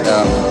 boys,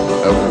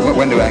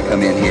 when do I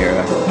come in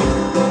here?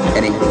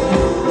 Any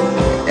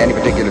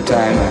particular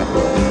time?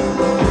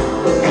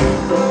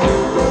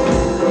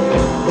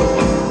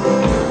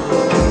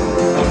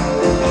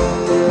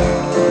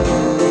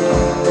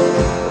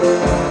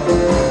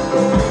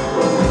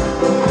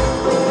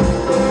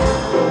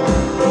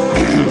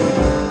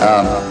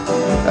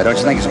 Don't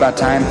you think it's about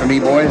time for me,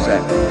 boys?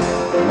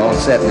 I'm all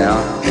set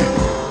now.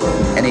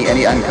 I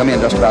can come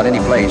in just about any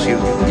place. You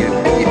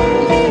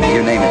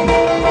name it.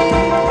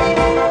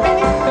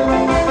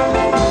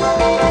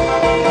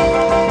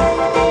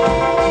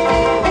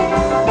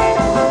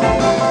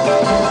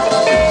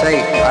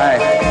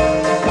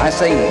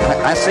 Say,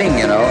 I sing,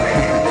 you know,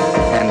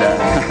 and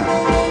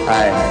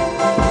I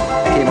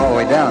came all the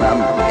way down.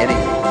 I'm Eddie.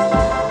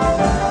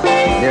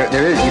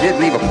 There is. You did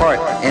leave a part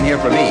in here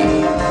for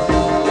me.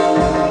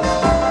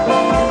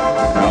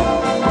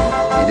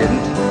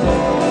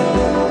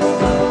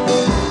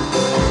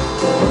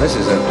 This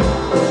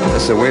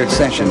is a weird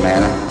session,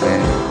 man.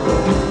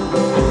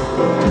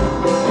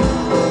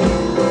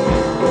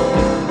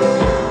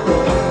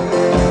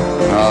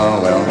 Oh,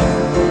 well.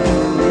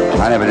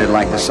 I never did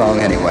like the song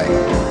anyway.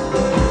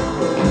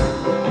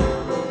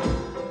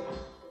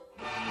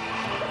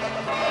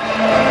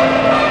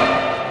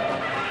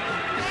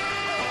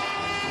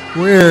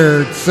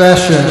 Weird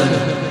session.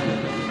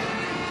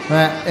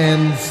 That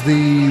ends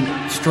the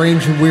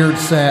Strange and Weird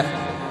set.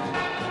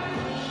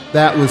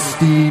 That was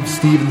Steve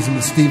Stevens and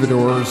the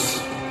Stevedores.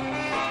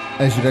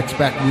 As you'd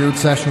expect, Weird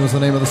Session was the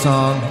name of the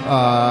song.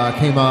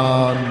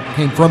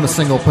 Came from a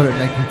single put out in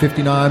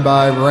 1959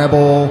 by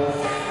Rebel.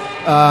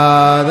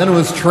 Then it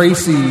was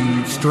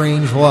Tracy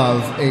Strange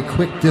Love. A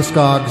quick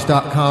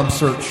Discogs.com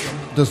search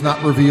does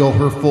not reveal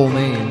her full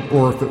name,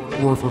 or if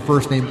her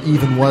first name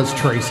even was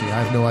Tracy.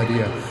 I have no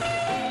idea.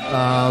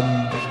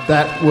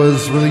 That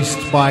was released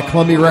by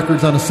Columbia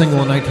Records on a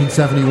single in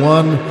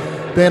 1971.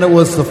 Then it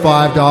was the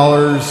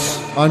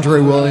 $5,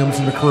 Andre Williams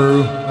and the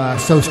Crew,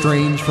 So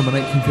Strange from a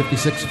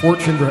 1956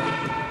 Fortune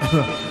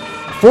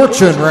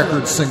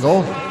Records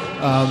single.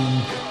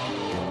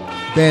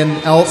 Then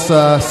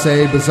Elsa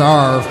C'est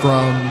Bizarre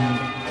from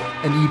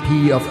an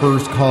EP of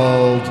hers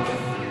called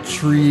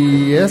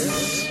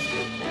Trieste,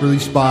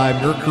 released by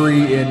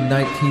Mercury in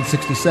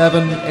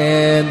 1967,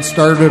 and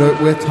started it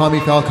with Tommy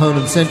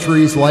Falcone and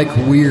Centuries Like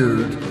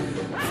Weird,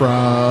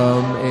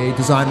 from a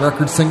Design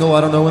Records single.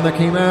 I don't know when that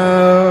came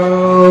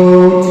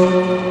out.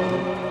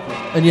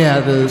 And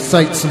yeah, to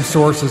cite some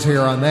sources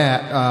here on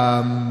that,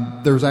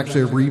 there was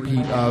actually a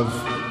repeat of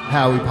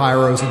Howie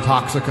Pyro's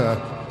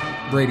Intoxica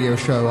radio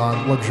show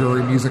on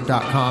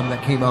luxurymusic.com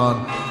that came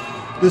on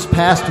this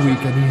past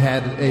week, and he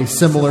had a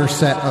similar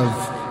set of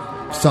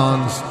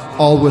songs,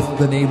 all with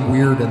the name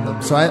Weird in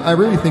them. So I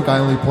really think I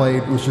only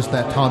played was just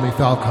that Tommy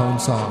Falcone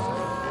song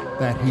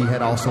that he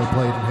had also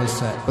played in his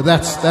set. But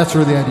that's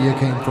where the idea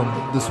came from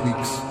this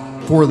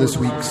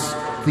week's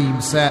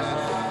theme set.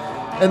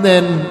 And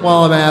then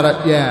while I'm at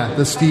it, yeah,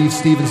 the Steve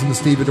Stevens and the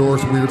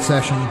Stevedores Weird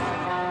Session.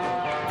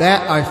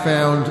 That I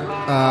found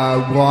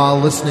while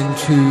listening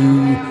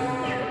to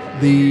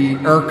the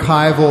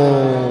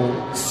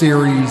archival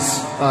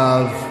series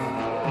of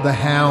The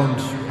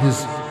Hound,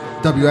 his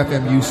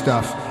WFMU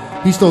stuff.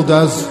 He still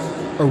does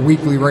a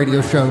weekly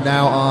radio show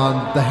now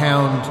on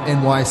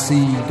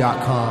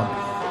thehoundnyc.com.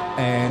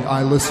 And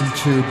I listen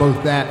to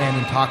both that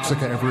and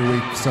Intoxica every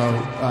week. So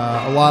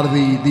a lot of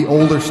the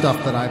older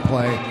stuff that I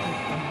play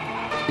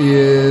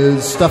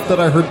is stuff that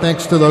I heard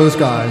thanks to those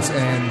guys.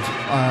 And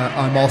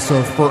I'm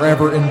also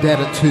forever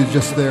indebted to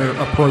just their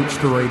approach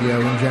to radio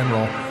in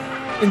general,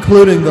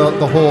 including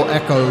the whole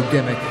echo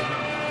gimmick.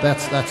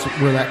 That's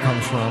where that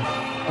comes from.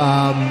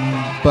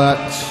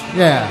 But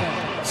yeah,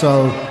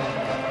 so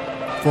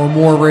for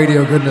more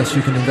radio goodness,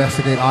 you can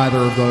investigate either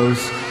of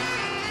those.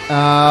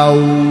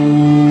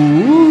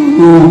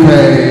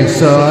 Okay,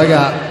 so I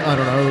got,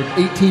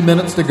 18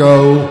 minutes to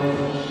go.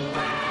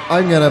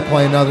 I'm going to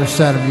play another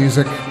set of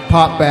music,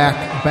 pop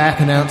back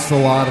announce a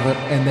lot of it,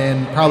 and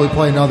then probably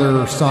play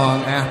another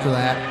song after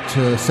that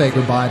to say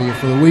goodbye to you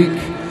for the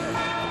week.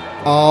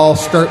 I'll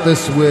start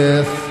this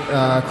with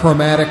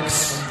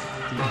Chromatics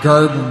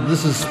Garden.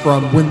 This is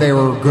from When They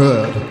Were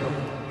Good.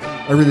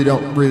 I really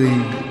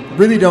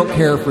don't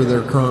care for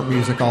their current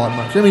music all that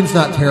much. I mean, it's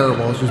not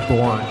terrible, it's just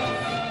boring.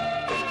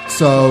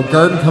 So,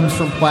 Garden comes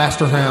from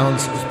Plaster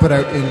Hounds. It was put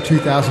out in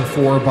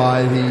 2004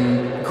 by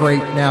the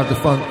great, now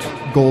defunct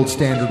Gold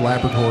Standard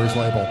Laboratories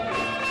label.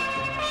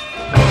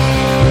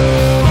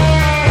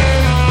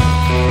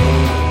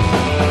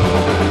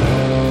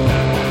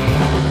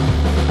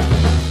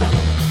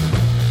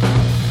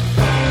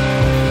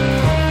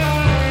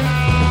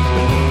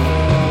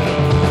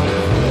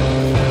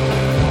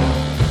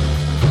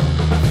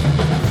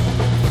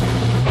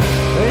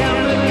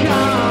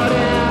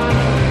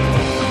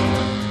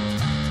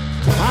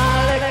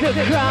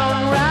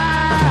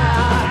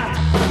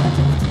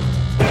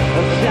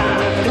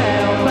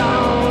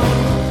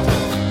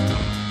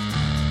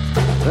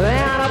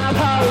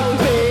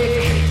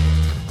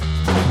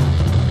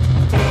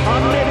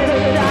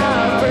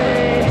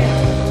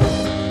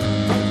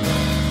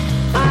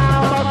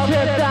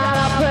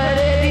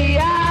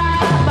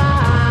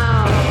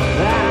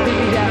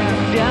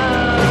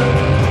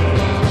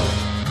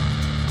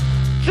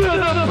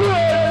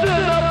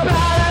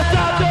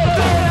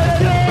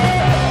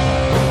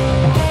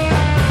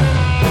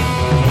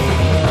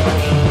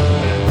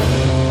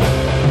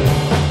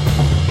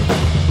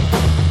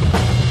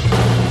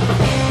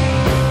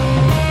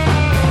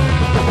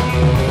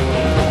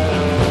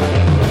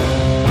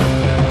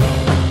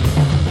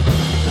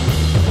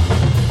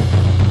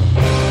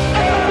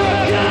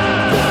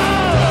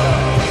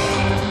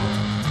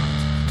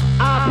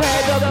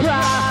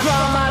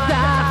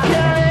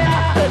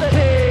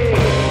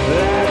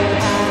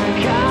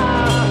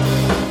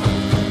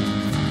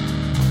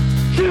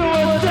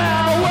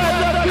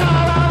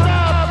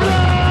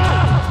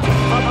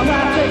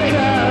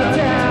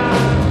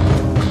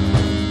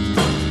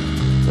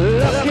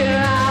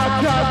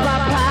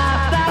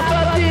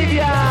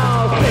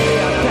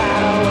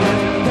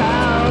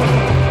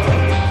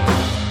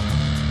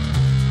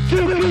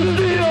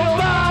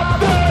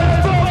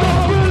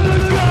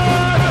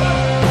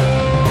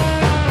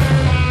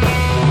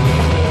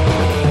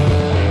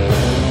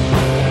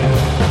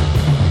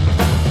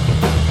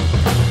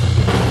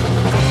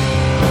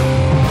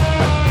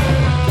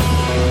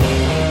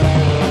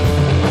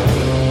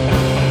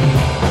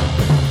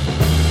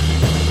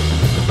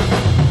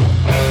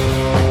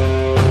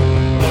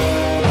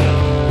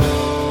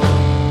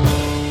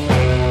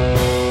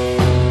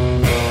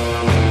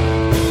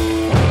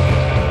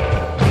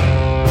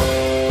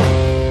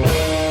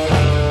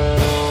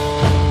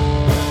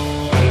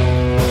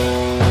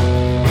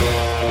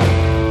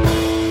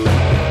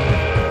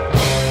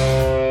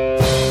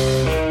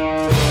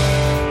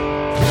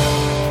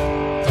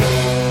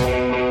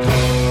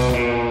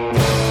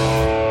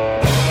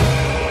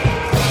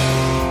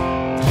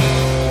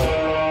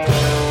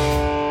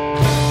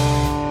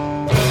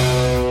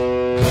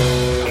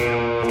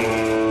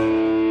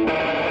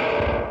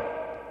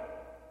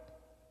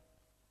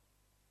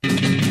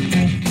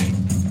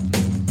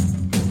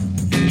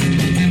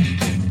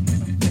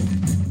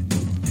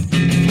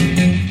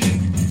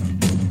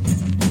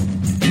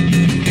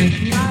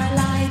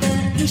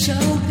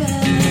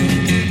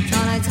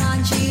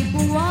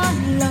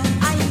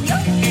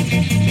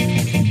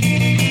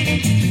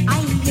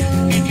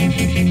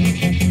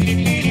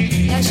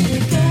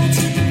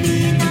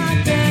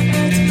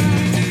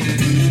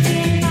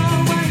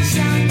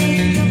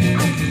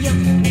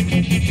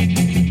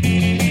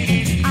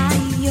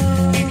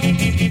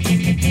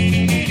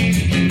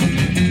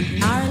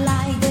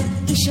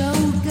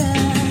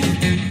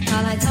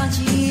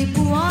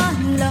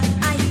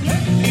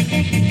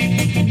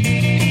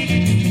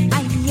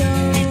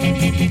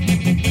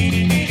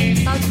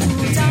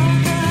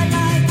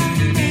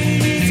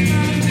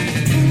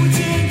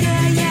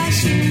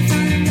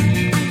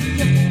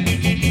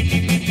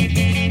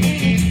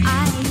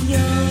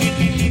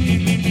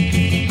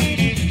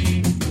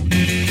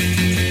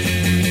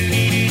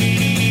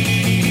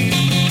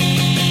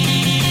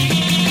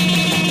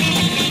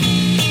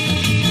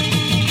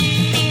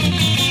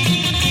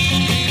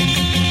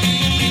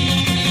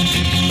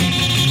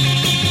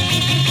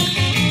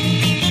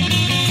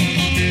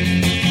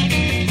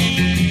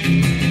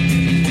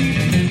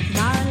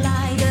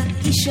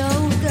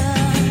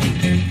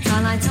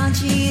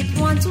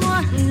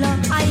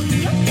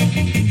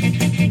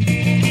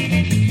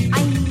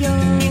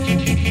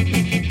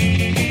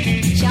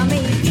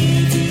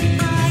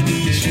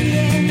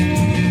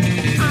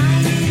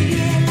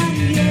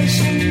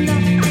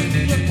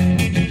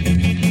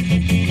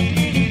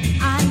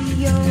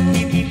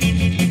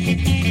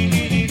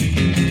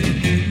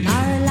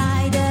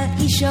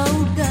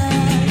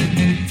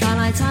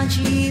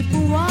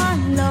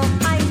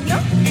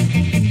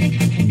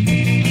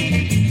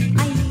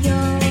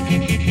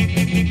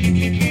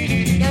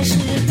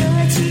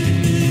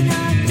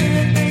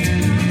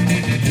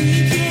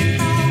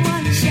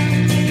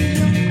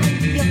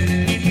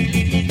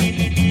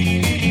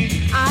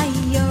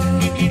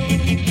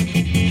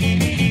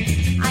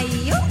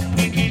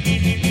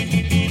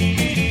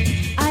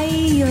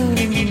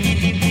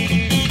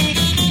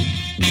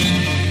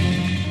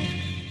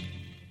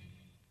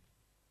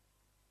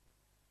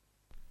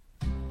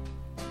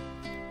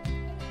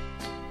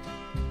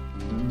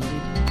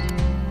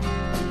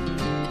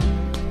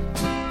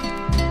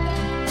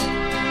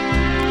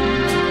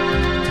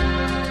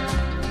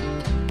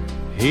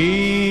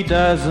 He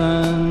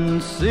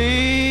doesn't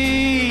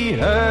see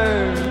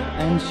her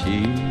and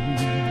she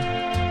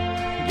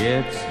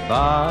gets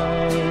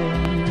by.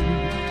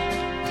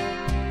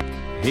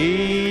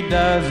 He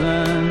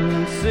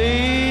doesn't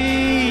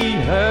see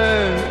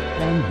her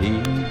and he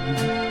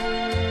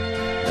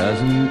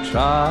doesn't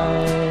try.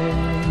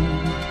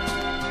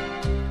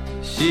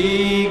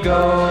 She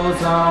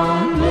goes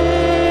on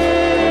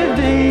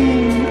living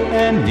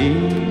and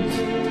he's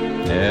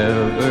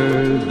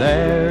never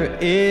there.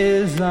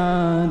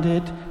 Isn't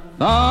it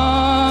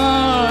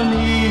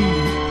funny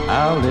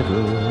how how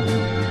little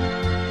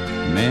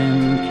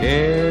men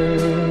care.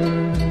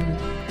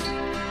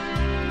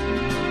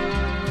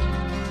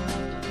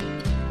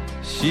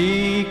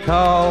 She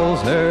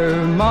calls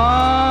her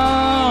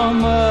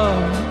mama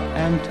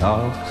and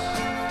talks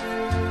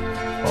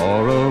for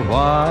a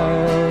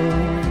while.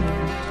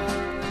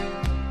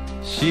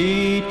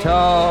 She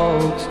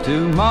talks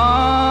to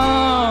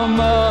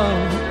mama,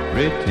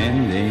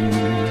 pretending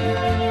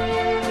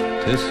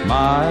to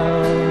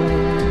smile.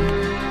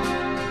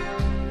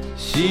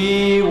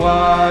 She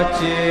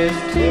watches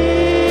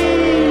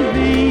TV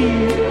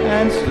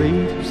and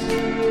sleeps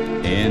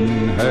in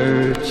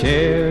her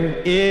chair.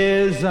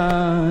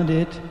 Isn't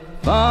it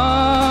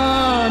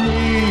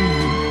funny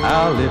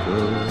how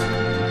little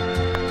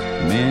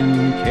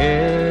men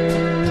care?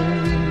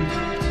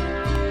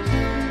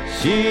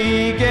 She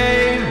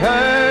gave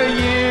her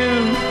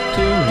youth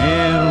to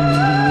him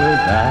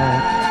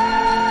without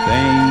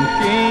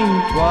thinking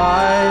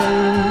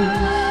twice.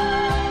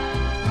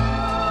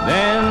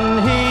 Then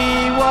he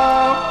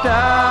walked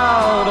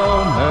out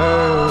on her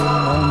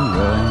and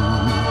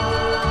ruined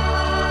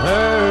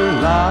her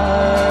life.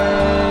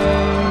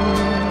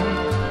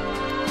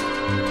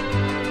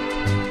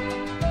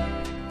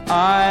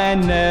 I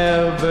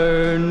never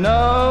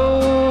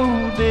noticed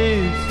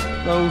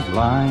those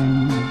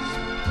lines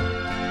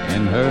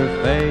in her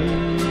face.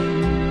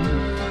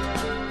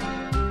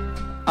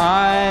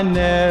 I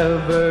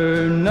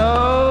never noticed,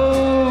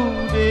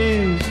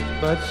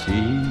 but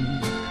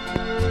she's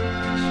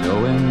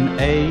showing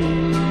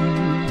age.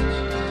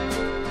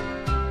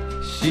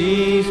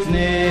 She's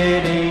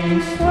knitting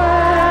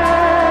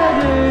sweaters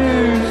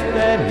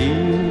that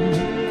he'll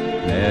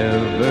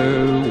never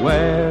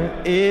wear.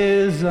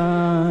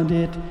 Isn't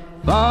it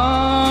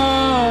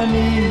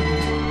funny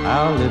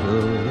how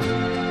little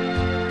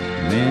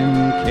men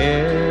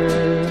care?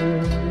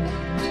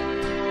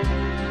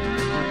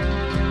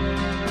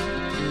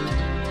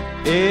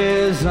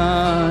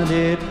 Isn't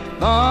it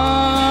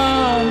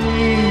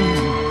funny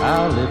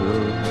how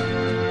little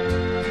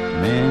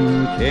men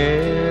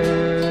care?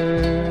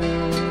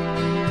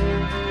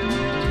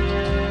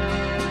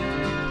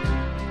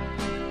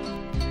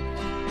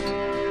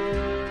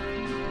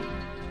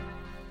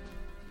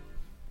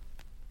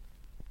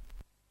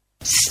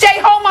 Stay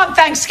home on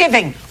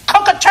Thanksgiving.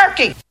 Cook a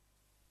turkey.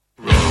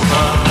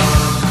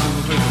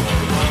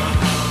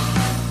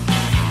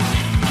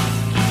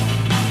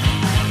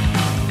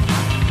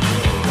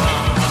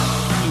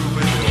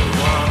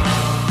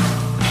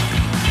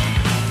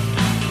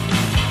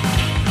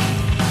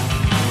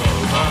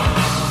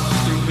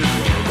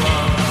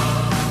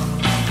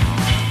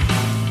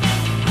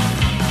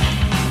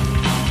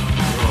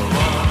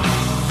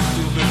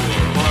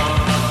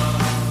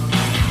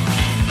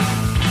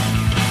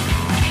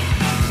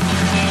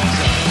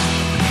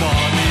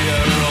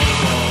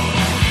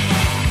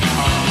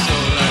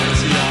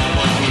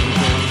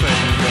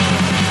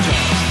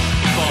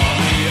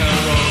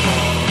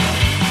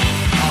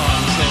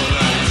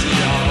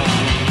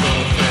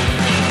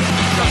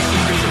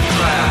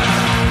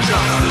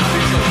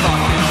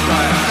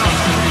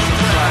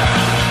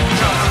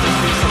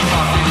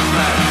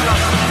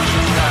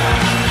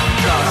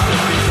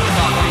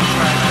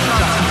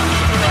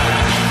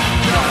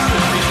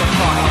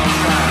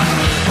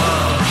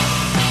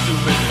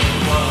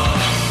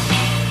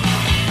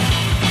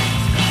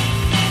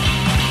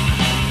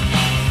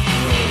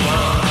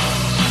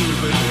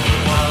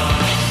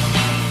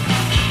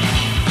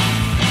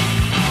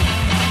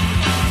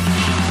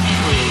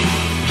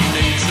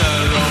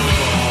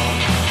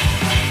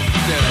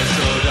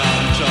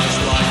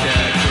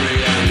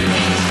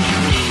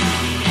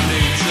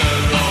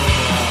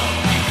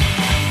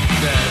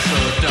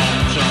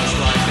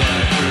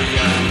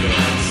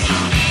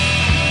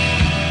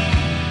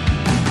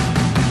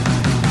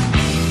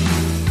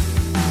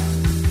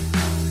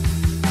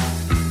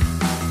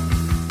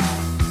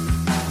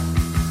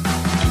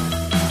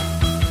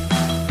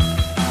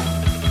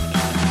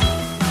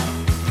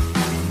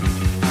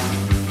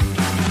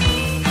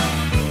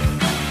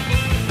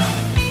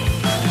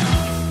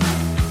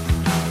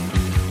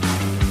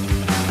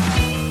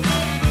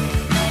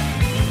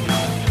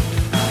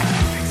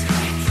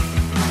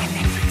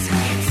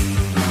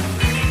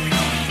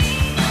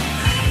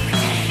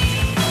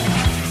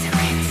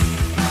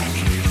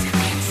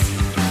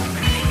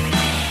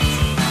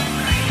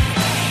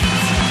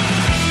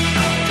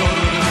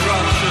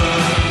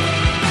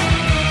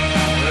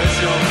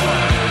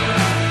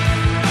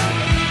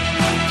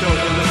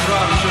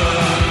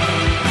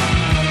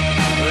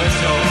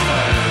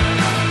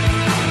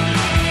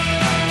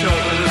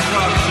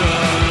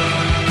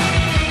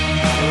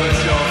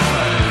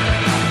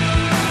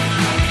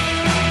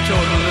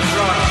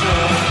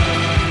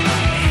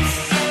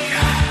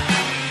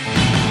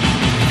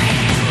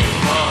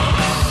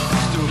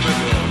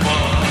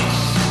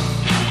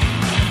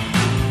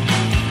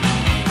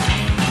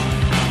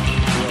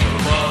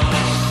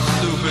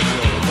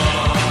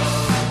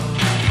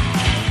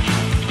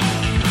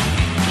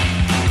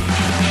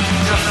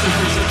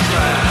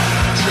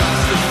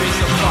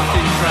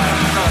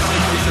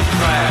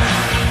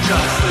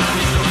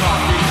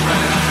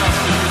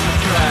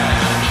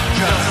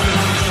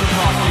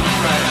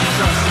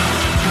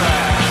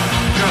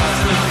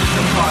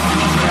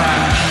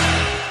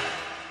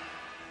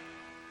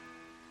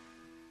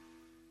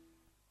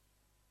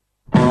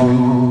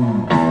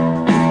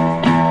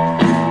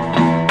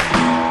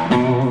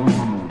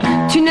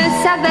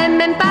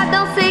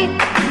 danser.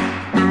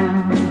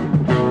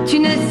 Tu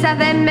ne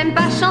savais même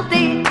pas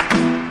chanter.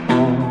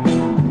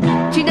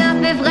 Tu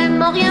n'avais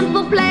vraiment rien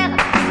pour plaire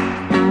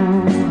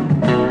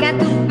qu'un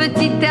tout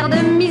petit air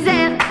de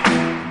misère.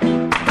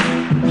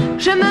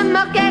 Je me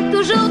moquais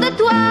toujours de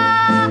toi.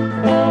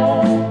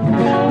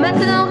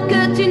 Maintenant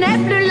que tu n'es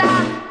plus là,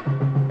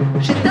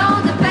 j'ai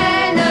tant de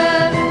peine,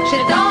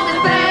 j'ai tant de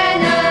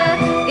peine.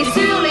 Et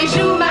sur les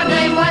joues,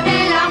 malgré moi,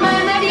 des larmes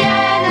me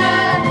viennent.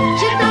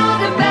 J'ai tant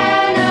de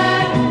peine,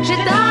 j'ai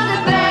tant de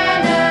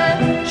peine.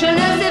 Je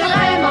ne sais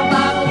vraiment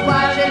pas pourquoi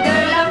j'ai de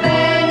la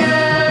peine.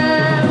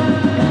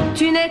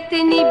 Tu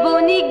n'étais ni beau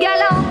ni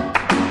galant,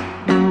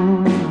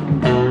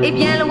 et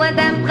bien loin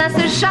d'un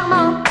prince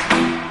charmant.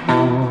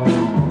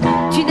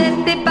 Tu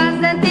n'étais pas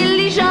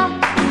intelligent,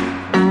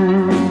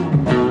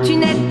 tu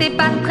n'étais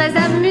pas très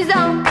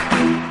amusant.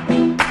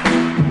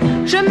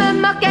 Je me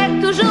moquais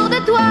toujours de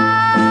toi.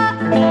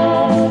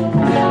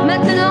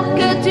 Maintenant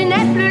que tu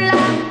n'es plus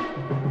là,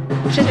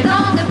 j'ai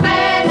tant de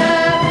peine,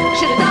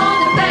 j'ai tant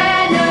de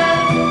peine.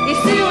 Et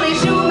sur les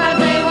joues,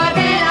 malgré moi,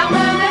 des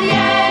larmes me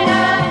viennent.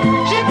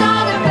 J'ai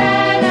tant de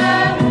peine,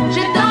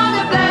 j'ai tant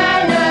de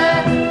peine.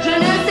 Je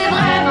ne sais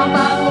vraiment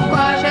pas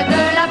pourquoi j'ai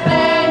de la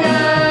peine.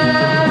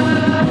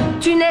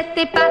 Tu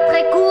n'étais pas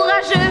très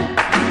courageux,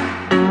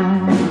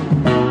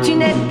 tu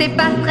n'étais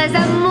pas très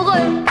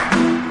amoureux.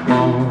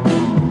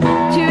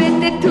 Tu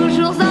étais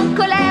toujours en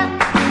colère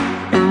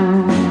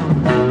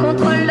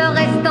contre le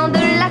restant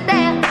de la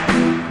terre.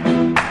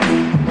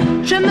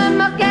 Je me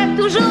moquais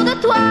toujours de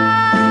toi.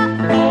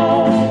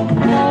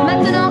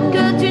 Maintenant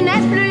que tu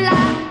n'es plus là,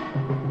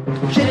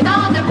 j'ai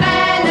tant de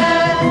peine,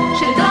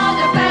 j'ai tant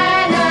de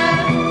peine.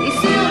 Et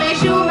sur les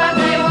joues,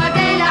 malgré moi,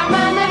 des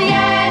larmes me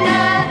viennent.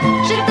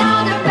 J'ai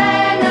tant de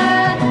peine,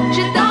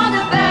 j'ai tant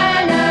de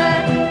peine.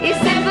 Et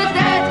c'est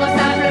peut-être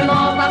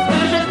simplement parce que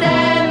je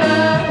t'aime.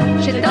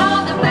 J'ai tant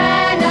de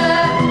peine,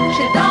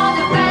 j'ai tant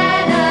de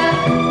peine.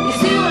 Et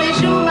sur les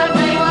joues,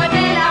 malgré moi,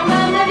 des larmes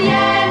me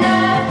viennent.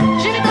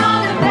 J'ai tant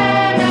de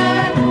peine,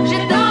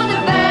 j'ai tant de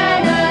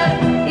peine.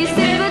 Et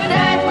c'est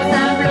peut-être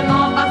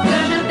simplement parce que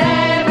je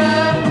t'aime.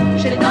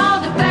 J'ai tant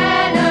de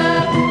peine,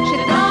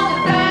 j'ai tant de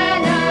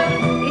peine.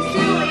 Et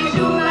sur les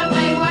joues,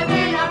 malgré moi,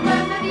 des larmes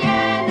me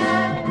viennent.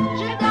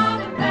 J'ai tant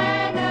de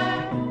peine,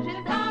 j'ai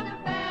tant de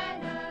peine.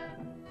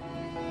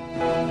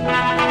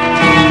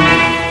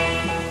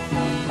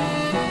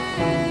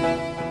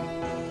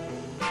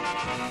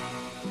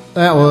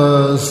 That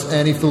was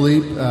Annie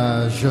Philippe,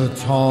 Je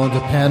t'en de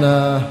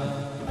peine,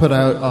 put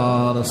out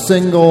on a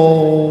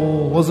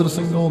single. Was it a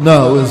single?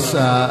 No, it was,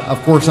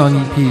 of course, on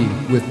EP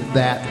with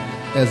that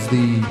as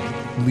the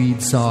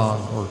lead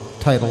song or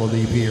title of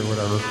the EP or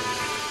whatever.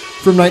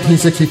 From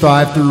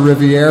 1965 through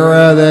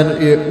Riviera.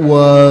 Then it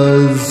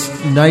was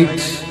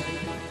Night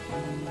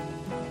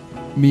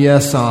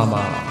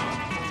Miyasama,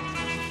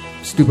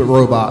 Stupid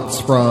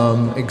Robots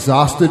from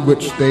Exhausted,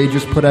 which they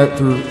just put out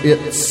through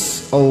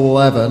It's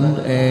 11,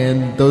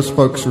 and those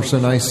folks are so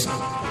nice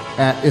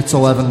at It's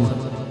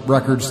 11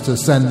 Records to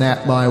send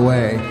that my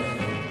way.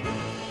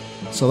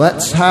 So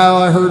that's how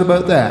I heard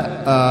about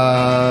that.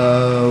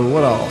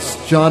 What else?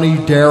 Johnny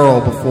Darrell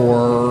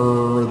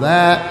before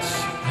that.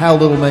 How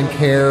Little Men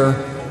Care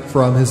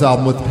from his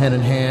album With Pen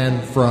in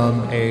Hand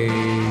from a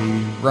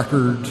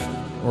record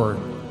or...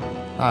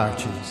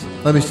 jeez.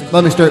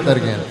 Let me start that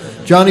again.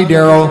 Johnny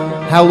Darrell,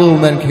 How Little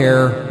Men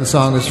Care. The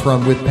song is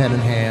from With Pen in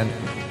Hand,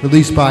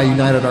 released by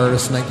United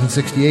Artists in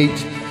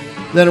 1968.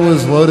 Then it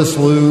was Lotus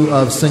Lou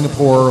of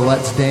Singapore,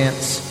 Let's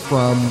Dance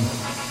from...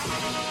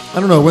 I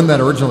don't know when that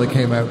originally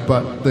came out,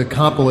 but the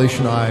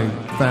compilation I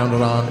found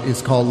it on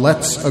is called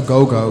Let's A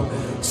Go-Go,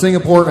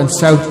 Singapore and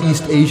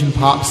Southeast Asian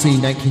Pop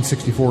Scene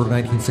 1964 to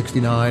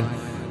 1969,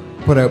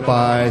 put out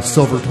by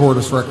Silver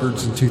Tortoise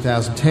Records in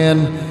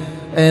 2010,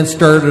 and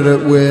started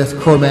it with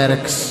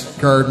Chromatics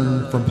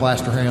Garden from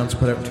Plaster Hounds,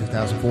 put out in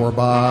 2004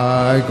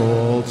 by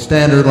Gold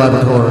Standard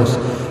Laboratories.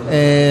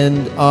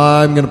 And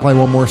I'm going to play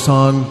one more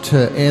song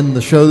to end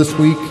the show this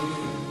week.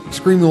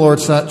 Scream the Lord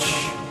Such,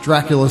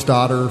 Dracula's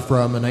Daughter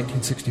from a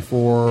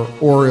 1964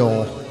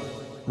 Oriole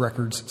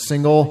Records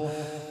single.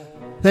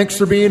 Thanks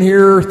for being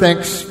here.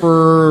 Thanks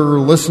for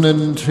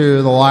listening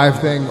to the live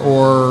thing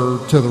or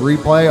to the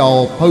replay.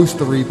 I'll post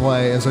the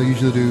replay, as I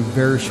usually do,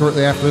 very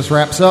shortly after this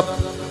wraps up.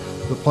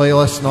 The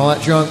playlist and all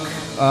that junk.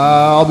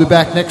 I'll be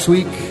back next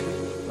week.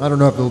 I don't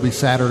know if it'll be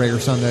Saturday or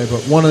Sunday,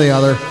 but one or the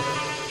other.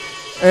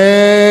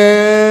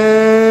 And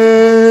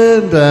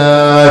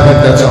I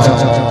hope that's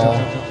all.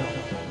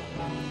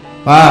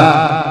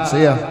 Bye.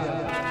 See ya.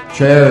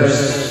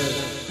 Cheers.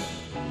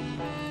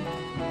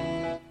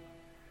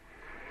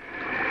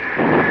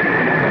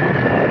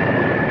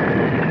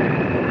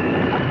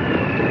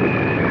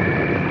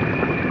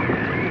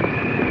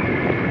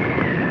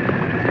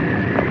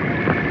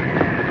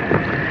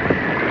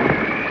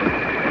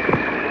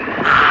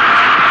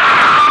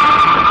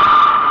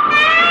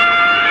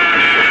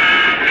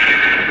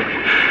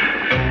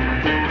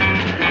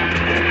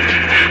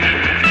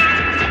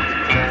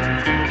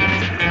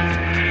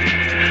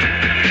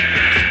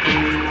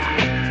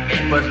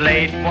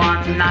 late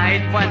one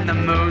night when the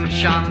moon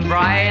shone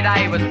bright.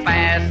 I was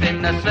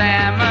passing the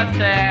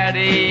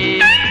cemetery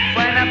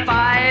when a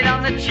bite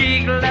on the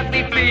cheek left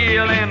me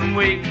feeling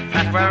weak.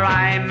 That's where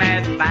I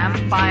met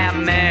Vampire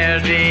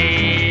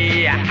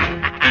Mary.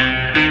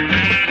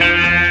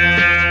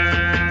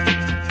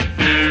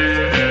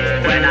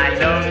 When I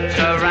looked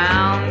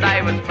around,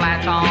 I was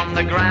flat on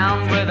the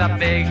ground with a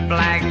big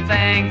black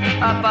thing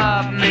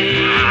above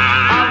me.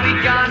 Are we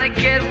gonna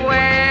get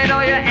wet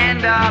or you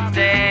end up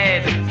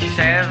dead? She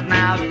says,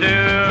 now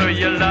do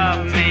you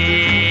love me?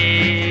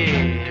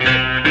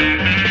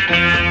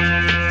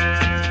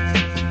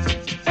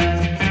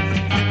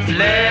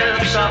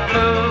 Lips are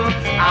blue,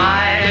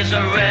 eyes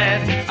are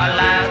red, I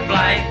laugh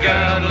like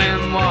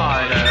gurgling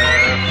water.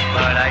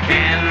 But I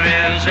can't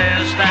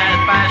resist that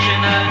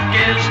passionate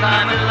kiss.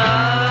 I'm in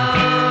love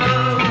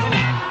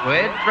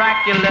with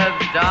Dracula's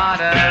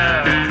daughter.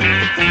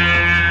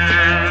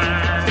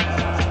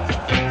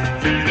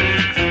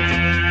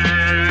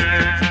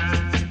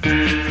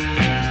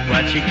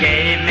 But she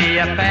gave me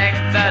a peck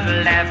that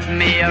left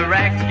me a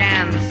wreck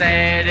and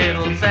said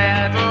it'll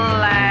settle,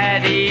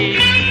 laddie.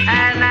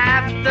 And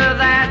after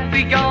that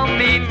we gon'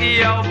 meet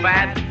the old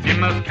bat. You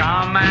must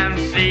come and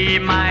see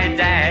my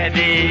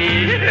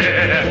daddy.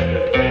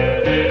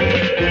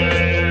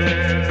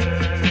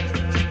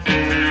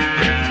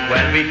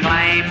 Well, we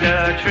climbed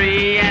a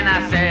tree and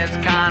I says,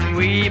 can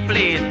we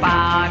please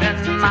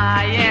pardon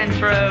my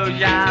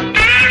intrusion?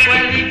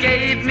 Well, he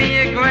gave me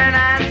a grin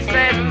and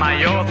said, my,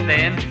 you're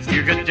thin,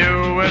 you could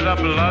do with a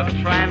blood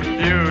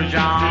transfusion.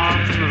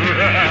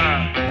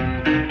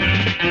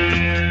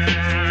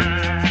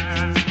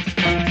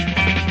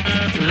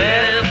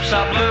 Lips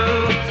are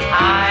blue,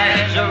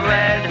 eyes are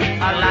red,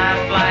 I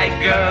laugh like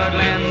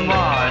gurgling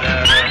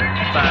water.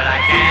 But I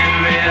can't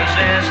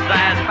resist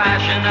that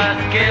passionate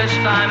kiss.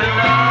 I'm in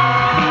love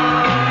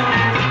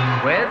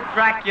with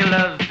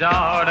Dracula's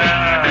daughter.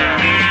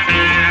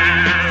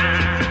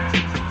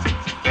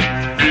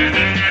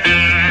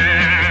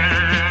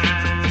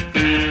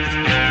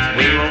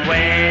 We were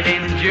wed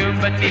in June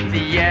beneath the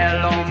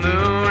yellow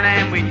moon,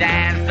 and we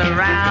danced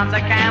around the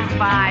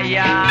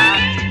campfire.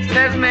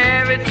 Says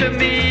Mary to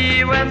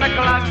me when the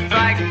clock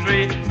strikes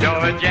 3,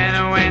 you're a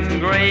genuine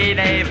grade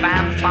A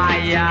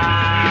vampire.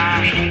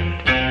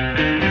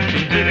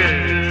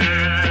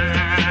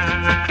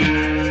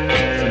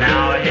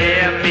 Now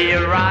hear me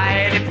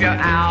right, if you're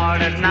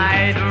out at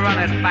night, run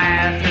as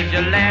fast as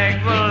your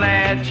leg will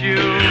let you.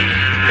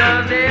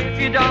 'Cause if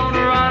you don't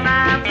run,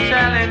 I'm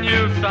telling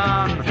you,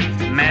 son,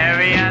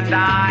 Mary and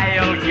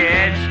I'll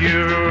get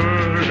you.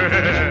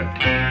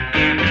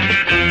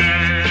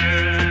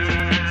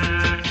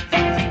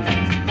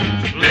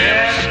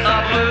 Lips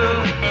are blue,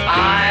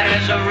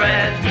 eyes are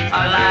red, I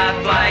laugh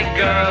like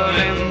girls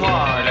in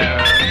water.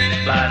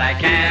 But I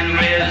can't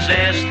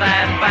resist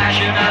that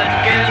passionate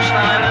kiss.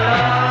 I'm in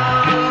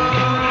love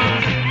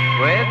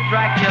with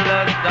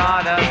Dracula's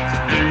daughter.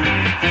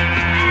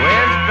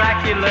 With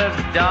Dracula's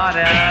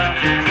daughter.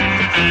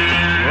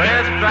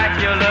 With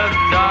Dracula's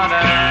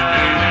daughter.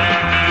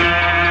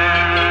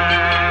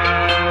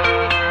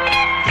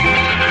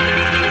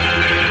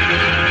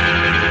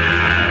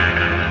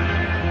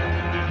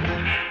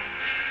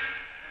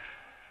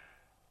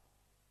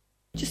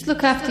 Just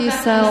look after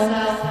yourself,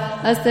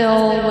 as they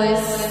always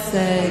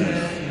say,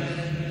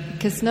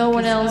 because no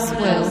one else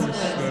will.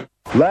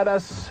 Let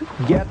us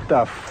get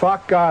the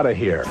fuck out of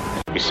here.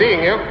 Be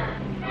seeing you.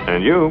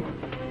 And you.